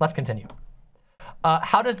 Let's continue.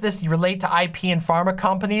 How does this relate to IP and pharma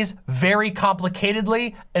companies? Very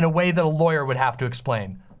complicatedly, in a way that a lawyer would have to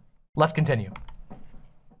explain. Let's continue.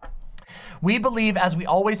 We believe, as we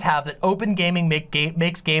always have, that open gaming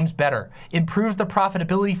makes games better, improves the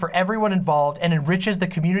profitability for everyone involved, and enriches the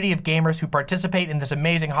community of gamers who participate in this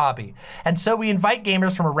amazing hobby. And so we invite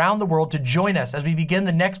gamers from around the world to join us as we begin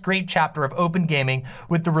the next great chapter of open gaming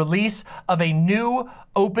with the release of a new,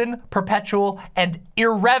 open, perpetual, and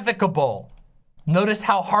irrevocable, notice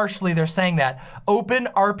how harshly they're saying that, open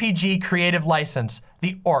RPG creative license,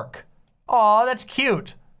 the ORC. Aw, that's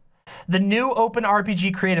cute. The new Open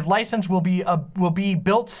RPG Creative License will be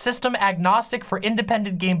built system agnostic for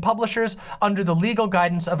independent game publishers under the legal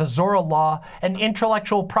guidance of Azora Law, an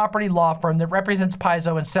intellectual property law firm that represents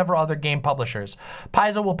Paizo and several other game publishers.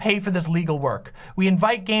 Paizo will pay for this legal work. We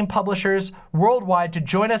invite game publishers worldwide to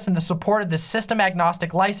join us in the support of this system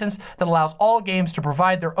agnostic license that allows all games to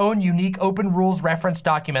provide their own unique open rules reference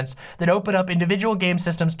documents that open up individual game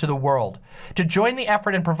systems to the world. To join the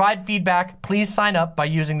effort and provide feedback, please sign up by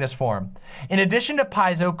using this form. In addition to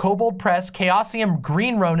Paizo, Kobold Press, Chaosium,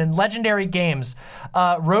 Green Ronin, Legendary Games,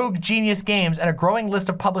 Rogue Genius Games, and a growing list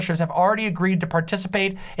of publishers have already agreed to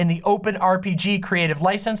participate in the Open RPG Creative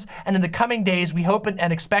License, and in the coming days, we hope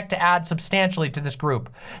and expect to add substantially to this group.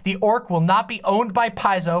 The ORC will not be owned by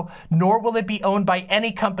Paizo, nor will it be owned by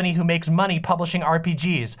any company who makes money publishing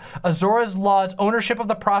RPGs. Azora's Law's ownership of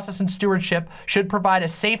the process and stewardship should provide a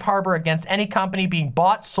safe harbor against any company being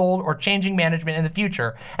bought, sold, or changing management in the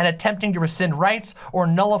future, and attempting to rescind rights or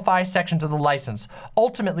nullify sections of the license.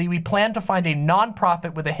 Ultimately, we plan to find a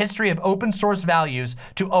non-profit with a history of open source values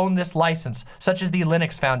to own this license, such as the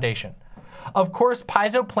Linux Foundation. Of course,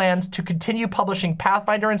 Paizo plans to continue publishing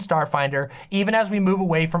Pathfinder and Starfinder even as we move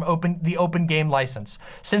away from the open game license.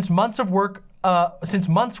 Since months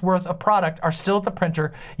worth of product are still at the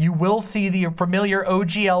printer, you will see the familiar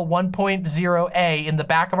OGL 1.0A in the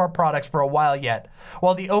back of our products for a while yet.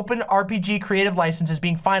 While the Open RPG Creative License is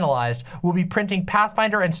being finalized, we'll be printing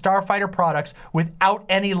Pathfinder and Starfighter products without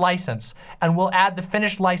any license, and we'll add the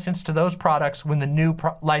finished license to those products when the new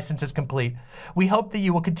license is complete. We hope that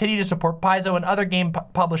you will continue to support Paizo and other game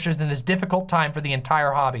publishers in this difficult time for the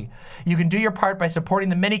entire hobby. You can do your part by supporting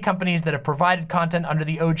the many companies that have provided content under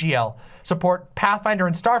the OGL. Support Pathfinder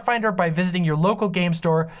and Starfinder by visiting your local game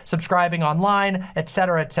store, subscribing online,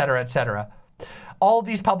 etc., etc., etc. All of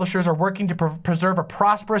these publishers are working to preserve a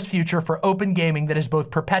prosperous future for open gaming that is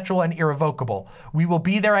both perpetual and irrevocable. We will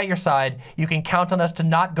be there at your side. You can count on us to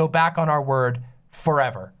not go back on our word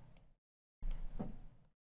forever.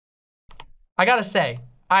 I gotta say,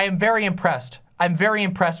 I am very impressed. I'm very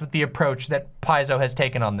impressed with the approach that Paizo has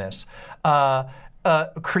taken on this.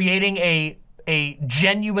 Creating a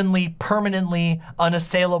genuinely, permanently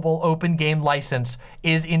unassailable open game license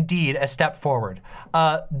is indeed a step forward.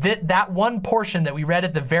 That one portion that we read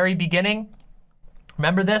at the very beginning,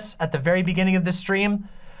 remember this, at the very beginning of this stream?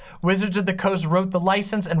 Wizards of the Coast wrote the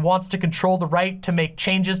license and wants to control the right to make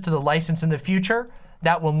changes to the license in the future.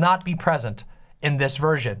 That will not be present in this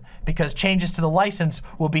version because changes to the license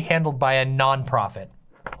will be handled by a non-profit.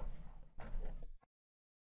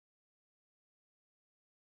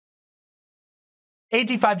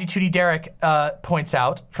 AT5D2D Derek points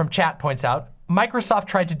out, from chat points out, Microsoft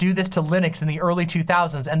tried to do this to Linux in the early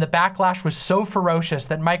 2000s, and the backlash was so ferocious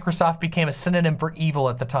that Microsoft became a synonym for evil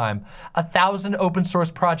at the time. 1,000 open source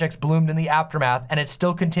projects bloomed in the aftermath, and it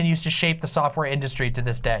still continues to shape the software industry to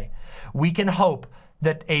this day. We can hope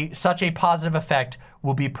that such a positive effect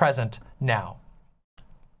will be present now.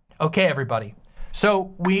 Okay, everybody.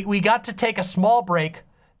 So we got to take a small break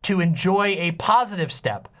to enjoy a positive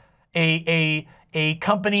step, a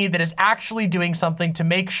company that is actually doing something to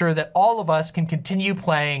make sure that all of us can continue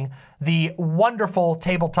playing the wonderful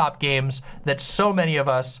tabletop games that so many of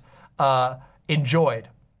us enjoyed.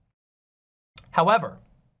 However,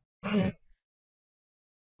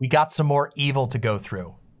 we got some more evil to go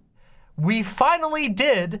through. We finally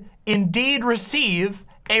did indeed receive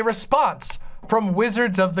a response from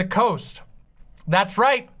Wizards of the Coast. That's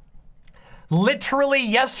right. Literally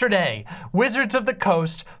yesterday, Wizards of the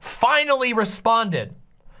Coast finally responded.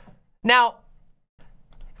 Now,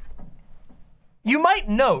 you might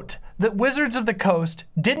note that Wizards of the Coast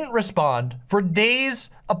didn't respond for days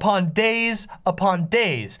upon days upon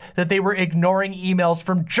days, that they were ignoring emails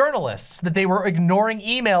from journalists, that they were ignoring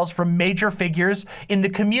emails from major figures in the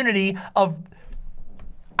community of...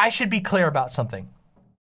 I should be clear about something.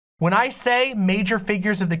 When I say major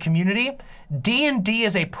figures of the community, D&D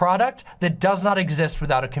is a product that does not exist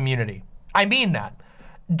without a community. I mean that.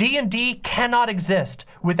 D&D cannot exist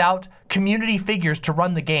without community figures to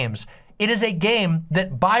run the games. It is a game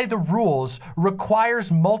that, by the rules,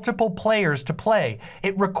 requires multiple players to play.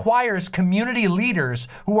 It requires community leaders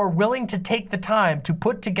who are willing to take the time to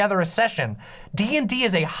put together a session. D&D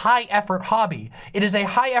is a high-effort hobby. It is a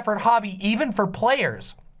high-effort hobby even for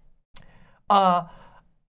players.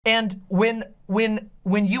 And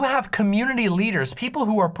when you have community leaders, people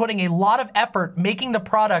who are putting a lot of effort making the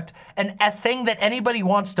product a thing that anybody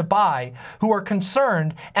wants to buy, who are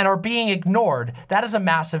concerned and are being ignored, that is a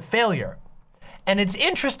massive failure. And it's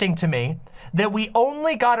interesting to me that we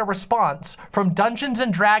only got a response from Dungeons &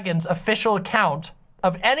 Dragons official account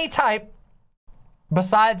of any type,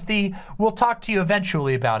 besides the "we'll talk to you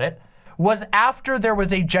eventually about it," was after there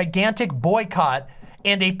was a gigantic boycott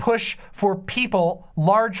and a push for people,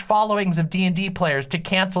 large followings of D&D players, to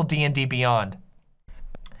cancel D&D Beyond.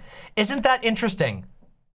 Isn't that interesting?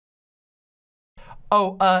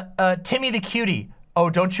 Oh, Timmy the Cutie. Oh,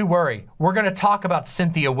 don't you worry. We're gonna talk about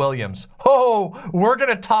Cynthia Williams. Oh, we're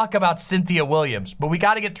gonna talk about Cynthia Williams. But we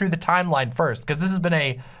gotta get through the timeline first, because this has been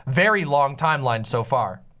a very long timeline so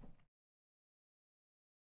far.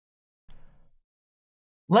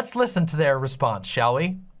 Let's listen to their response, shall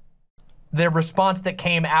we? Their response that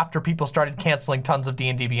came after people started canceling tons of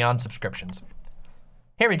D&D Beyond subscriptions.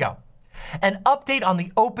 Here we go. An update on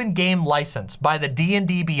the open game license by the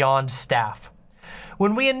D&D Beyond staff.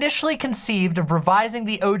 When we initially conceived of revising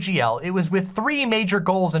the OGL, it was with 3 major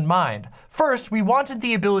goals in mind. First, we wanted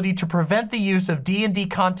the ability to prevent the use of D&D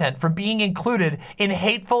content from being included in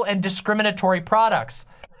hateful and discriminatory products.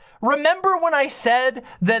 Remember when I said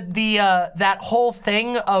that that whole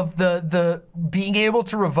thing of the being able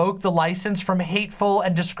to revoke the license from hateful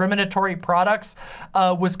and discriminatory products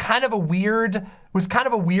was kind of a weird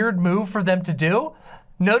move for them to do?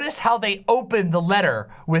 Notice how they opened the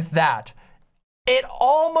letter with that. It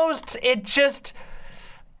feels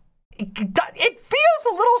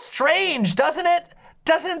a little strange, doesn't it?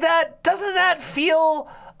 Doesn't that feel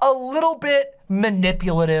a little bit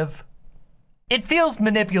manipulative? It feels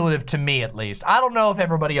manipulative to me, at least. I don't know if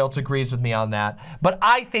everybody else agrees with me on that, but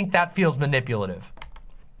I think that feels manipulative.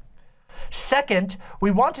 Second,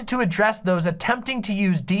 we wanted to address those attempting to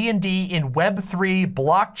use D&D in Web3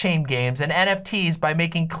 blockchain games and NFTs by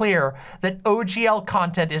making clear that OGL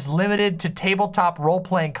content is limited to tabletop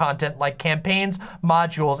role-playing content like campaigns,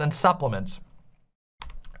 modules, and supplements.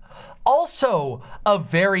 Also a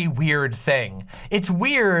very weird thing. It's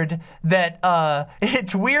weird that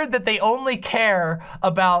they only care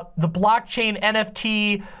about the blockchain,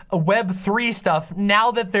 NFT, Web3 stuff now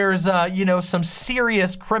that there's you know, some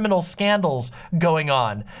serious criminal scandals going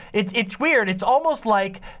on. It's weird. It's almost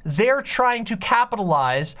like they're trying to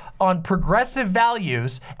capitalize on progressive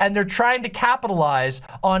values and they're trying to capitalize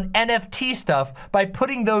on NFT stuff by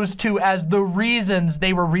putting those two as the reasons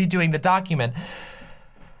they were redoing the document.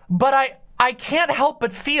 But I can't help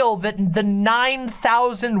but feel that the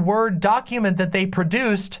 9,000 word document that they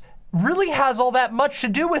produced really has all that much to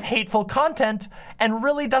do with hateful content and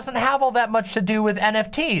really doesn't have all that much to do with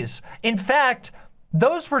NFTs. In fact,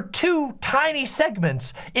 those were 2 tiny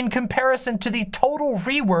segments in comparison to the total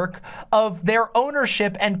rework of their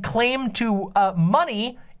ownership and claim to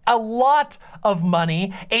money, a lot of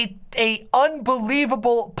money, a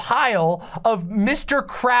unbelievable pile of Mr.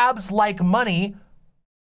 Krabs-like money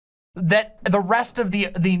that the rest of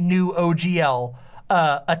the new OGL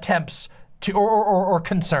attempts to or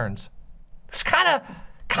concerns. It's kind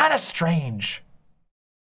of strange.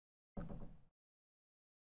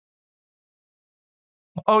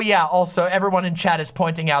 Oh yeah, also everyone in chat is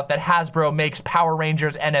pointing out that Hasbro makes Power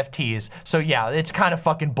Rangers NFTs. So yeah, it's kind of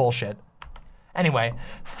fucking bullshit. Anyway,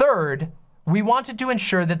 third, we wanted to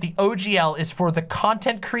ensure that the OGL is for the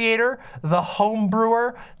content creator, the home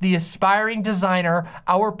brewer, the aspiring designer,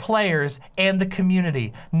 our players, and the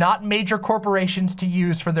community, not major corporations to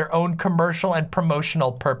use for their own commercial and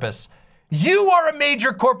promotional purpose. You are a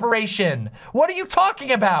major corporation! What are you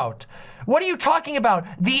talking about? What are you talking about?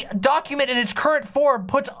 The document in its current form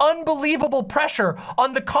puts unbelievable pressure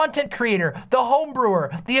on the content creator, the home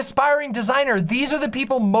brewer, the aspiring designer. These are the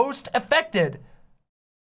people most affected.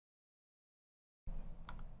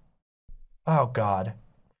 Oh God.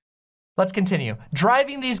 Let's continue.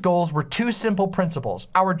 Driving these goals were two simple principles.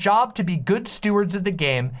 Our job to be good stewards of the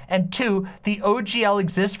game, and two, the OGL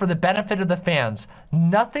exists for the benefit of the fans.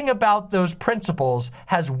 Nothing about those principles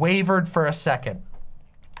has wavered for a second.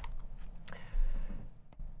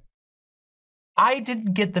 I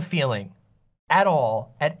didn't get the feeling at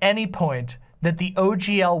all, at any point, that the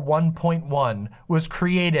OGL 1.1 was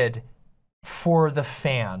created for the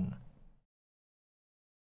fan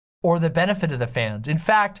or the benefit of the fans. In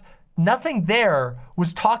fact, nothing there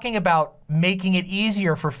was talking about making it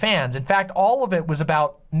easier for fans. In fact, all of it was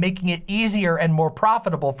about making it easier and more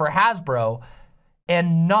profitable for Hasbro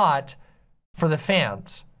and not for the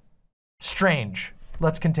fans. Strange.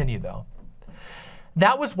 Let's continue though.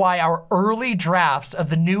 That was why our early drafts of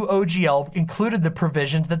the new OGL included the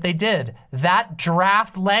provisions that they did. That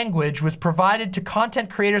draft language was provided to content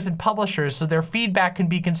creators and publishers so their feedback can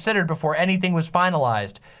be considered before anything was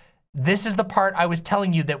finalized. This is the part I was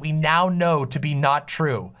telling you that we now know to be not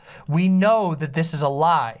true. We know that this is a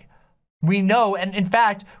lie. We know, and in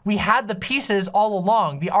fact, we had the pieces all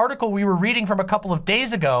along. The article we were reading from a couple of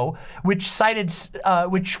days ago, which cited,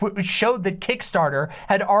 which showed that Kickstarter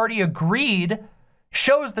had already agreed,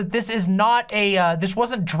 shows that this is not a, this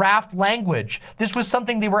wasn't draft language. This was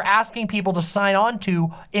something they were asking people to sign on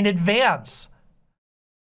to in advance.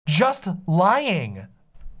 Just lying.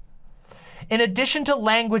 In addition to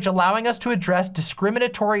language allowing us to address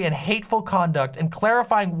discriminatory and hateful conduct and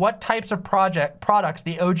clarifying what types of products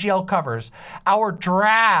the OGL covers, our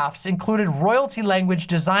drafts included royalty language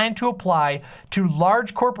designed to apply to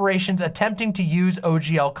large corporations attempting to use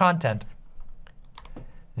OGL content.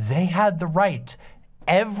 They had the right.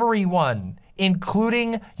 Everyone,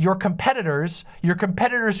 including your competitors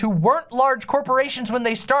who weren't large corporations when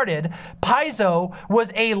they started. Paizo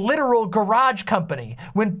was a literal garage company.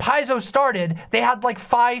 When Paizo started, they had like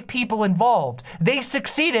 5 people involved. They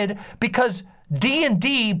succeeded because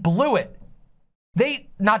D&D blew it.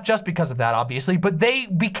 Not just because of that, obviously, but they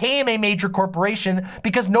became a major corporation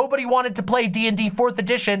because nobody wanted to play D&D 4th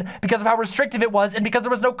edition because of how restrictive it was and because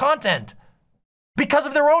there was no content. Because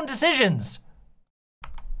of their own decisions.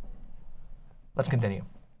 Let's continue.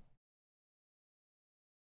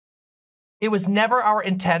 It was never our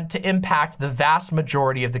intent to impact the vast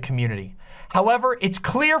majority of the community. However, it's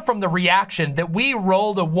clear from the reaction that we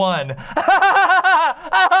rolled a 1.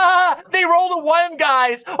 They rolled a 1,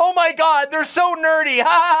 guys. Oh my God, they're so nerdy.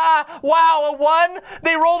 Wow, a 1?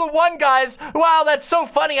 They rolled a 1, guys. Wow, that's so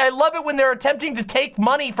funny. I love it when they're attempting to take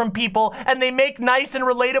money from people and they make nice and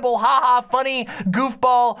relatable, funny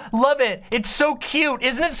goofball. Love it. It's so cute.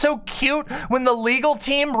 Isn't it so cute when the legal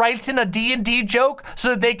team writes in a D&D joke so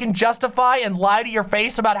that they can justify and lie to your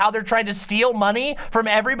face about how they're trying to steal money from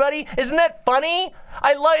everybody? Isn't that funny?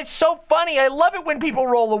 It's so funny. I love it when people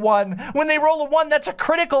roll a 1. When they roll a 1, that's a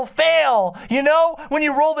critical fail. You know, when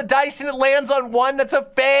you roll the dice and it lands on 1, that's a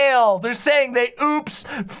fail. They're saying oops,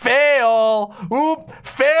 fail,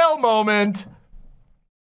 fail moment.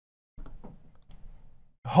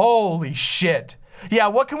 Holy shit. Yeah,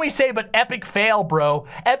 what can we say but epic fail, bro?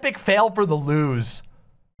 Epic fail for the lose.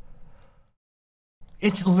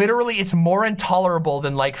 It's literally, it's more intolerable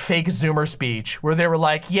than like fake Zoomer speech where they were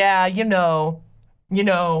like, yeah, we know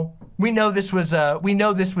this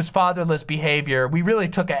was fatherless behavior. We really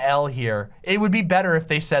took a L here. It would be better if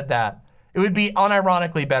they said that. It would be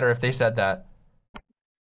unironically better if they said that.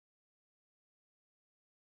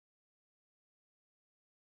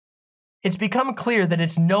 It's become clear that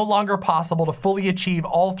it's no longer possible to fully achieve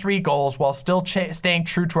all 3 goals while still staying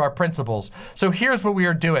true to our principles. So here's what we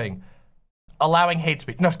are doing. Allowing hate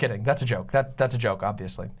speech. No, just kidding. That's a joke. That's a joke,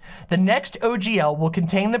 obviously. The next OGL will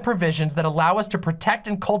contain the provisions that allow us to protect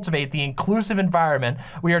and cultivate the inclusive environment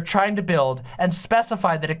we are trying to build and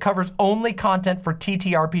specify that it covers only content for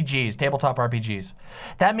TTRPGs, tabletop RPGs.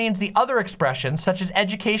 That means the other expressions, such as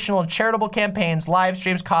educational and charitable campaigns, live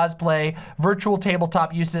streams, cosplay, virtual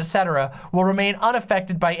tabletop uses, etc., will remain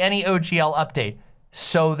unaffected by any OGL update.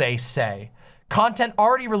 So they say. Content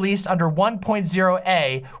already released under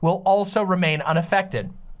 1.0a will also remain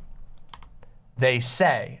unaffected. They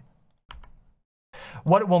say.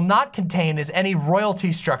 What it will not contain is any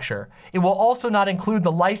royalty structure. It will also not include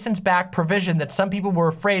the license back provision that some people were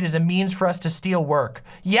afraid is a means for us to steal work.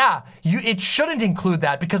 Yeah, it shouldn't include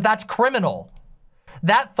that because that's criminal.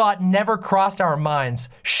 That thought never crossed our minds.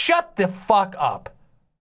 Shut the fuck up.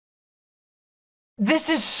 This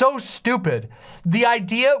is so stupid. The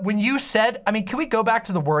idea when you said, I mean, can we go back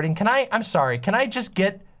to the wording? I'm sorry, can I just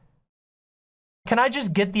get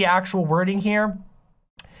the actual wording here?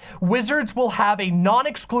 Wizards will have a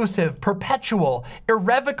non-exclusive, perpetual,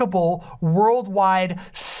 irrevocable, worldwide,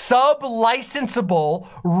 sub-licensable,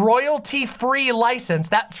 royalty-free license.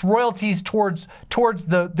 That's royalties towards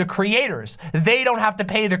the creators. They don't have to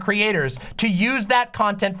pay the creators to use that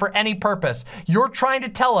content for any purpose. You're trying to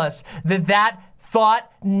tell us that that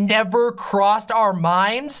thought never crossed our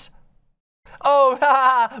minds?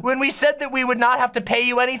 Oh, when we said that we would not have to pay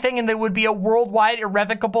you anything and there would be a worldwide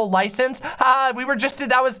irrevocable license, we were just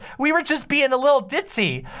being a little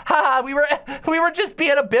ditzy. We were just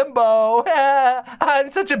being a bimbo.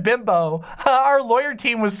 I'm such a bimbo. Our lawyer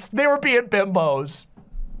team they were being bimbos.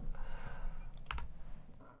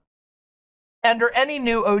 Under any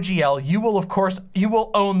new OGL, you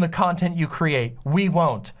will own the content you create. We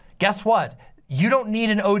won't. Guess what? You don't need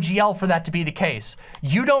an OGL for that to be the case.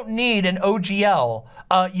 You don't need an OGL.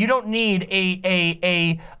 You don't need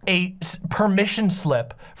a permission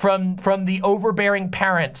slip from the overbearing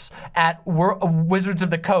parents at Wizards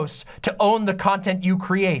of the Coast to own the content you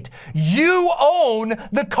create. You own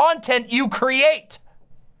the content you create.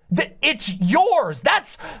 It's yours.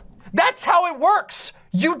 That's how it works.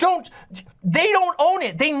 They don't own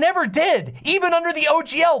it. They never did. Even under the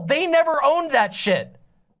OGL, they never owned that shit.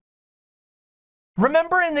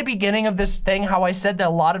 Remember in the beginning of this thing how I said that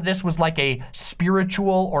a lot of this was like a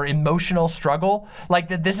spiritual or emotional struggle? Like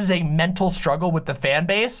that this is a mental struggle with the fan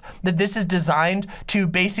base? That this is designed to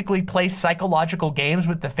basically play psychological games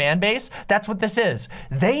with the fan base? That's what this is.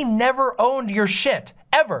 They never owned your shit,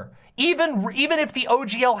 ever. Even if the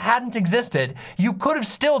OGL hadn't existed, you could have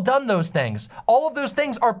still done those things. All of those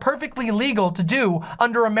things are perfectly legal to do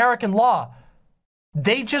under American law.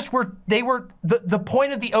 The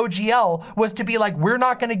point of the OGL was to be like, we're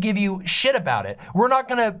not gonna give you shit about it. We're not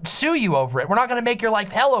gonna sue you over it. We're not gonna make your life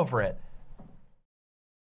hell over it.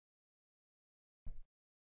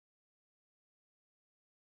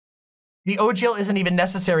 The OGL isn't even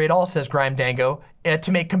necessary at all, says Grime Dango,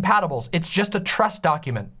 to make compatibles. It's just a trust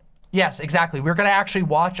document. Yes, exactly. We're gonna actually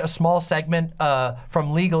watch a small segment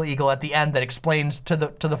from Legal Eagle at the end that explains to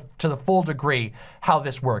the full degree how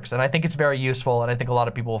this works. And I think it's very useful, and I think a lot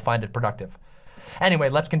of people will find it productive. Anyway,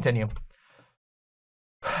 let's continue.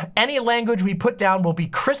 Any language we put down will be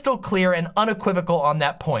crystal clear and unequivocal on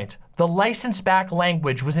that point. The license-back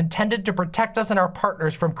language was intended to protect us and our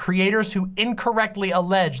partners from creators who incorrectly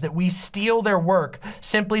allege that we steal their work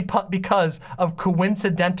simply because of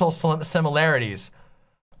coincidental similarities.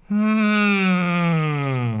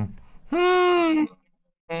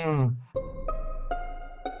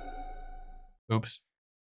 Oops.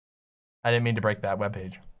 I didn't mean to break that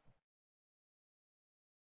webpage.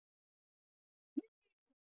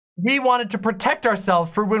 We wanted to protect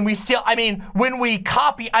ourselves for when we steal, when we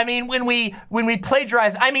copy, when we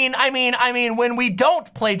plagiarize, when we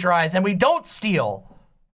don't plagiarize and we don't steal.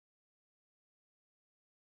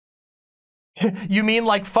 You mean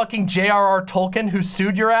like fucking J.R.R. Tolkien who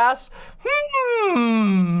sued your ass?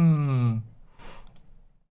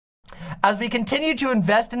 As we continue to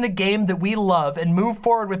invest in the game that we love and move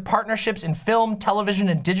forward with partnerships in film, television,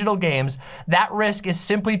 and digital games, that risk is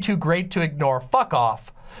simply too great to ignore. Fuck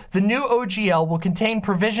off. The new OGL will contain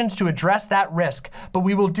provisions to address that risk, but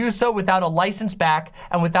we will do so without a license back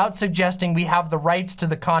and without suggesting we have the rights to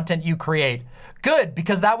the content you create. Good,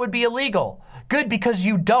 because that would be illegal. Good, because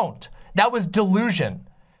you don't. That was delusion.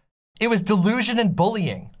 It was delusion and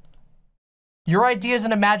bullying. Your ideas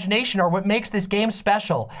and imagination are what makes this game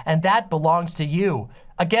special, and that belongs to you.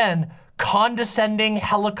 Again, condescending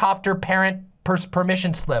helicopter parent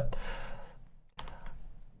permission slip.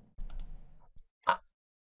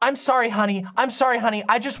 I'm sorry, honey. I'm sorry, honey.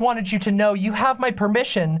 I just wanted you to know you have my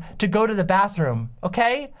permission to go to the bathroom,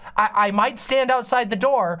 okay? I might stand outside the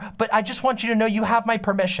door, but I just want you to know you have my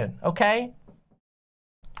permission, okay?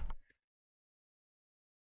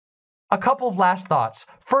 A couple of last thoughts.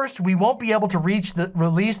 First, we won't be able to release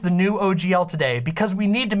the new OGL today because we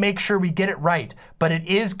need to make sure we get it right, but it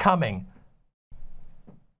is coming.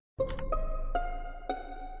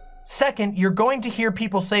 Second, you're going to hear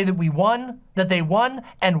people say that they won,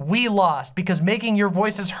 and we lost because making your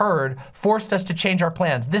voices heard forced us to change our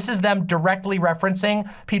plans. This is them directly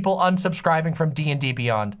referencing people unsubscribing from D&D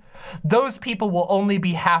Beyond. Those people will only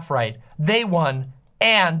be half right. They won,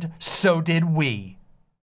 and so did we.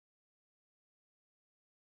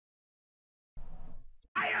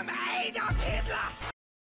 I am Adolf Hitler!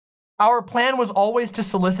 Our plan was always to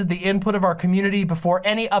solicit the input of our community before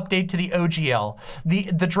any update to the OGL.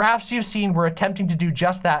 The drafts you've seen were attempting to do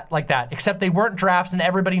just that, like that, except they weren't drafts and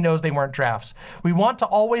everybody knows they weren't drafts. We want to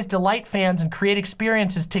always delight fans and create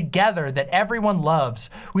experiences together that everyone loves.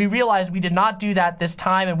 We realized we did not do that this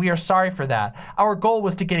time and we are sorry for that. Our goal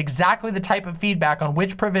was to get exactly the type of feedback on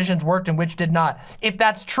which provisions worked and which did not. If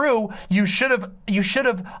that's true, you should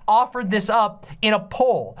have offered this up in a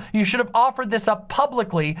poll. You should have offered this up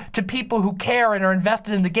publicly to people who care and are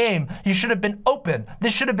invested in the game. You should have been open.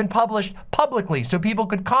 This should have been published publicly so people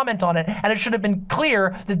could comment on it, and it should have been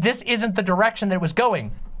clear that this isn't the direction that it was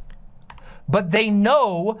going. But they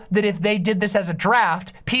know that if they did this as a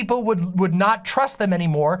draft, people would not trust them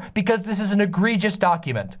anymore because this is an egregious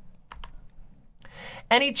document.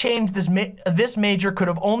 Any change this major could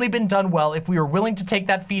have only been done well if we were willing to take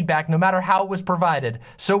that feedback no matter how it was provided.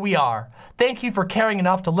 So we are. Thank you for caring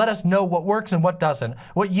enough to let us know what works and what doesn't,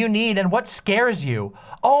 what you need and what scares you.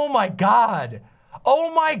 Oh my God.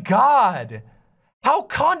 Oh my God. How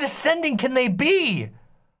condescending can they be?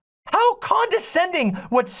 How condescending,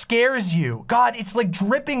 what scares you? God, it's like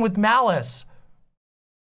dripping with malice.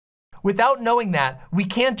 Without knowing that, we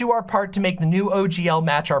can't do our part to make the new OGL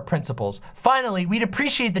match our principles. Finally, we'd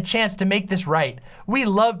appreciate the chance to make this right. We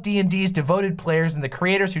love D&D's devoted players and the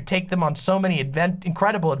creators who take them on so many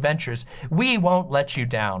incredible adventures. We won't let you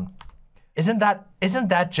down. Isn't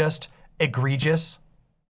that just egregious?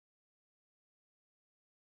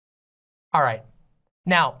 All right,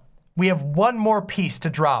 now we have one more piece to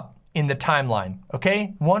drop in the timeline,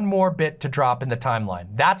 okay? One more bit to drop in the timeline.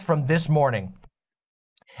 That's from this morning.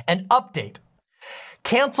 An update.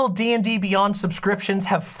 Canceled D&D Beyond subscriptions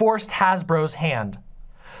have forced Hasbro's hand.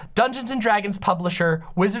 Dungeons & Dragons publisher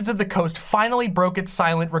Wizards of the Coast finally broke its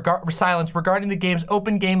silence regarding the game's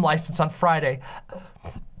open game license on Friday.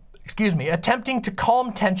 Attempting to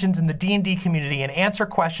calm tensions in the D&D community and answer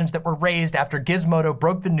questions that were raised after Gizmodo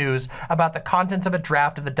broke the news about the contents of a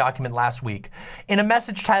draft of the document last week. In a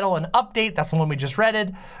message titled An Update, that's the one we just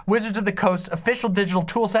read, Wizards of the Coast's official digital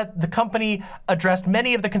toolset, the company addressed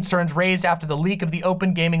many of the concerns raised after the leak of the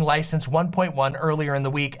Open Gaming License 1.1 earlier in the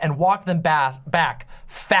week and walked them back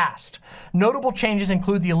fast. Notable changes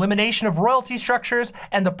include the elimination of royalty structures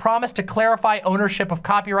and the promise to clarify ownership of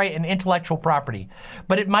copyright and intellectual property.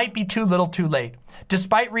 But it might be too little too late.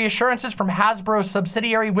 Despite reassurances from Hasbro's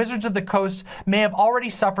subsidiary, Wizards of the Coast may have already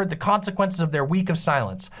suffered the consequences of their week of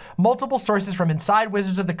silence. Multiple sources from inside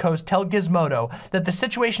Wizards of the Coast tell Gizmodo that the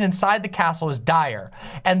situation inside the castle is dire,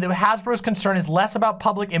 and that Hasbro's concern is less about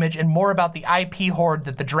public image and more about the IP hoard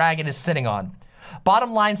that the dragon is sitting on.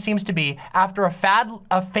 Bottom line seems to be, after a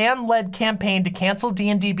fan-led campaign to cancel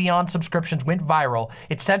D&D Beyond subscriptions went viral,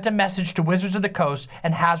 it sent a message to Wizards of the Coast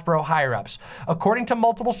and Hasbro higher-ups. According to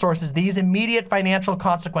multiple sources, these immediate financial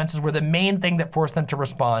consequences were the main thing that forced them to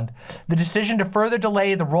respond. The decision to further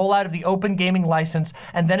delay the rollout of the Open Gaming License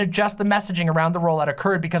and then adjust the messaging around the rollout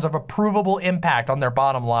occurred because of a provable impact on their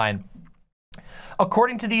bottom line.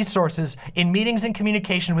 According to these sources, in meetings and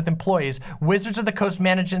communication with employees, Wizards of the Coast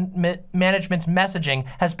management's messaging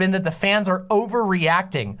has been that the fans are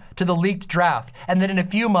overreacting to the leaked draft and that in a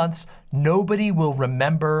few months, nobody will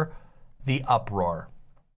remember the uproar.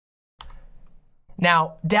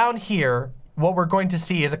 Now, down here, what we're going to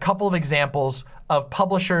see is a couple of examples of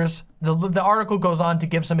publishers. The article goes on to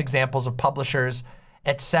give some examples of publishers,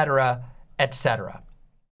 etc., etc.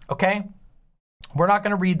 Okay? We're not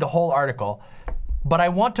going to read the whole article, but I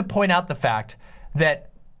want to point out the fact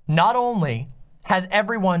that not only has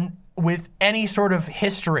everyone with any sort of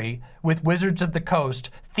history with Wizards of the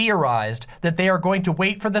Coast theorized that they are going to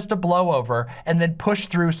wait for this to blow over and then push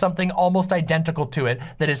through something almost identical to it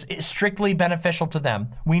that is strictly beneficial to them.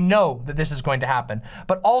 We know that this is going to happen,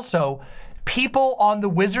 but also people on the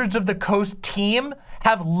Wizards of the Coast team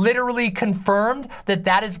have literally confirmed that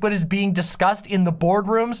that is what is being discussed in the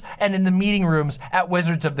boardrooms and in the meeting rooms at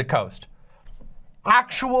Wizards of the Coast.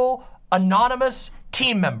 Actual anonymous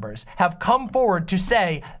team members have come forward to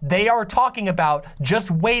say they are talking about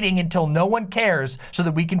just waiting until no one cares so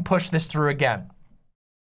that we can push this through again.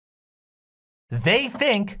 They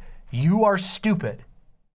think you are stupid.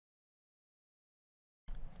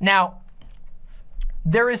 Now,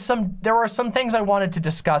 there are some things I wanted to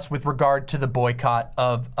discuss with regard to the boycott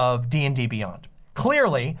of D&D Beyond.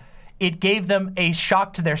 Clearly, it gave them a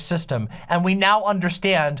shock to their system, and we now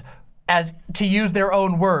understand, as to use their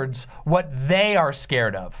own words, what they are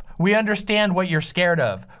scared of. We understand what you're scared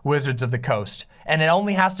of, Wizards of the Coast, and it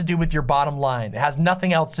only has to do with your bottom line. It has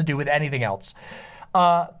nothing else to do with anything else.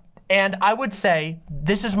 And I would say,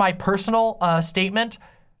 this is my personal statement,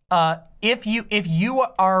 If you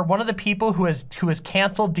are one of the people who has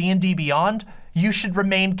canceled D&D Beyond, you should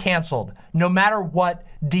remain canceled, no matter what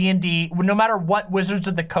no matter what Wizards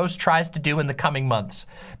of the Coast tries to do in the coming months,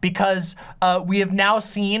 because we have now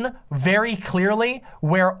seen very clearly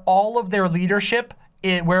where all of their leadership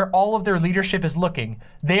is looking.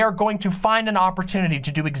 They are going to find an opportunity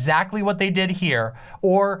to do exactly what they did here,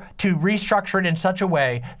 or to restructure it in such a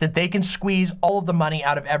way that they can squeeze all of the money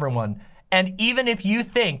out of everyone. And even if you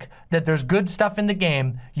think that there's good stuff in the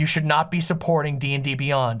game, you should not be supporting D&D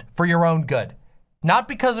Beyond for your own good. Not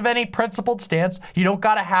because of any principled stance. You don't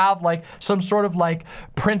gotta have like some sort of like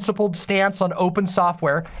principled stance on open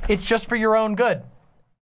software. It's just for your own good.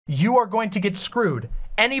 You are going to get screwed.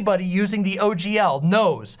 Anybody using the OGL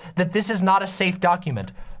knows that this is not a safe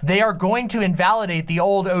document. They are going to invalidate the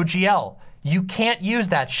old OGL. You can't use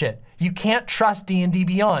that shit. You can't trust D&D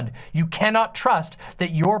Beyond. You cannot trust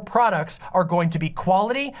that your products are going to be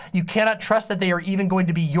quality. You cannot trust that they are even going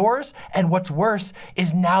to be yours. And what's worse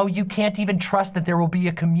is now you can't even trust that there will be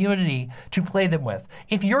a community to play them with.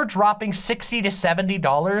 If you're dropping $60 to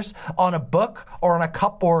 $70 on a book or on a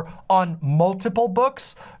cup or on multiple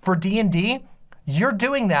books for D&D, you're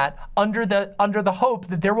doing that under the hope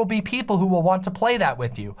that there will be people who will want to play that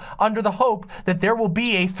with you, under the hope that there will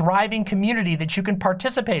be a thriving community that you can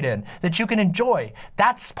participate in, that you can enjoy.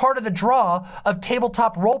 That's part of the draw of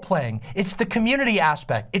tabletop role-playing. It's the community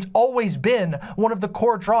aspect. It's always been one of the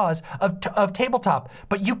core draws of tabletop,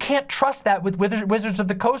 but you can't trust that with Wizards of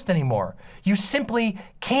the Coast anymore. You simply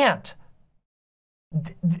can't.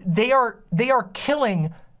 They are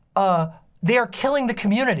killing the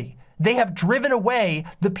community. They have driven away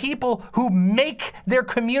the people who make their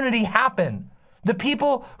community happen. The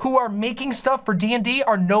people who are making stuff for D&D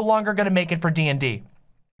are no longer going to make it for D&D.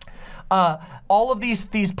 All of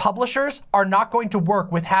these publishers are not going to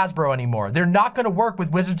work with Hasbro anymore. They're not going to work with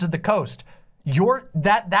Wizards of the Coast.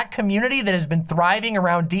 That community that has been thriving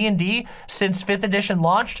around D&D since 5th edition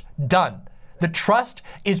launched, done. The trust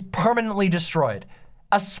is permanently destroyed,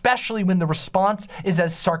 especially when the response is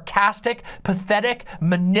as sarcastic, pathetic,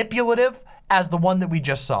 manipulative as the one that we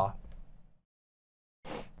just saw.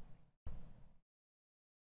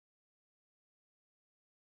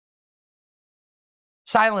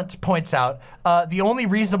 Silence points out, the only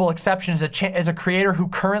reasonable exception is a creator who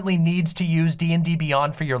currently needs to use D&D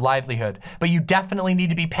Beyond for your livelihood, but you definitely need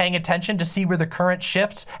to be paying attention to see where the current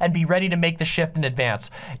shifts and be ready to make the shift in advance.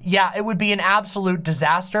 Yeah, it would be an absolute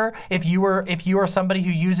disaster if you are somebody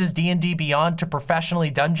who uses D&D Beyond to professionally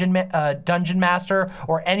dungeon master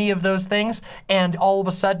or any of those things, and all of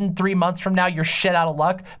a sudden 3 months from now you're shit out of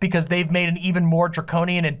luck because they've made an even more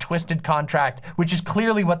draconian and twisted contract, which is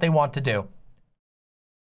clearly what they want to do.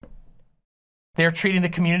 They're treating the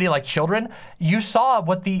community like children. You saw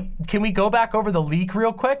what can we go back over the leak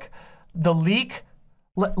real quick? The leak,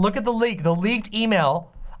 look at the leak, the leaked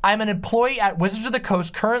email. I'm an employee at Wizards of the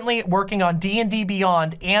Coast currently working on D&D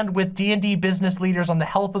Beyond and with D&D business leaders on the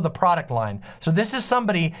health of the product line. So this is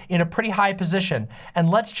somebody in a pretty high position. And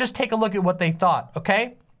let's just take a look at what they thought,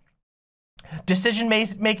 okay? Decision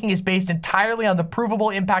making is based entirely on the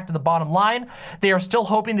provable impact of the bottom line. They are still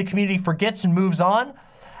hoping the community forgets and moves on.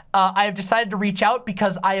 I have decided to reach out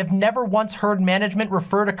because I have never once heard management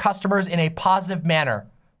refer to customers in a positive manner.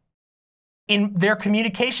 In their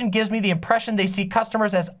communication gives me the impression they see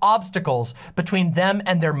customers as obstacles between them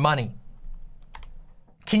and their money.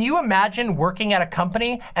 Can you imagine working at a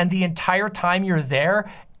company and the entire time you're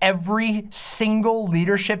there, every single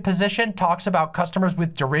leadership position talks about customers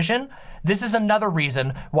with derision? This is another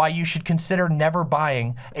reason why you should consider never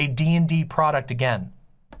buying a D&D product again.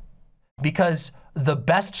 Because the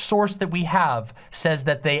best source that we have says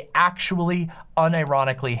that they actually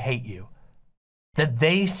unironically hate you. That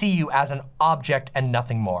they see you as an object and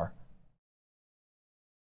nothing more.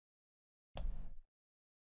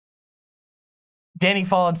 Danny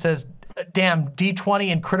Fallon says, damn,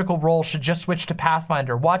 D20 and Critical Role should just switch to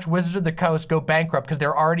Pathfinder. Watch Wizards of the Coast go bankrupt because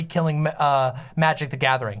they're already killing Magic the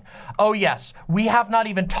Gathering. Oh yes, we have not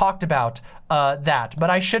even talked about that, but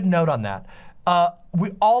I should note on that.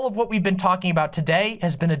 All of what we've been talking about today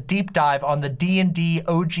has been a deep dive on the D&D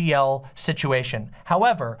OGL situation.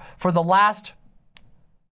 However, for the last,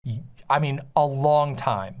 I mean, a long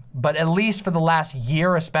time, but at least for the last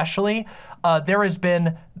year especially, there has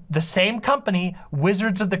been the same company,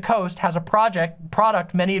 Wizards of the Coast, has a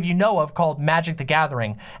product many of you know of called Magic the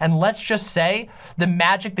Gathering. And let's just say the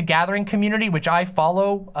Magic the Gathering community, which I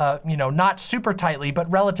follow, you know, not super tightly,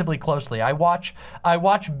 but relatively closely. I watch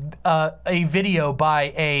a video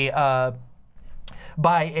by a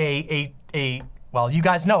well, you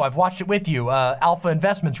guys know, I've watched it with you. Alpha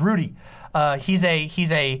Investments, Rudy.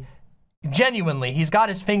 Genuinely, he's got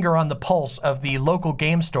his finger on the pulse of the local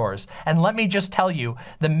game stores. And let me just tell you,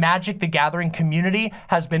 the Magic the Gathering community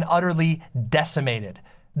has been utterly decimated.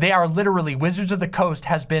 They are literally, Wizards of the Coast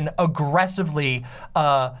has been aggressively,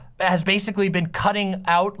 has basically been cutting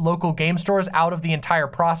out local game stores out of the entire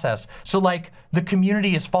process. So like, the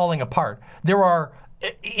community is falling apart. There are,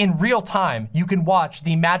 in real time, you can watch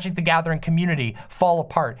the Magic the Gathering community fall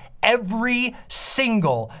apart. Every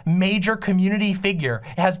single major community figure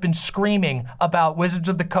has been screaming about Wizards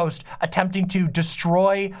of the Coast attempting to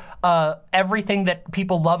destroy everything that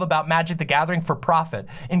people love about Magic the Gathering for profit,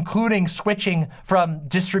 including switching from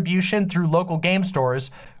distribution through local game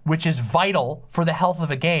stores, which is vital for the health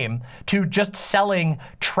of a game, to just selling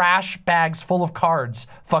trash bags full of cards,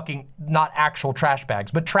 fucking, not actual trash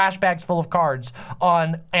bags, but trash bags full of cards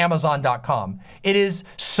on Amazon.com. It is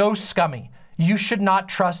so scummy. You should not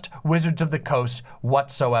trust Wizards of the Coast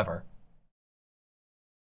whatsoever.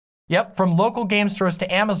 Yep, from local game stores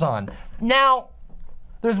to Amazon. Now,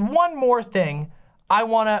 there's one more thing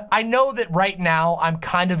I know that right now I'm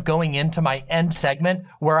kind of going into my end segment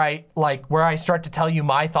where I start to tell you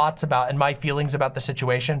my thoughts about and my feelings about the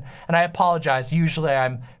situation. And I apologize, usually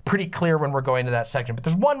I'm pretty clear when we're going to that section, but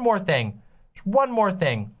there's one more thing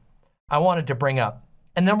I wanted to bring up.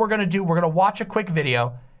 And then we're gonna watch a quick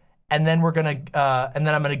video, and then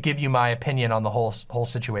I'm gonna give you my opinion on the whole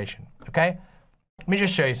situation, okay? Let me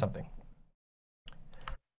just show you something.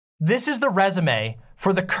 This is the resume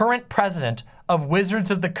for the current president of Wizards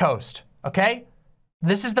of the Coast, okay?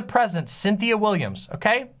 This is the president, Cynthia Williams,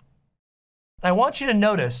 okay? I want you to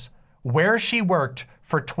notice where she worked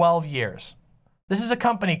for 12 years. This is a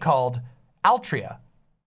company called Altria.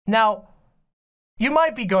 Now, you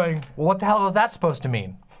might be going, well, what the hell is that supposed to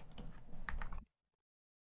mean?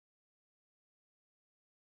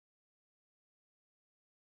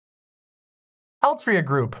 Altria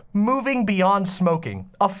Group, moving beyond smoking.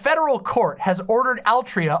 A federal court has ordered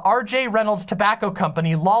Altria, R.J. Reynolds Tobacco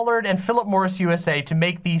Company, Lollard, and Philip Morris USA to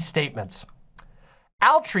make these statements.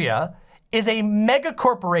 Altria is a mega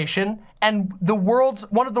corporation and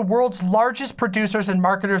one of the world's largest producers and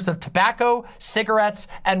marketers of tobacco, cigarettes,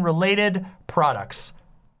 and related products.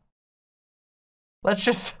 Let's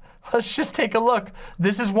just take a look.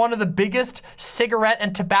 This is one of the biggest cigarette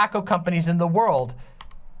and tobacco companies in the world.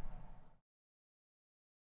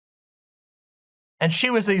 And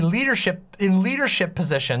she was in leadership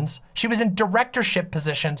positions. She was in directorship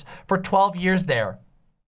positions for 12 years there.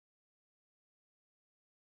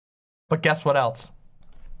 But guess what else?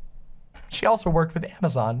 She also worked with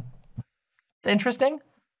Amazon. Interesting.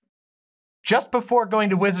 Just before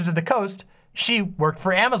going to Wizards of the Coast, she worked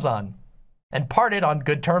for Amazon and parted on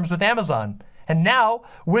good terms with Amazon. And now,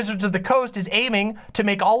 Wizards of the Coast is aiming to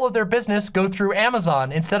make all of their business go through Amazon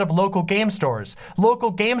instead of local game stores. Local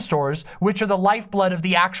game stores, which are the lifeblood of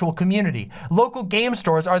the actual community. Local game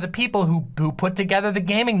stores are the people who put together the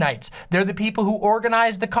gaming nights. They're the people who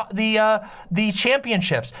organize the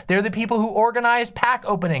championships. They're the people who organize pack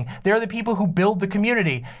opening. They're the people who build the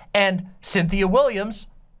community. And Cynthia Williams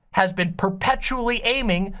has been perpetually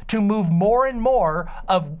aiming to move more and more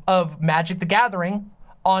of Magic the Gathering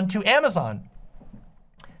onto Amazon.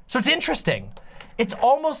 So it's interesting. It's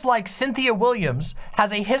almost like Cynthia Williams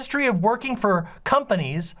has a history of working for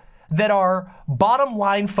companies that are bottom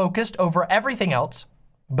line focused over everything else,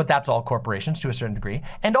 but that's all corporations to a certain degree,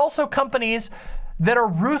 and also companies that are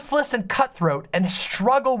ruthless and cutthroat and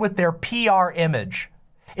struggle with their PR image.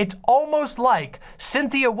 It's almost like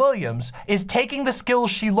Cynthia Williams is taking the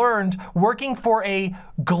skills she learned working for a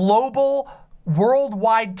global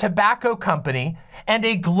worldwide tobacco company and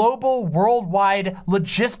a global worldwide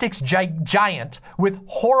logistics giant with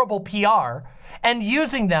horrible PR and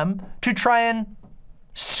using them to try and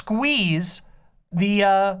squeeze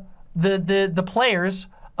the players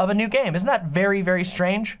of a new game. Isn't that very, very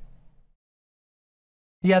strange?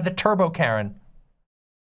 Yeah, the Turbo Karen.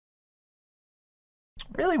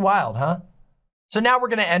 Really wild, huh? So now we're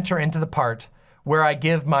gonna enter into the part where I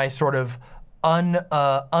give my sort of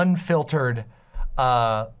unfiltered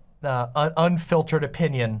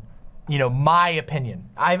opinion, you know, my opinion.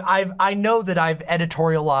 I know that I've not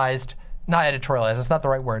editorialized, that's not the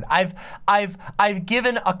right word. I've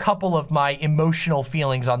given a couple of my emotional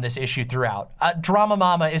feelings on this issue throughout.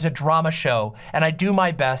 DramaMama is a drama show, and I do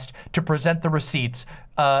my best to present the receipts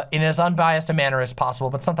in as unbiased a manner as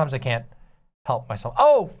possible, but sometimes I can't help myself.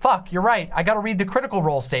 Oh, fuck, you're right. I gotta read the critical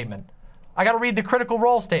role statement.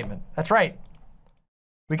 That's right.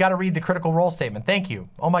 We gotta read the critical role statement. Thank you.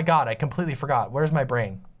 Oh my God, I completely forgot. Where's my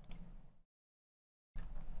brain?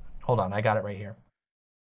 Hold on, I got it right here.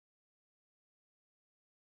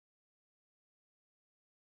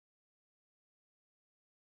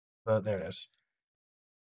 Oh, there it is.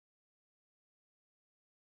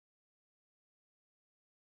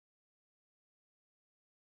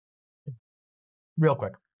 Real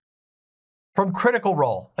quick. From Critical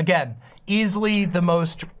Role, again, easily the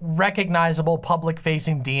most recognizable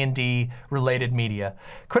public-facing D&D related media.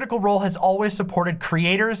 Critical Role has always supported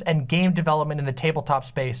creators and game development in the tabletop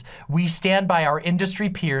space. We stand by our industry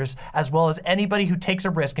peers as well as anybody who takes a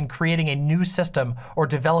risk in creating a new system or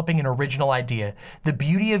developing an original idea. The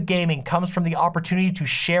beauty of gaming comes from the opportunity to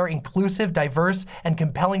share inclusive, diverse, and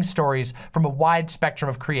compelling stories from a wide spectrum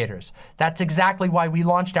of creators. That's exactly why we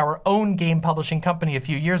launched our own game publishing company a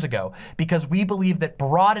few years ago, because we believe that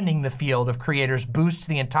broadening the field of creators boosts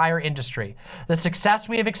the entire industry. The success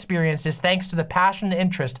we have experienced is thanks to the passion and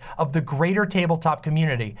interest of the greater tabletop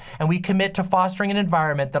community, and we commit to fostering an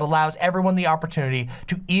environment that allows everyone the opportunity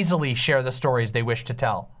to easily share the stories they wish to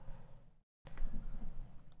tell.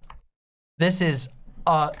 This is,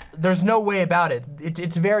 there's no way about it.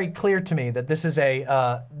 It's very clear to me that this is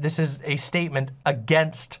a statement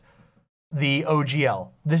against the OGL.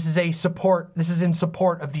 This is in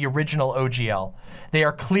support of the original OGL. They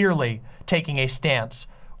are clearly taking a stance.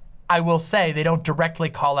 I will say they don't directly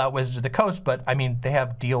call out Wizards of the Coast, but I mean, they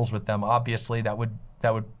have deals with them. Obviously, that would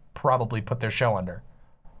probably put their show under.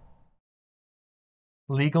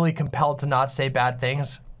 Legally compelled to not say bad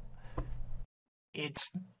things.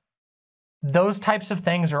 Those types of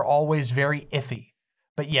things are always very iffy.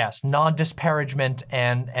 But yes, non-disparagement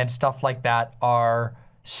and stuff like that are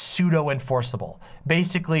pseudo-enforceable.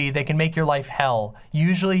 Basically, they can make your life hell.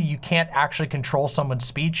 Usually, you can't actually control someone's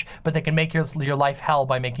speech, but they can make your life hell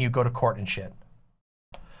by making you go to court and shit.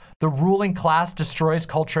 The ruling class destroys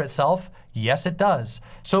culture itself. Yes, it does.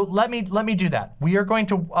 So let me do that. We are going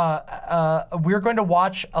to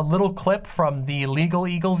watch a little clip from the Legal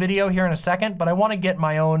Eagle video here in a second, but I want to get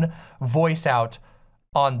my own voice out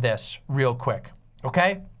on this real quick,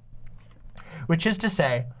 okay? Which is to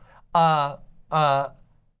say,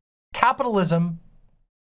 capitalism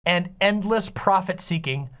and endless profit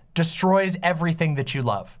seeking destroys everything that you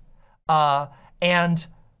love. As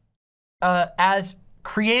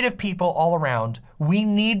creative people all around, we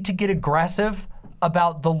need to get aggressive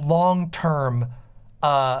about the long-term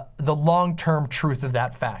truth of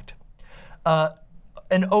that fact.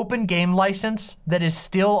 An open game license that is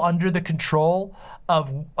still under the control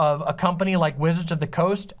of a company like Wizards of the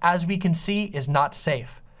Coast, as we can see, is not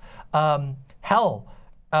safe. Hell,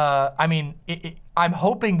 I mean, I'm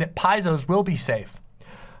hoping that Paizo's will be safe.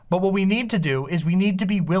 But what we need to do is we need to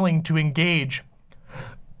be willing to engage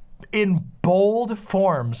in bold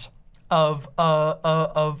forms of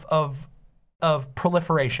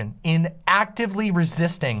proliferation, in actively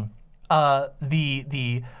resisting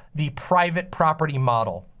the private property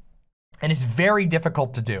model. And it's very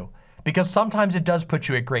difficult to do, because sometimes it does put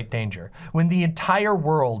you at great danger. When the entire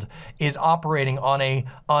world is operating on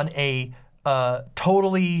a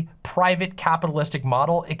totally private capitalistic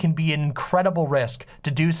model, it can be an incredible risk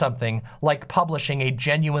to do something like publishing a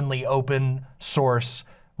genuinely open source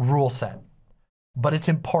rule set. But it's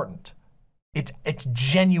important. It's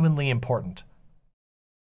genuinely important.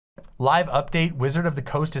 Live update, Wizard of the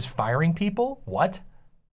Coast is firing people? What?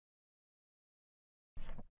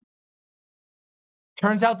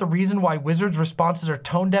 Turns out the reason why Wizards' responses are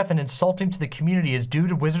tone-deaf and insulting to the community is due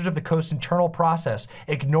to Wizards of the Coast's internal process,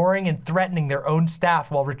 ignoring and threatening their own staff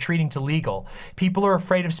while retreating to legal. People are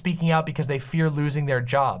afraid of speaking out because they fear losing their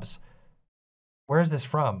jobs. Where is this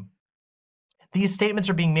from? These statements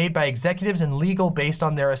are being made by executives and legal based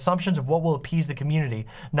on their assumptions of what will appease the community,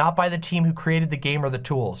 not by the team who created the game or the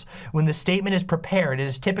tools. When the statement is prepared, it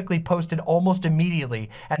is typically posted almost immediately,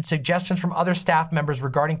 and suggestions from other staff members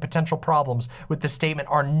regarding potential problems with the statement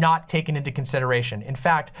are not taken into consideration. In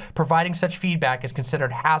fact, providing such feedback is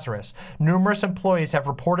considered hazardous. Numerous employees have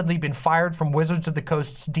reportedly been fired from Wizards of the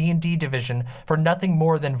Coast's D&D division for nothing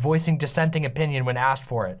more than voicing dissenting opinion when asked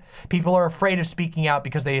for it. People are afraid of speaking out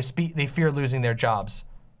because they fear losing their jobs.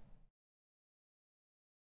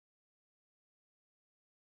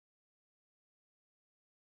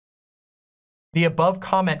 The above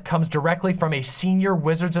comment comes directly from a senior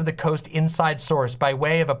Wizards of the Coast inside source by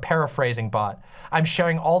way of a paraphrasing bot. I'm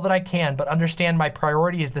sharing all that I can, but understand my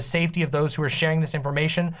priority is the safety of those who are sharing this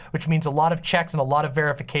information, which means a lot of checks and a lot of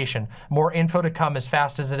verification. More info to come as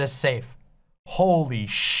fast as it is safe. Holy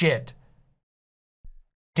shit.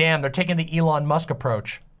 Damn, they're taking the Elon Musk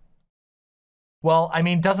approach. Well, I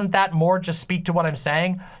mean, doesn't that more just speak to what I'm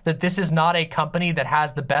saying? That this is not a company that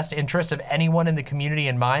has the best interest of anyone in the community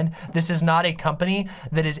in mind. This is not a company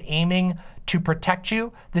that is aiming to protect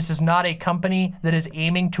you. This is not a company that is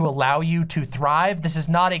aiming to allow you to thrive. This is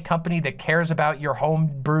not a company that cares about your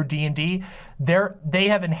homebrew D&D. They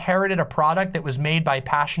have inherited a product that was made by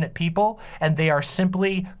passionate people, and they are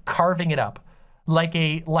simply carving it up.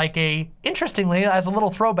 Interestingly, as a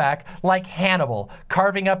little throwback, like Hannibal,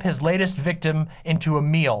 carving up his latest victim into a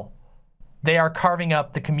meal. They are carving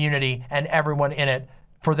up the community and everyone in it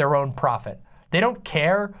for their own profit. They don't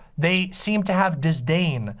care. They seem to have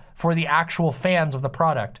disdain for the actual fans of the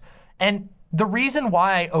product. And the reason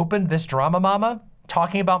why I opened this DramaMama,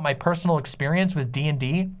 talking about my personal experience with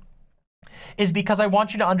D&D, is because I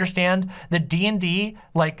want you to understand that D&D,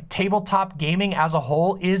 like tabletop gaming as a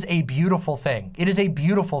whole, is a beautiful thing. It is a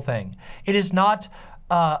beautiful thing. It is not,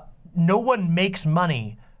 no one makes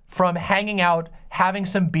money from hanging out, having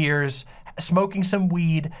some beers, smoking some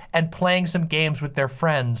weed, and playing some games with their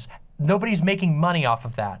friends. Nobody's making money off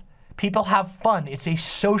of that. People have fun. It's a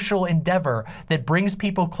social endeavor that brings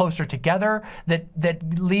people closer together,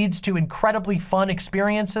 that leads to incredibly fun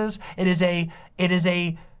experiences. It is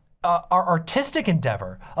our artistic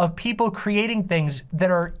endeavor of people creating things that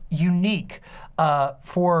are unique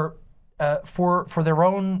for their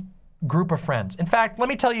own group of friends. In fact, let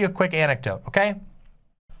me tell you a quick anecdote, okay?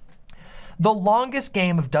 The longest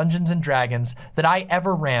game of Dungeons and Dragons that I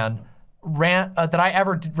ever ran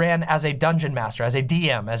as a dungeon master, as a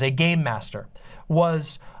DM, as a game master,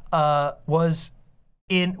 was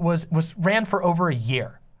ran for over a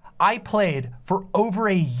year. I played for over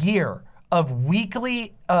a year of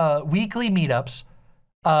weekly meetups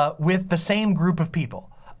with the same group of people.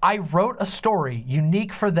 I wrote a story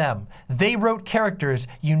unique for them. They wrote characters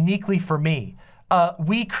uniquely for me.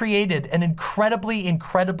 We created an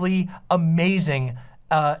incredibly amazing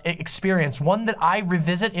experience, one that I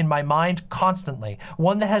revisit in my mind constantly,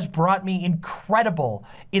 one that has brought me incredible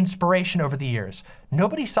inspiration over the years.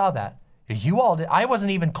 Nobody saw that. You all did. I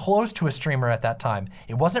wasn't even close to a streamer at that time.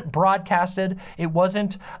 It wasn't broadcasted. It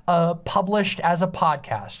wasn't published as a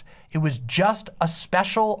podcast. It was just a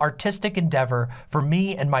special artistic endeavor for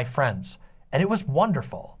me and my friends. And it was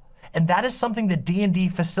wonderful. And that is something that D&D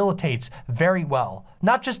facilitates very well.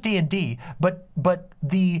 Not just D&D, but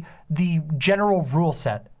the general rule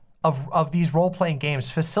set of these role-playing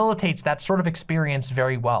games facilitates that sort of experience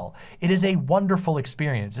very well. It is a wonderful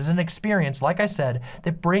experience. It's an experience, like I said,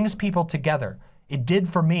 that brings people together. It did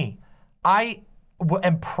for me. I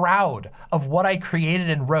am proud of what I created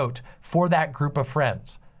and wrote for that group of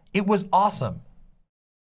friends. It was awesome.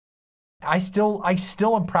 I still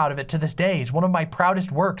am proud of it to this day. It's one of my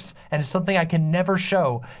proudest works, and it's something I can never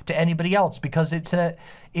show to anybody else because it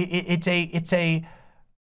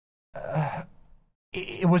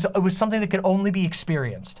was something that could only be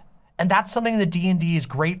experienced. And that's something that D&D is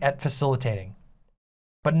great at facilitating.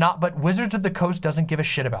 But Wizards of the Coast doesn't give a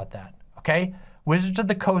shit about that, okay? Wizards of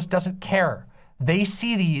the Coast doesn't care. They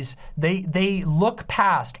see these, they look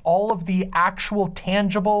past all of the actual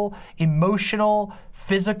tangible, emotional,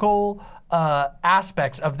 physical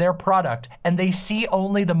aspects of their product, and they see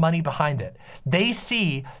only the money behind it. They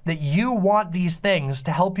see that you want these things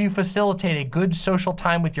to help you facilitate a good social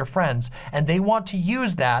time with your friends, and they want to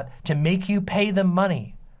use that to make you pay them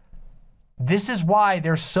money. This is why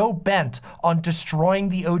they're so bent on destroying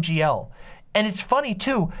the OGL. And it's funny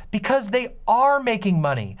too, because they are making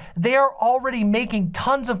money. They are already making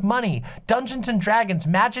tons of money. Dungeons and Dragons,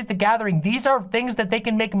 Magic the Gathering, these are things that they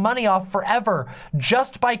can make money off forever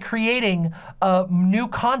just by creating new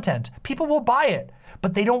content. People will buy it,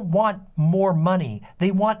 but they don't want more money.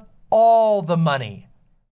 They want all the money.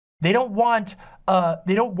 They don't want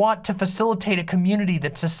to facilitate a community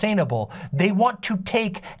that's sustainable. They want to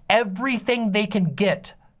take everything they can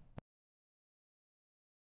get.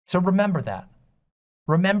 So remember that.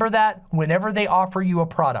 Remember that whenever they offer you a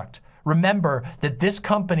product. Remember that this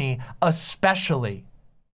company especially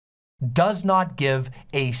does not give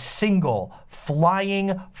a single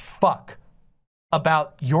flying fuck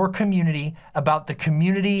about your community, about the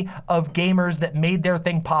community of gamers that made their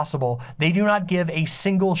thing possible. They do not give a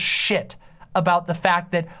single shit about the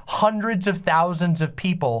fact that hundreds of thousands of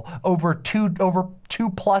people over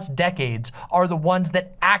 2+ decades are the ones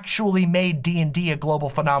that actually made D&D a global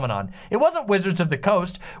phenomenon. It wasn't Wizards of the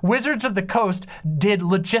Coast. Wizards of the Coast did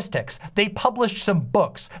logistics. They published some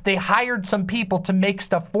books. They hired some people to make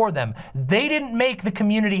stuff for them. They didn't make the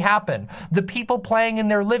community happen. The people playing in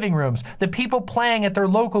their living rooms, the people playing at their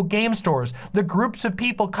local game stores, the groups of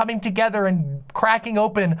people coming together and cracking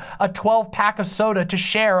open a 12-pack of soda to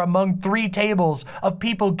share among 3 tables of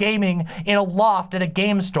people gaming in a loft at a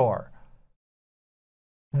game store.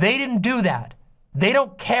 They didn't do that. They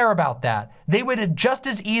don't care about that. They would just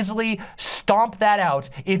as easily stomp that out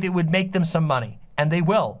if it would make them some money. And they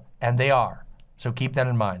will, and they are. So keep that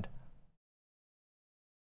in mind.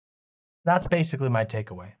 That's basically my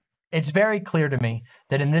takeaway. It's very clear to me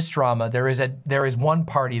that in this drama, there is one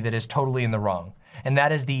party that is totally in the wrong, and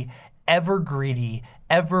that is the ever greedy,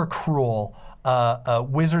 ever cruel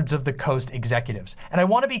Wizards of the Coast executives. And I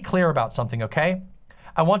want to be clear about something, okay?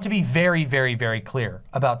 I want to be very, very, very clear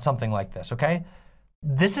about something like this, okay?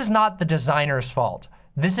 This is not the designer's fault.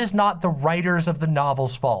 This is not the writers of the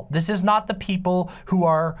novel's fault. This is not the people who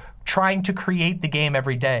are trying to create the game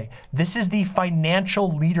every day. This is the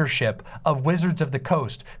financial leadership of Wizards of the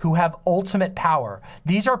Coast who have ultimate power.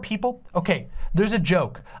 These are people, okay, there's a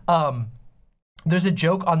joke. There's a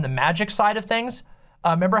joke on the Magic side of things.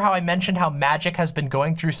 Remember how I mentioned how Magic has been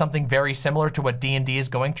going through something very similar to what D&D is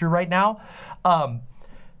going through right now?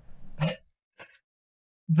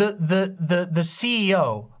 The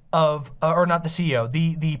CEO of, or not the CEO,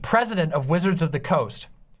 the president of Wizards of the Coast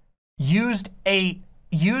used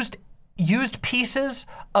pieces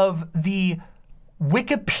of the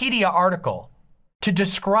Wikipedia article to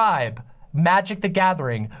describe Magic the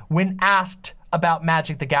Gathering when asked about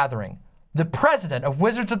Magic the Gathering. The president of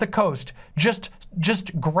Wizards of the Coast just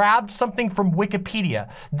grabbed something from Wikipedia.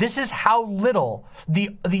 This is how little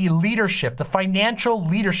the leadership, the financial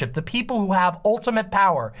leadership, the people who have ultimate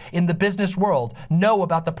power in the business world know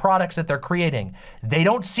about the products that they're creating. They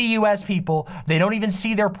don't see you as people. They don't even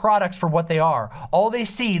see their products for what they are. All they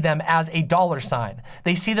see them as a dollar sign.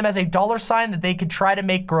 They see them as a dollar sign that they could try to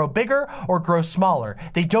make grow bigger or grow smaller.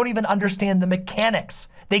 They don't even understand the mechanics.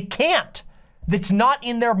 They can't. It's not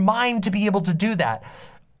in their mind to be able to do that.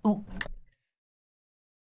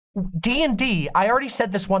 D&D, I already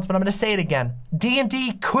said this once, but I'm going to say it again.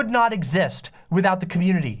 D&D could not exist without the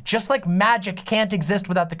community, just like Magic can't exist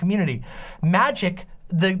without the community. Magic,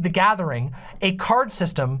 the Gathering, a card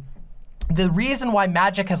system, the reason why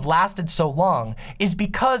Magic has lasted so long is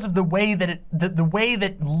because of the way that the way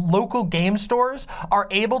that local game stores are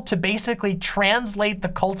able to basically translate the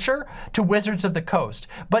culture to Wizards of the Coast.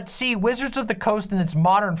 But see, Wizards of the Coast in its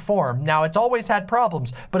modern form, now it's always had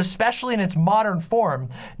problems, but especially in its modern form,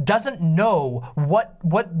 doesn't know what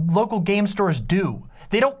local game stores do.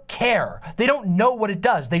 They don't care. They don't know what it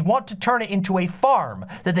does. They want to turn it into a farm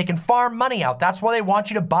that they can farm money out. That's why they want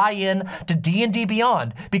you to buy in to D&D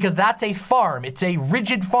Beyond, because that's a farm. It's a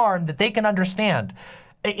rigid farm that they can understand.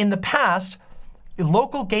 In the past,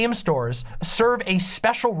 local game stores serve a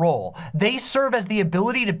special role. They serve as the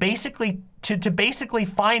ability to basically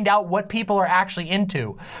find out what people are actually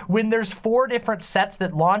into. When there's 4 different sets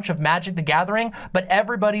that launch of Magic the Gathering, but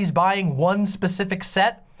everybody's buying one specific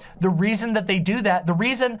set, the reason that they do that, the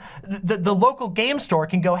reason the local game store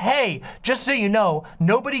can go, hey, just so you know,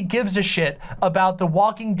 nobody gives a shit about the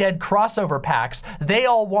Walking Dead crossover packs. They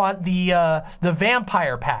all want the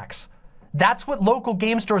vampire packs. That's what local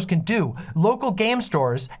game stores can do. Local game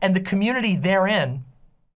stores and the community therein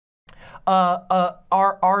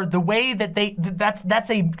are the way that that's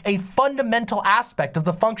a fundamental aspect of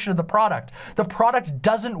the function of the product. The product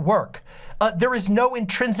doesn't work. There is no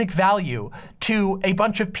intrinsic value to a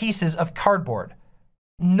bunch of pieces of cardboard.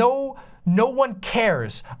 No one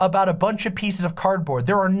cares about a bunch of pieces of cardboard.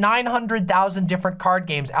 There are 900,000 different card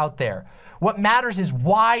games out there. What matters is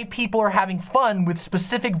why people are having fun with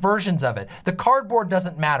specific versions of it. The cardboard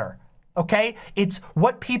doesn't matter. Okay? It's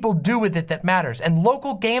what people do with it that matters. And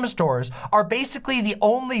local game stores are basically the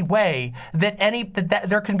only way that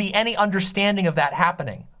there can be any understanding of that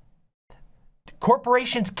happening.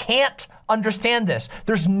 Corporations can't understand this.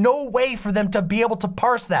 There's no way for them to be able to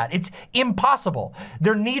parse that. It's impossible.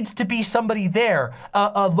 There needs to be somebody there,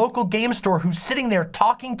 a local game store who's sitting there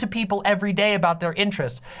talking to people every day about their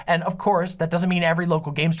interests. And of course, that doesn't mean every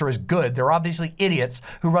local game store is good. There are obviously idiots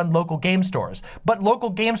who run local game stores. But local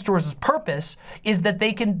game stores' purpose is that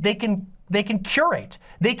they can curate.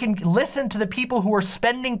 They can listen to the people who are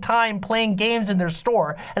spending time playing games in their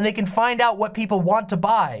store, and they can find out what people want to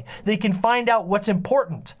buy. They can find out what's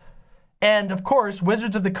important. And of course,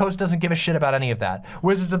 Wizards of the Coast doesn't give a shit about any of that.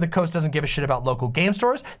 Wizards of the Coast doesn't give a shit about local game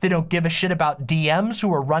stores. They don't give a shit about DMs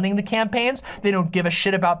who are running the campaigns. They don't give a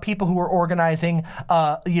shit about people who are organizing,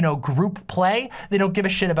 group play. They don't give a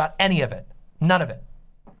shit about any of it. None of it.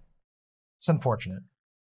 It's unfortunate.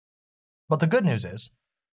 But the good news is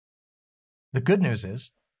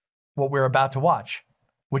what we're about to watch,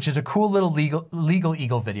 which is a cool little legal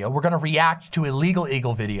eagle video. We're gonna react to a legal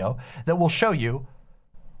eagle video that will show you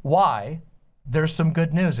why there's some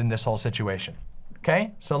good news in this whole situation.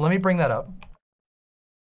 Okay, so let me bring that up.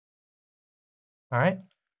 All right.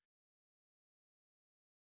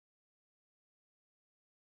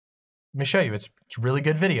 Let me show you, it's a really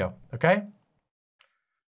good video, okay?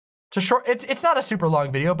 It's a short, it's not a super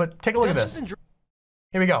long video, but take a look at this.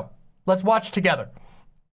 Here we go. Let's watch together.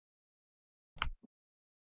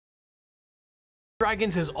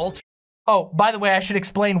 Dragons has altered. Oh, by the way, I should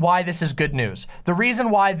explain why this is good news. The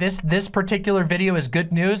reason why this particular video is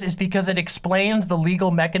good news is because it explains the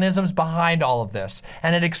legal mechanisms behind all of this.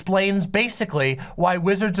 And it explains basically why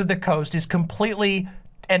Wizards of the Coast is completely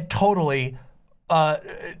and totally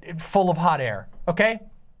full of hot air, okay?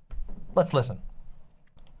 Let's listen.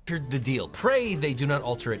 The deal. Pray they do not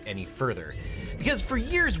alter it any further. Because for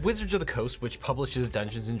years, Wizards of the Coast, which publishes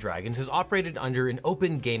Dungeons & Dragons, has operated under an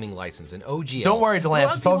open gaming license, an OGL. Don't worry,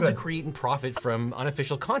 Delance, it's all good. Allows people to create and profit from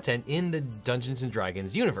unofficial content in the Dungeons &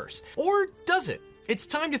 Dragons universe. Or does it? It's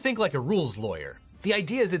time to think like a rules lawyer. The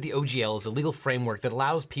idea is that the OGL is a legal framework that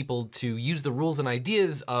allows people to use the rules and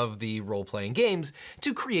ideas of the role-playing games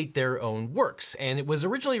to create their own works. And it was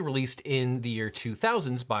originally released in the year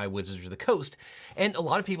 2000s by Wizards of the Coast. And a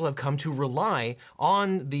lot of people have come to rely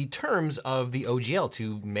on the terms of the OGL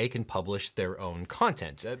to make and publish their own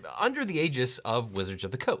content under the aegis of Wizards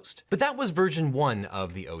of the Coast. But that was version 1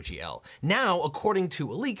 of the OGL. Now, according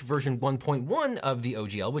to a leak, version 1.1 of the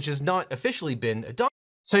OGL, which has not officially been adopted.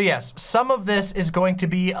 So yes, some of this is going to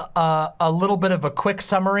be a little bit of a quick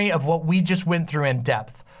summary of what we just went through in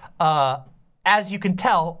depth. As you can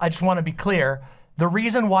tell, I just want to be clear, the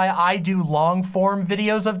reason why I do long form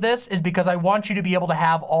videos of this is because I want you to be able to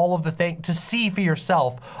have all of the things, to see for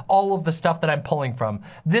yourself all of the stuff that I'm pulling from.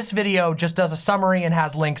 This video just does a summary and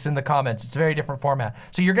has links in the comments. It's a very different format.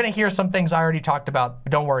 So you're gonna hear some things I already talked about,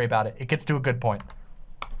 but don't worry about it. It gets to a good point.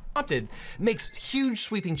 Makes huge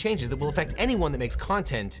sweeping changes that will affect anyone that makes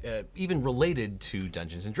content even related to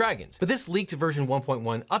Dungeons & Dragons. But this leaked version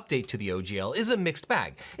 1.1 update to the OGL is a mixed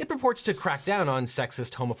bag. It purports to crack down on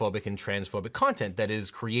sexist, homophobic, and transphobic content that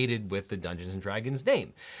is created with the Dungeons & Dragons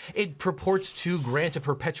name. It purports to grant a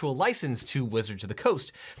perpetual license to Wizards of the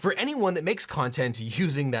Coast for anyone that makes content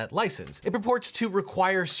using that license. It purports to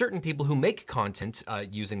require certain people who make content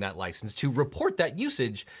using that license to report that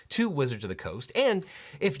usage to Wizards of the Coast, and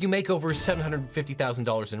if you make over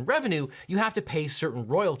 $750,000 in revenue, you have to pay certain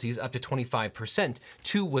royalties up to 25%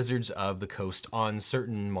 to Wizards of the Coast on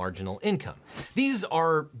certain marginal income. These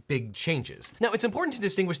are big changes. Now, it's important to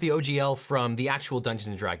distinguish the OGL from the actual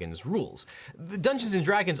Dungeons & Dragons rules. The Dungeons &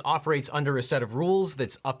 Dragons operates under a set of rules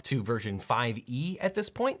that's up to version 5e at this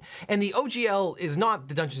point, and the OGL is not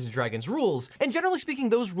the Dungeons & Dragons rules, and generally speaking,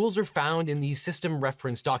 those rules are found in the System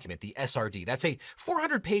Reference Document, the SRD. That's a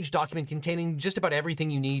 400-page document containing just about everything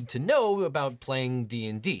you need to know about playing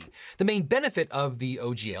D&D. The main benefit of the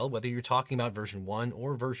OGL, whether you're talking about version 1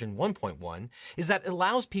 or version 1.1, is that it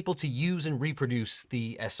allows people to use and reproduce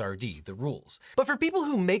the SRD, the rules. But for people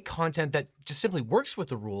who make content that just simply works with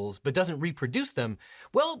the rules but doesn't reproduce them,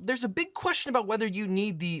 well, there's a big question about whether you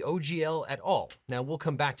need the OGL at all. Now, we'll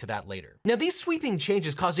come back to that later. Now, these sweeping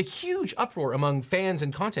changes caused a huge uproar among fans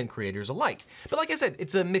and content creators alike. But like I said,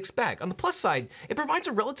 it's a mixed bag. On the plus side, it provides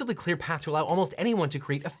a relatively clear path to allow almost anyone to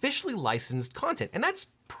create officially licensed content, and that's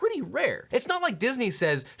pretty rare. It's not like Disney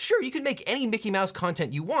says, sure, you can make any Mickey Mouse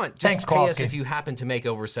content you want, just Thanks, pay Kowalski. us if you happen to make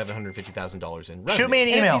over $750,000 in revenue. Shoot me an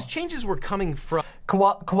email. And if these changes were coming from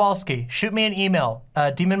Kowalski, shoot me an email,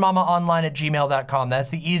 demonmamaonline@gmail.com. That's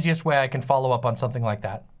the easiest way I can follow up on something like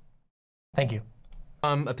that. Thank you.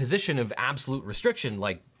 A position of absolute restriction,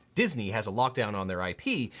 like Disney has a lockdown on their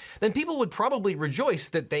IP, then people would probably rejoice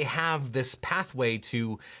that they have this pathway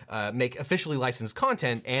to make officially licensed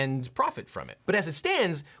content and profit from it. But as it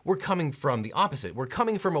stands, we're coming from the opposite. We're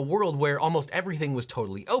coming from a world where almost everything was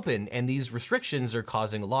totally open, and these restrictions are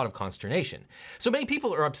causing a lot of consternation. So many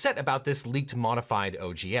people are upset about this leaked modified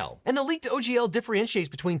OGL. And the leaked OGL differentiates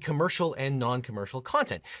between commercial and non-commercial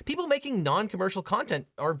content. People making non-commercial content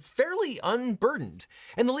are fairly unburdened.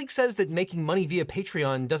 And the leak says that making money via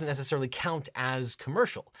Patreon doesn't necessarily count as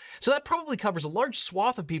commercial. So that probably covers a large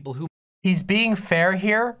swath of people who... He's being fair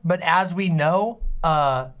here, but as we know,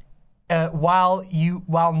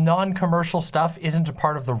 while non-commercial stuff isn't a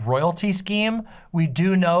part of the royalty scheme, we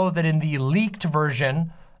do know that in the leaked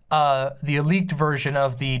version of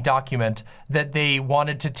the document, that they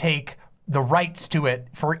wanted to take the rights to it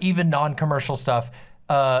for even non-commercial stuff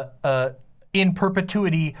in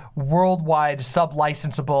perpetuity, worldwide,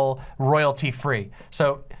 sub-licensable, royalty-free.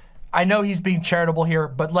 So I know he's being charitable here,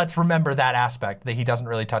 but let's remember that aspect that he doesn't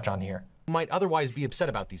really touch on here. Might otherwise be upset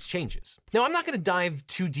about these changes. Now, I'm not going to dive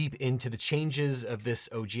too deep into the changes of this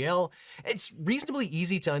OGL. It's reasonably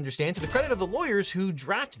easy to understand to the credit of the lawyers who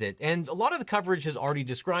drafted it, and a lot of the coverage has already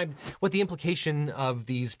described what the implication of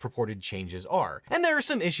these purported changes are. And there are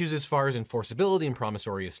some issues as far as enforceability and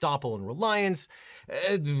promissory estoppel and reliance.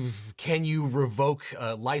 Can you revoke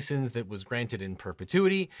a license that was granted in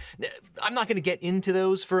perpetuity? I'm not going to get into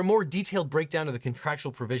those. For a more detailed breakdown of the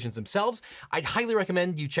contractual provisions themselves, I'd highly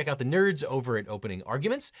recommend you check out the nerds over at Opening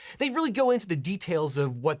Arguments. They really go into the details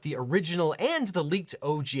of what the original and the leaked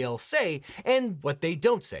OGL say and what they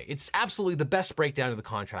don't say. It's absolutely the best breakdown of the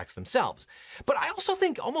contracts themselves. But I also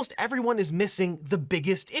think almost everyone is missing the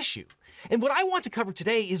biggest issue. And what I want to cover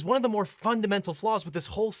today is one of the more fundamental flaws with this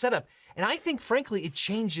whole setup, and I think frankly it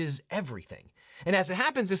changes everything. And as it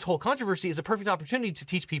happens, this whole controversy is a perfect opportunity to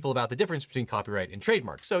teach people about the difference between copyright and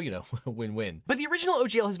trademark. So, you know, win-win. But the original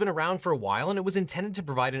OGL has been around for a while, and it was intended to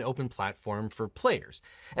provide an open platform for players.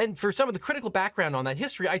 And for some of the critical background on that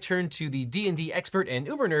history, I turned to the D&D expert and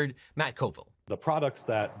uber nerd, Matt Colville. The products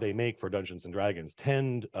that they make for Dungeons & Dragons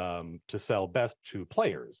tend to sell best to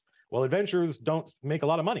players. Well, adventures don't make a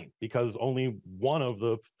lot of money because only one of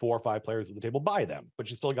the 4 or 5 players at the table buy them, but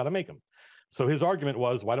you still got to make them. So his argument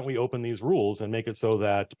was, why don't we open these rules and make it so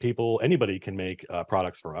that anybody can make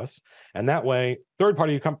products for us? And that way,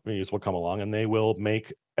 third-party companies will come along and they will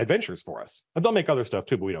make adventures for us. And they'll make other stuff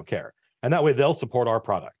too, but we don't care. And that way they'll support our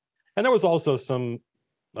product. And there was also some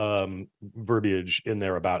verbiage in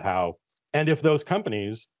there about how, and if those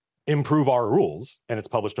companies improve our rules and it's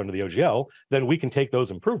published under the OGL, then we can take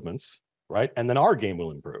those improvements, right? And then our game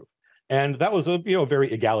will improve. And that was a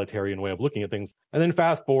very egalitarian way of looking at things. And then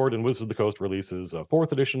fast forward, and Wizards of the Coast releases a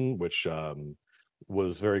 4th edition, which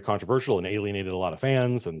was very controversial and alienated a lot of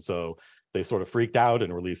fans. And so they sort of freaked out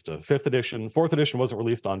and released a 5th edition. 4th edition wasn't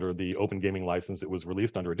released under the Open Gaming license. It was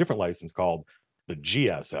released under a different license called the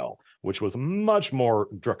GSL, which was much more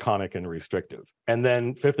draconic and restrictive. And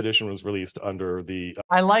then 5th edition was released under the...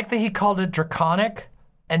 I like that he called it draconic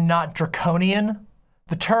and not draconian.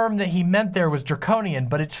 The term that he meant there was draconian,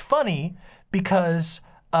 but it's funny because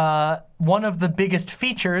one of the biggest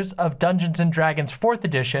features of Dungeons & Dragons 4th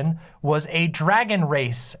edition was a dragon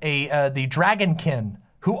race, the Dragonkin,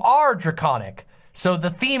 who are draconic. So the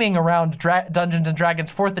theming around Dungeons &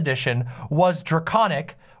 Dragons 4th edition was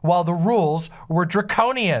draconic, while the rules were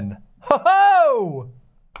draconian. Ho-ho!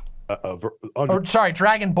 Sorry,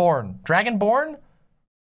 Dragonborn. Dragonborn?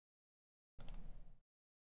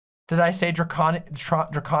 Did I say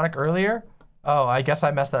draconic earlier? Oh, I guess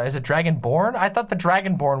I messed that up. Is it Dragonborn? I thought the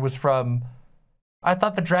Dragonborn was from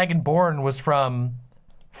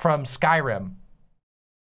Skyrim.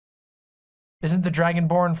 Isn't the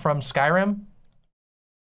Dragonborn from Skyrim?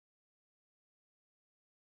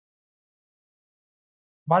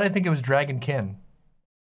 Why did I think it was Dragonkin?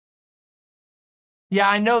 Yeah,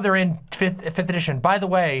 I know they're in 5th edition. By the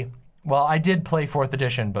way, well, I did play 4th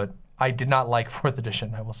edition, but I did not like 4th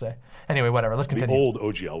edition, I will say. Anyway, whatever, let's continue. The old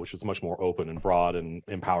OGL, which is much more open and broad and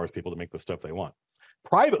empowers people to make the stuff they want.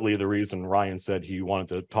 Privately, the reason Ryan said he wanted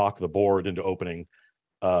to talk the board into opening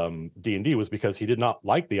D&D was because he did not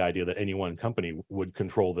like the idea that any one company would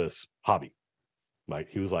control this hobby. Like,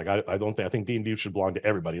 he was like, I think D&D should belong to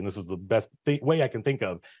everybody, and this is the best way I can think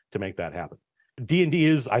of to make that happen. D&D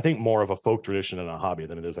is, I think, more of a folk tradition and a hobby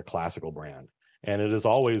than it is a classical brand. And it has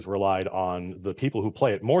always relied on the people who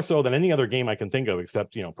play it more so than any other game I can think of,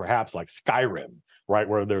 except, perhaps like Skyrim, right,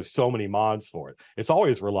 where there's so many mods for it. It's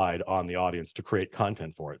always relied on the audience to create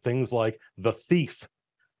content for it. Things like The Thief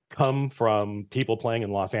come from people playing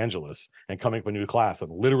in Los Angeles and coming up with a new class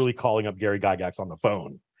and literally calling up Gary Gygax on the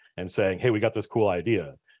phone and saying, hey, we got this cool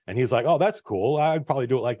idea. And he's like, oh, that's cool. I'd probably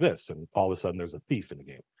do it like this. And all of a sudden there's a thief in the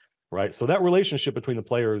game, right? So that relationship between the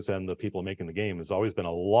players and the people making the game has always been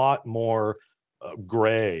a lot more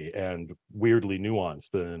gray and weirdly nuanced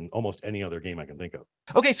than almost any other game I can think of.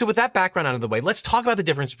 Okay, so with that background out of the way, let's talk about the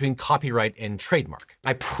difference between copyright and trademark.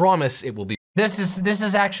 I promise it will be... This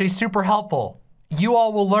is actually super helpful. You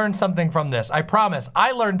all will learn something from this. I promise.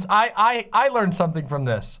 I learned something from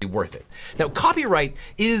this. Worth it. Now, copyright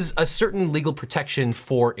is a certain legal protection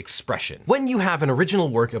for expression. When you have an original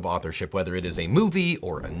work of authorship, whether it is a movie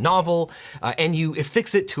or a novel, and you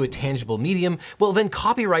affix it to a tangible medium, well, then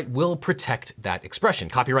copyright will protect that expression.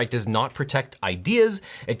 Copyright does not protect ideas.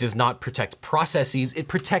 It does not protect processes. It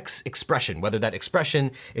protects expression, whether that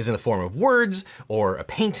expression is in the form of words or a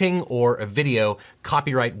painting or a video.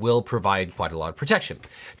 Copyright will provide quite a lot of protection.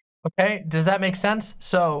 Okay, does that make sense?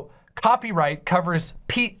 So copyright covers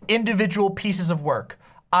individual pieces of work.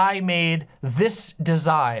 I made this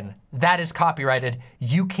design, that is copyrighted.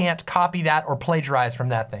 You can't copy that or plagiarize from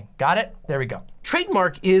that thing. Got it? There we go.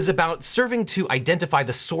 Trademark is about serving to identify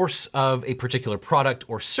the source of a particular product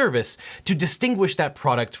or service to distinguish that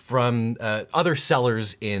product from other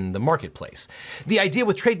sellers in the marketplace. The idea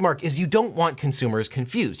with trademark is you don't want consumers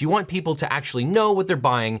confused. You want people to actually know what they're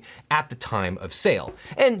buying at the time of sale.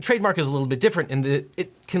 And trademark is a little bit different in that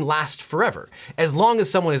it can last forever. As long as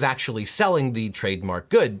someone is actually selling the trademark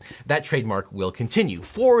good, that trademark will continue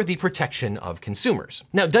for the protection of consumers.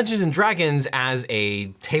 Now, Dungeons & Dragons as a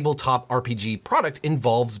tabletop RPG product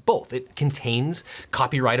involves both. It contains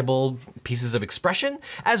copyrightable pieces of expression,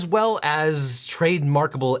 as well as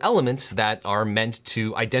trademarkable elements that are meant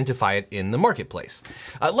to identify it in the marketplace.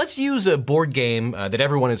 Let's use a board game that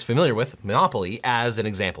everyone is familiar with, Monopoly, as an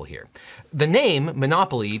example here. The name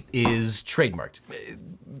Monopoly is trademarked.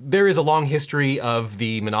 There is a long history of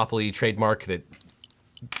the Monopoly trademark that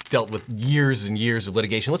dealt with years and years of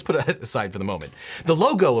litigation. Let's put that aside for the moment. The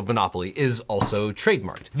logo of Monopoly is also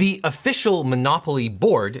trademarked. The official Monopoly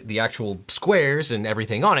board, the actual squares and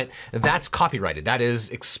everything on it, that's copyrighted. That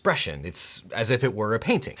is expression. It's as if it were a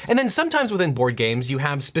painting. And then sometimes within board games, you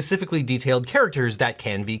have specifically detailed characters that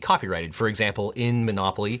can be copyrighted. For example, in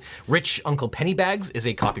Monopoly, Rich Uncle Pennybags is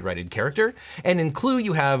a copyrighted character. And in Clue,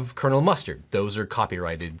 you have Colonel Mustard. Those are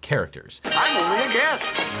copyrighted characters. I'm only a guest.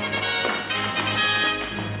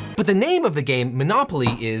 But the name of the game, Monopoly,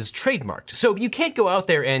 is trademarked. So you can't go out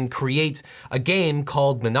there and create a game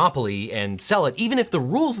called Monopoly and sell it, even if the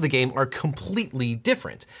rules of the game are completely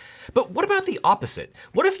different. But what about the opposite?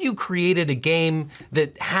 What if you created a game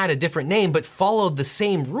that had a different name but followed the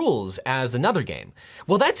same rules as another game?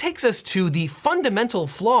 Well, that takes us to the fundamental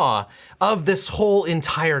flaw of this whole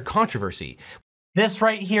entire controversy. This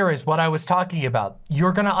right here is what I was talking about.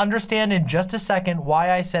 You're gonna understand in just a second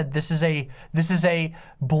why I said this is a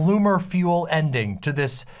bloomer fuel ending to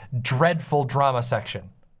this dreadful drama section.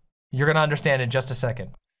 You're gonna understand in just a second.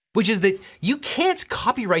 Which is that you can't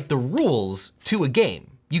copyright the rules to a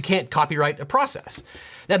game. You can't copyright a process.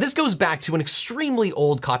 Now, this goes back to an extremely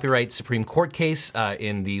old copyright Supreme Court case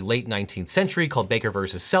in the late 19th century called Baker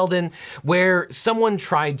versus Selden, where someone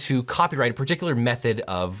tried to copyright a particular method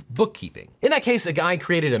of bookkeeping. In that case, a guy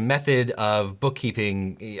created a method of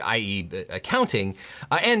bookkeeping, i.e. accounting,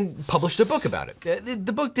 and published a book about it.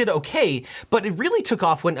 The book did okay, but it really took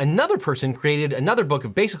off when another person created another book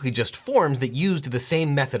of basically just forms that used the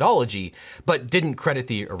same methodology, but didn't credit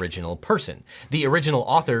the original person. The original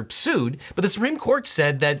author sued, but the Supreme Court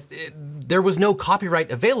said that there was no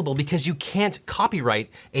copyright available because you can't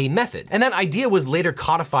copyright a method. And that idea was later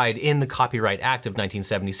codified in the Copyright Act of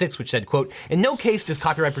 1976, which said, quote, "In no case does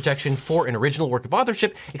copyright protection for an original work of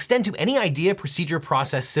authorship extend to any idea, procedure,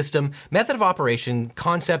 process, system, method of operation,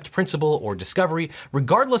 concept, principle, or discovery,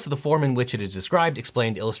 regardless of the form in which it is described,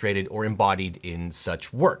 explained, illustrated, or embodied in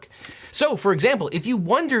such work." So, for example, if you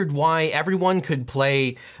wondered why everyone could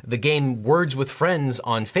play the game Words with Friends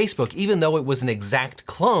on Facebook, even though it was an exact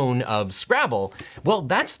clone of Scrabble, well,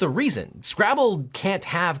 that's the reason. Scrabble can't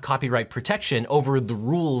have copyright protection over the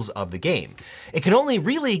rules of the game. It can only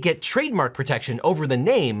really get trademark protection over the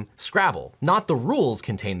name Scrabble, not the rules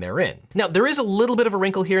contained therein. Now, there is a little bit of a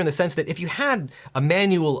wrinkle here in the sense that if you had a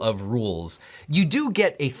manual of rules, you do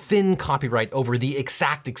get a thin copyright over the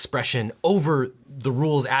exact expression over the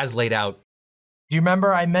rules as laid out. Do you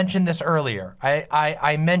remember I mentioned this earlier?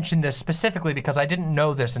 I mentioned this specifically because I didn't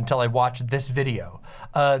know this until I watched this video.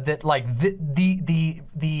 That like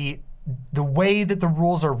the way that the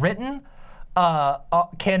rules are written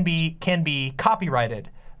can be copyrighted,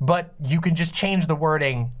 but you can just change the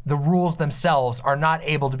wording. The rules themselves are not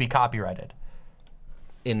able to be copyrighted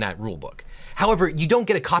in that rule book. However, you don't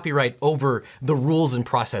get a copyright over the rules and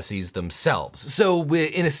processes themselves. So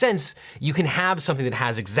in a sense, you can have something that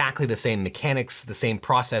has exactly the same mechanics, the same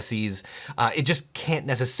processes. It just can't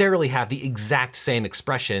necessarily have the exact same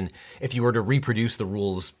expression if you were to reproduce the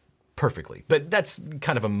rules perfectly. But that's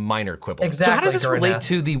kind of a minor quibble. Exactly, so how does this Gurna. relate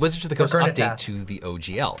to the Wizards of the Coast Gurna. update to the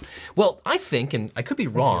OGL? Well, I think, and I could be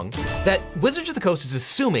wrong, that Wizards of the Coast is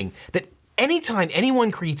assuming that anytime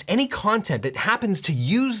anyone creates any content that happens to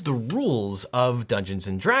use the rules of Dungeons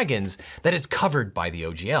and Dragons, that is covered by the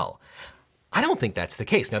OGL. I don't think that's the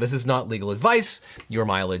case. Now, this is not legal advice. Your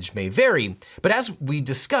mileage may vary, but as we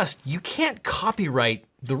discussed, you can't copyright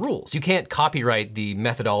the rules. You can't copyright the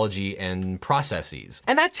methodology and processes.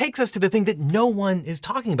 And that takes us to the thing that no one is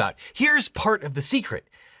talking about. Here's part of the secret.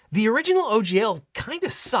 The original OGL kinda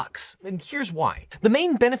sucks, and here's why. The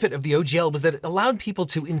main benefit of the OGL was that it allowed people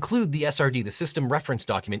to include the SRD, the system reference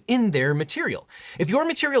document, in their material. If your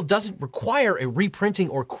material doesn't require a reprinting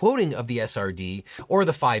or quoting of the SRD or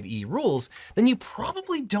the 5e rules, then you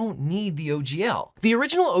probably don't need the OGL. The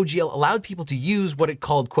original OGL allowed people to use what it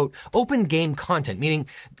called, quote, open game content, meaning,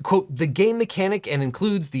 quote, the game mechanic and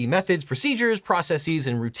includes the methods, procedures, processes,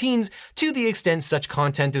 and routines to the extent such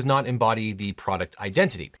content does not embody the product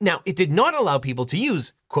identity. Now, it did not allow people to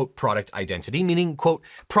use, quote, product identity, meaning, quote,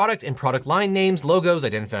 product and product line names, logos,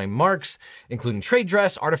 identifying marks, including trade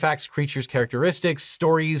dress, artifacts, creatures, characteristics,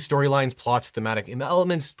 stories, storylines, plots, thematic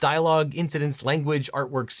elements, dialogue, incidents, language,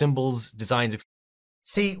 artwork, symbols, designs, etc.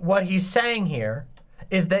 See, what he's saying here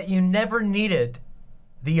is that you never needed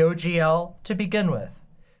the OGL to begin with.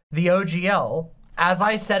 The OGL, as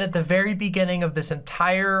I said at the very beginning of this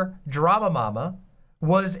entire DramaMama,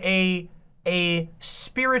 was a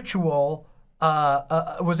spiritual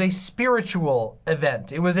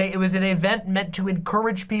event. It was an event meant to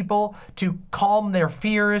encourage people, to calm their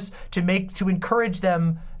fears, to encourage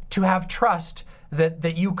them to have trust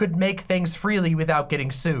that you could make things freely without getting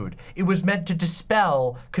sued. It was meant to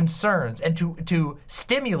dispel concerns and to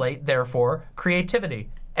stimulate, therefore, creativity.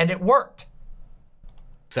 And it worked.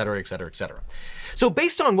 Et cetera, et cetera, et cetera. So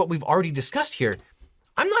based on what we've already discussed here,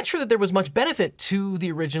 I'm not sure that there was much benefit to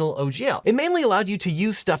the original OGL. It mainly allowed you to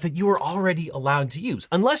use stuff that you were already allowed to use,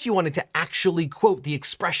 unless you wanted to actually quote the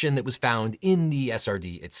expression that was found in the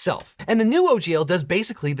SRD itself. And the new OGL does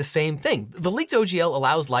basically the same thing. The leaked OGL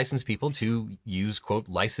allows licensed people to use, quote,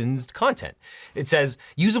 licensed content. It says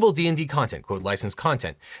usable D&D content, quote, licensed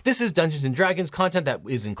content. This is Dungeons and Dragons content that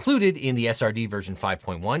is included in the SRD version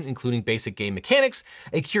 5.1, including basic game mechanics,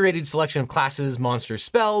 a curated selection of classes, monsters,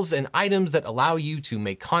 spells, and items that allow you to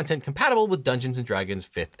make content compatible with Dungeons and Dragons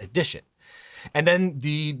 5th edition. And then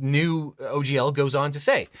the new OGL goes on to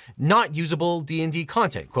say, not usable D&D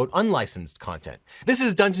content, quote, unlicensed content. This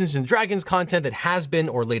is Dungeons and Dragons content that has been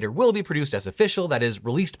or later will be produced as official, that is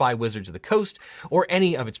released by Wizards of the Coast or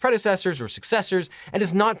any of its predecessors or successors, and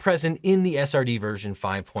is not present in the SRD version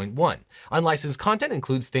 5.1. Unlicensed content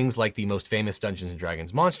includes things like the most famous Dungeons and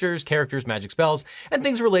Dragons monsters, characters, magic spells, and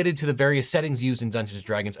things related to the various settings used in Dungeons and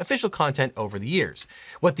Dragons official content over the years.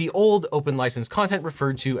 What the old open licensed content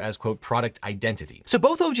referred to as, quote, product identity. So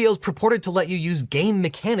both OGLs purported to let you use game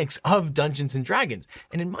mechanics of Dungeons and Dragons.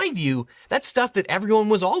 And in my view, that's stuff that everyone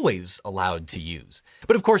was always allowed to use.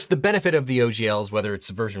 But of course, the benefit of the OGLs, whether it's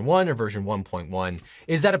version 1 or version 1.1,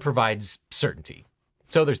 is that it provides certainty.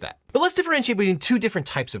 So there's that. But let's differentiate between two different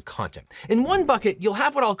types of content. In one bucket, you'll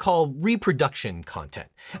have what I'll call reproduction content.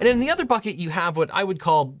 And in the other bucket, you have what I would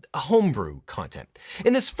call homebrew content.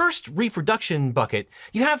 In this first reproduction bucket,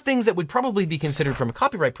 you have things that would probably be considered from a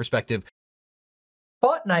copyright perspective.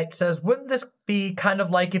 Botnight says, wouldn't this be kind of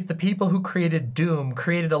like if the people who created Doom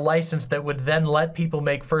created a license that would then let people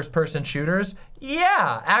make first-person shooters?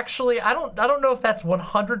 Yeah, actually, I don't know if that's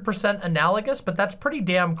 100% analogous, but that's pretty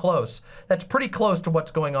damn close. That's pretty close to what's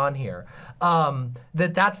going on here.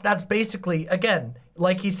 That's basically, again,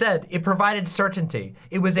 like he said, it provided certainty.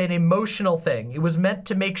 It was an emotional thing. It was meant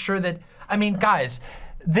to make sure that, I mean, guys,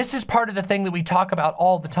 this is part of the thing that we talk about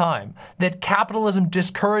all the time, that capitalism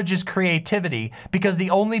discourages creativity because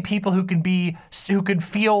the only people who can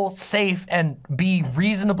feel safe and be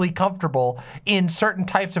reasonably comfortable in certain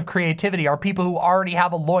types of creativity are people who already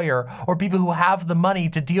have a lawyer or people who have the money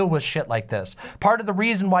to deal with shit like this. Part of the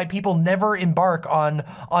reason why people never embark on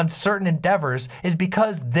certain endeavors is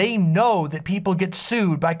because they know that people get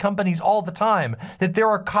sued by companies all the time, that there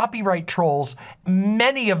are copyright trolls,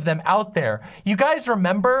 many of them out there. You guys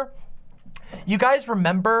remember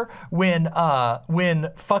when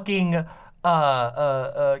fucking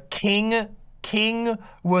King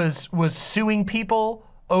was suing people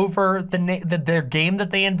over their game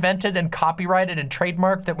that they invented and copyrighted and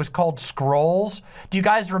trademarked that was called Scrolls? Do you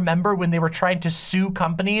guys remember when they were trying to sue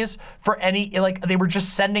companies for they were just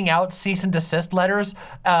sending out cease and desist letters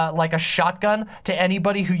like a shotgun to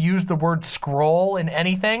anybody who used the word scroll in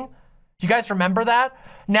anything? Do you guys remember that?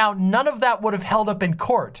 Now, none of that would have held up in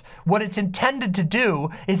court. What it's intended to do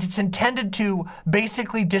is it's intended to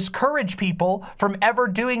basically discourage people from ever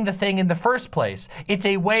doing the thing in the first place. It's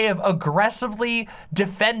a way of aggressively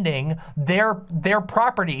defending their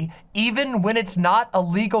property, even when it's not a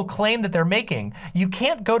legal claim that they're making. You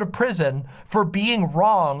can't go to prison for being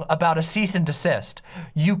wrong about a cease and desist.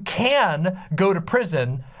 You can go to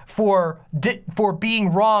prison for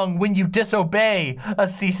being wrong when you disobey a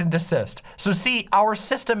cease and desist. So see, our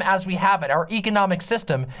system as we have it, our economic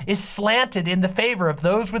system, is slanted in the favor of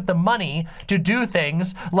those with the money to do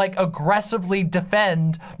things like aggressively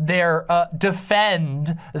defend their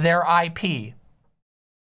IP.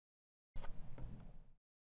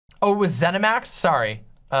 Oh, it was ZeniMax? Sorry,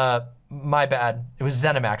 my bad. It was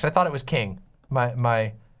ZeniMax. I thought it was King.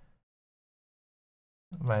 My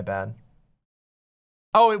bad.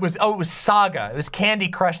 Oh, it was Saga. It was Candy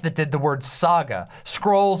Crush that did the word Saga.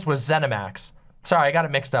 Scrolls was ZeniMax. Sorry, I got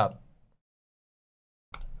it mixed up.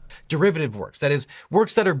 Derivative works, that is,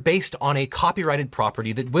 works that are based on a copyrighted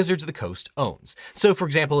property that Wizards of the Coast owns. So for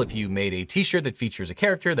example, if you made a t-shirt that features a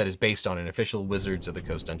character that is based on an official Wizards of the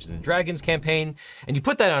Coast Dungeons & Dragons campaign, and you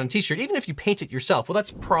put that on a t-shirt, even if you paint it yourself, well,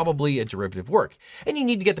 that's probably a derivative work. And you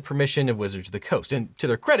need to get the permission of Wizards of the Coast. And to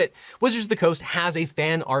their credit, Wizards of the Coast has a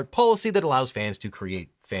fan art policy that allows fans to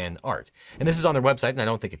create fan art. And this is on their website, and I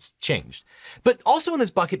don't think it's changed. But also in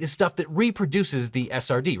this bucket is stuff that reproduces the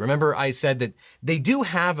SRD. Remember, I said that they do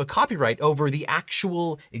have a copyright over the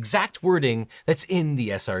actual exact wording that's in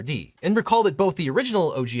the SRD. And recall that both the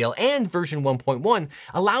original OGL and version 1.1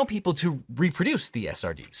 allow people to reproduce the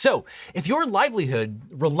SRD. So if your livelihood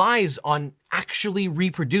relies on actually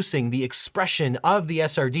reproducing the expression of the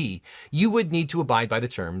SRD, you would need to abide by the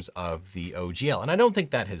terms of the OGL. And I don't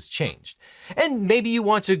think that has changed. And maybe you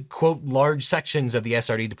want to quote large sections of the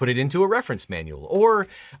SRD to put it into a reference manual, or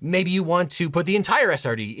maybe you want to put the entire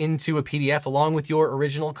SRD into a PDF along with your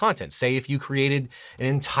original content. Say if you created an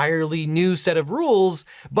entirely new set of rules,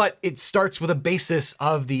 but it starts with a basis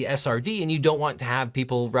of the SRD and you don't want to have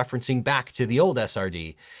people referencing back to the old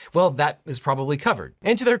SRD, well, that is probably covered.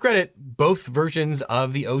 And to their credit, both versions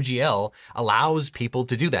of the OGL allows people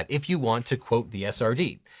to do that if you want to quote the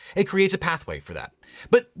SRD. It creates a pathway for that.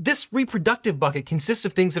 But this reproductive bucket consists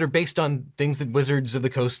of things that are based on things that Wizards of the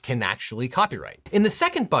Coast can actually copyright. In the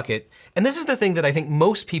second bucket, and this is the thing that I think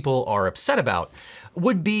most people are upset about,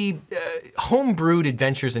 would be homebrewed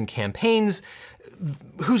adventures and campaigns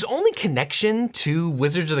whose only connection to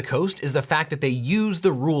Wizards of the Coast is the fact that they use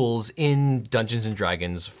the rules in Dungeons &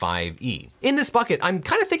 Dragons 5e. In this bucket, I'm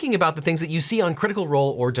kind of thinking about the things that you see on Critical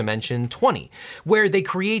Role or Dimension 20, where they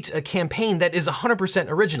create a campaign that is 100%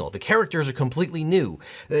 original. The characters are completely new.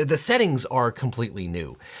 The settings are completely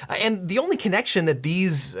new. And the only connection that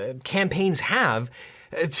these campaigns have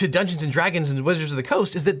to Dungeons & Dragons and Wizards of the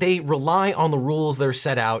Coast is that they rely on the rules that are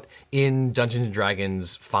set out in Dungeons &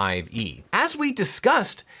 Dragons 5e. As we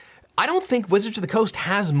discussed, I don't think Wizards of the Coast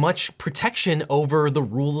has much protection over the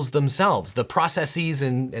rules themselves, the processes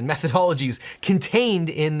and methodologies contained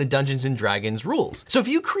in the Dungeons & Dragons rules. So if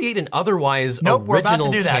you create an otherwise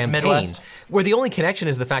original campaign where the only connection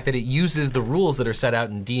is the fact that it uses the rules that are set out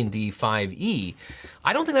in D&D 5e,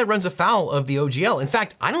 I don't think that runs afoul of the OGL. In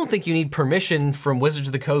fact, I don't think you need permission from Wizards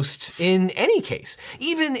of the Coast in any case.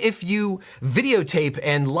 Even if you videotape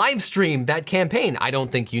and live stream that campaign, I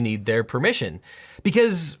don't think you need their permission.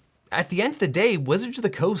 Because at the end of the day, Wizards of the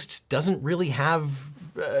Coast doesn't really have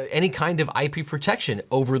any kind of IP protection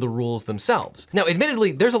over the rules themselves. Now,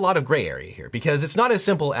 admittedly, there's a lot of gray area here because it's not as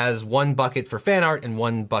simple as one bucket for fan art and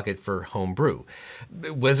one bucket for homebrew.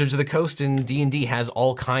 Wizards of the Coast in D&D has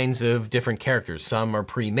all kinds of different characters. Some are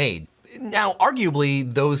pre-made. Now,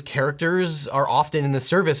 arguably, those characters are often in the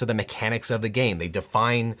service of the mechanics of the game. They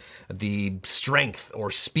define the strength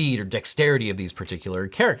or speed or dexterity of these particular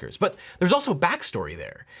characters. But there's also backstory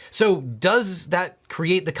there. So does that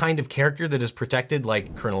create the kind of character that is protected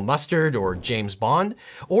like Colonel Mustard or James Bond?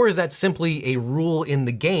 Or is that simply a rule in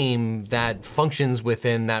the game that functions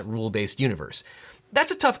within that rule-based universe?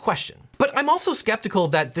 That's a tough question. But I'm also skeptical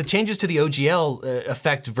that the changes to the OGL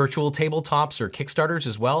affect virtual tabletops or Kickstarters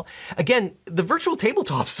as well. Again, the virtual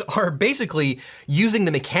tabletops are basically using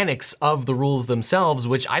the mechanics of the rules themselves,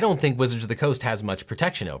 which I don't think Wizards of the Coast has much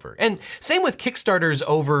protection over. And same with Kickstarters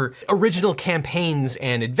over original campaigns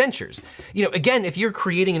and adventures. You know, again, if you're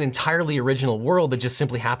creating an entirely original world that just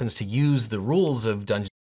simply happens to use the rules of Dungeons.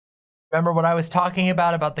 Remember what I was talking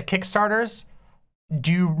about the Kickstarters?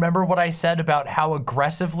 Do you remember what I said about how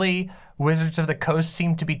aggressively Wizards of the Coast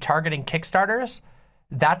seem to be targeting Kickstarters?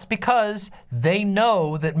 That's because they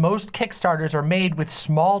know that most Kickstarters are made with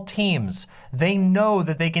small teams. They know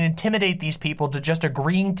that they can intimidate these people to just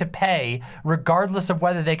agreeing to pay regardless of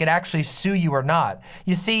whether they could actually sue you or not.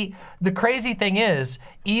 You see, the crazy thing is,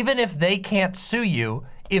 even if they can't sue you,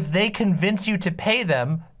 if they convince you to pay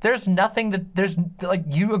them, there's nothing that, like,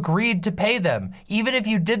 you agreed to pay them. Even if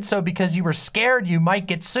you did so because you were scared you might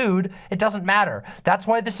get sued, it doesn't matter. That's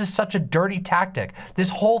why this is such a dirty tactic. This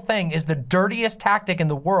whole thing is the dirtiest tactic in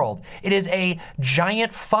the world. It is a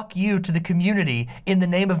giant fuck you to the community in the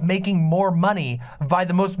name of making more money by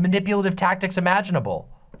the most manipulative tactics imaginable.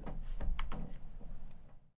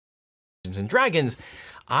 Dungeons and Dragons,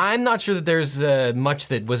 I'm not sure that there's much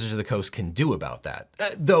that Wizards of the Coast can do about that.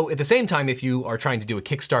 Though at the same time, if you are trying to do a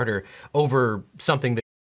Kickstarter over something that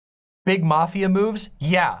big mafia moves,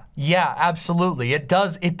 yeah, absolutely. It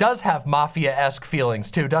does have mafia-esque feelings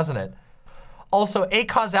too, doesn't it? Also,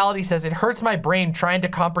 Acausality says, it hurts my brain trying to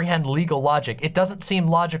comprehend legal logic. It doesn't seem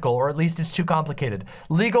logical, or at least it's too complicated.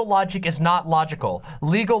 Legal logic is not logical.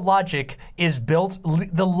 Legal logic is built,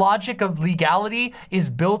 the logic of legality is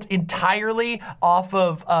built entirely off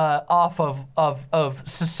of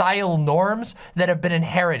societal norms that have been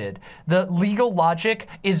inherited. The legal logic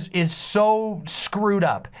is so screwed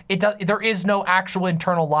up. There is no actual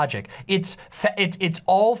internal logic. It's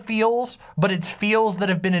all feels, but it's feels that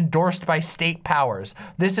have been endorsed by state powers.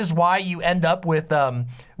 This is why you end up with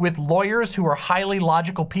lawyers who are highly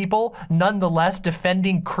logical people, nonetheless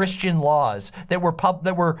defending Christian laws that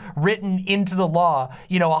were written into the law,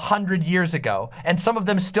 100 years ago, and some of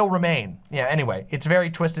them still remain. Yeah. Anyway, it's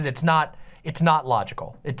very twisted. It's not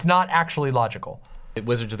logical. It's not actually logical.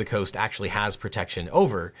 Wizards of the Coast actually has protection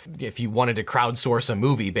over. If you wanted to crowdsource a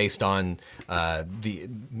movie based on the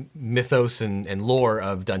mythos and lore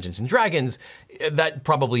of Dungeons and Dragons, that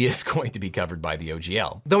probably is going to be covered by the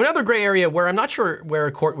OGL. Though another gray area where I'm not sure where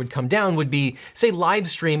a court would come down would be, say, live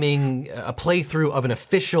streaming a playthrough of an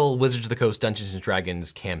official Wizards of the Coast Dungeons and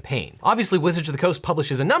Dragons campaign. Obviously, Wizards of the Coast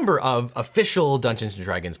publishes a number of official Dungeons and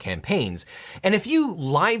Dragons campaigns, and if you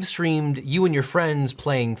live streamed you and your friends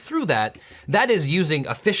playing through that, that is using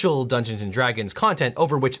official Dungeons and Dragons content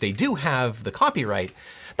over which they do have the copyright.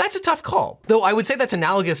 That's a tough call. Though I would say that's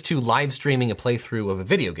analogous to live streaming a playthrough of a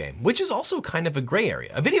video game, which is also kind of a gray area.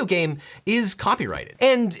 A video game is copyrighted.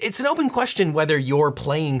 And it's an open question whether your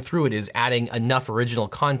playing through it is adding enough original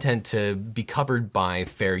content to be covered by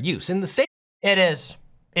fair use. In the same It is.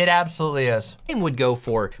 It absolutely is. Same would go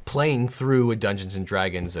for playing through a Dungeons and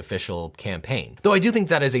Dragons official campaign. Though I do think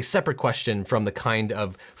that is a separate question from the kind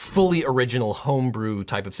of fully original homebrew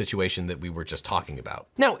type of situation that we were just talking about.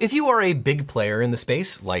 Now, if you are a big player in the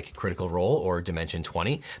space, like Critical Role or Dimension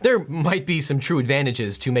 20, there might be some true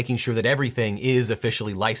advantages to making sure that everything is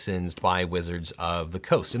officially licensed by Wizards of the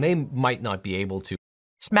Coast, and they might not be able to.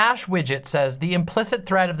 Smash Widget says, the implicit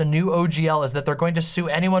threat of the new OGL is that they're going to sue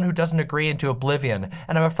anyone who doesn't agree into oblivion.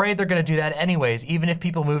 And I'm afraid they're going to do that anyways, even if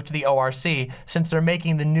people move to the ORC, since they're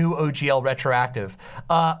making the new OGL retroactive.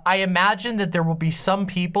 I imagine that there will be some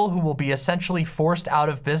people who will be essentially forced out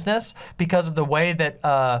of business because of the way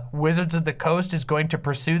that Wizards of the Coast is going to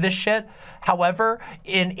pursue this shit. However,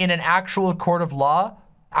 in an actual court of law,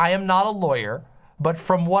 I am not a lawyer, but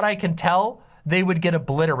from what I can tell, they would get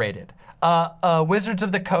obliterated. Wizards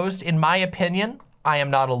of the Coast, in my opinion, I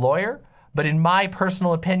am not a lawyer, but in my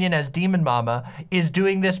personal opinion as DramaMama, is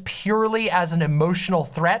doing this purely as an emotional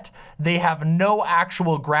threat. They have no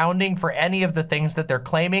actual grounding for any of the things that they're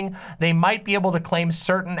claiming. They might be able to claim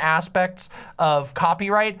certain aspects of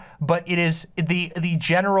copyright, but it is the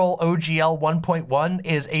general OGL 1.1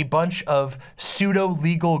 is a bunch of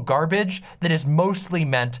pseudo-legal garbage that is mostly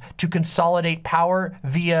meant to consolidate power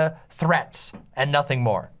via threats and nothing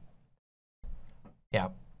more. Yeah,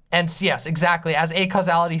 and yes, exactly. As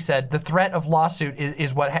Acausality said, the threat of lawsuit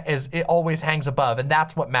is what it always hangs above, and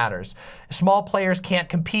that's what matters. Small players can't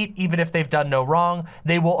compete even if they've done no wrong.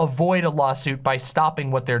 They will avoid a lawsuit by stopping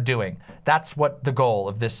what they're doing. That's what the goal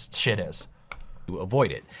of this shit is.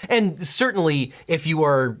 Avoid it. And certainly, if you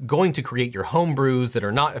are going to create your homebrews that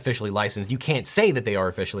are not officially licensed, you can't say that they are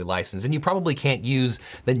officially licensed, and you probably can't use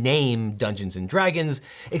the name Dungeons and Dragons,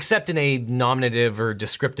 except in a nominative or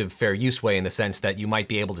descriptive fair use way, in the sense that you might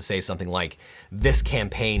be able to say something like, this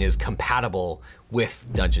campaign is compatible with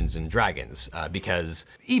Dungeons and Dragons, because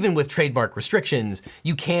even with trademark restrictions,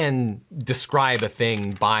 you can describe a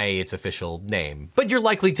thing by its official name, but you're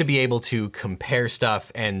likely to be able to compare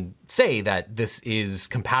stuff and say that this is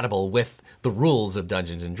compatible with the rules of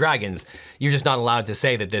Dungeons and Dragons. You're just not allowed to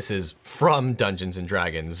say that this is from Dungeons and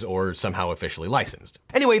Dragons or somehow officially licensed.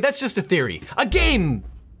 Anyway, that's just a theory, a game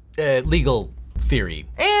legal theory.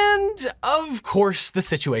 And of course, the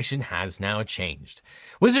situation has now changed.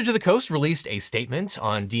 Wizards of the Coast released a statement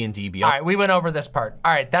on D&D Beyond. All right, we went over this part.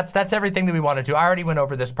 All right, that's everything that we wanted to. I already went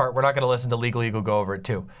over this part. We're not gonna listen to Legal Eagle go over it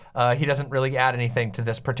too. He doesn't really add anything to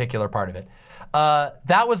this particular part of it.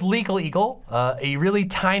 That was Legal Eagle, a really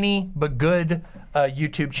tiny but good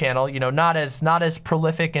YouTube channel. You know, not as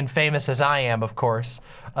prolific and famous as I am, of course,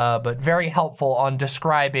 but very helpful on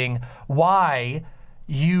describing why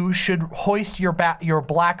you should hoist your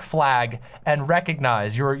black flag and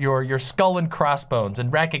recognize your skull and crossbones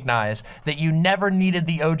and recognize that you never needed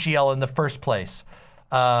the OGL in the first place.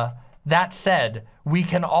 That said, we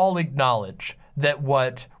can all acknowledge that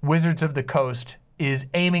what Wizards of the Coast is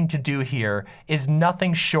aiming to do here is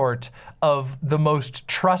nothing short of the most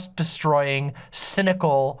trust-destroying,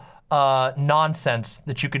 cynical nonsense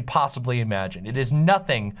that you could possibly imagine. It is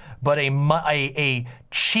nothing but a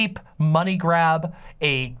cheap money grab,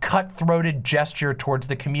 a cut-throated gesture towards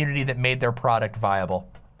the community that made their product viable.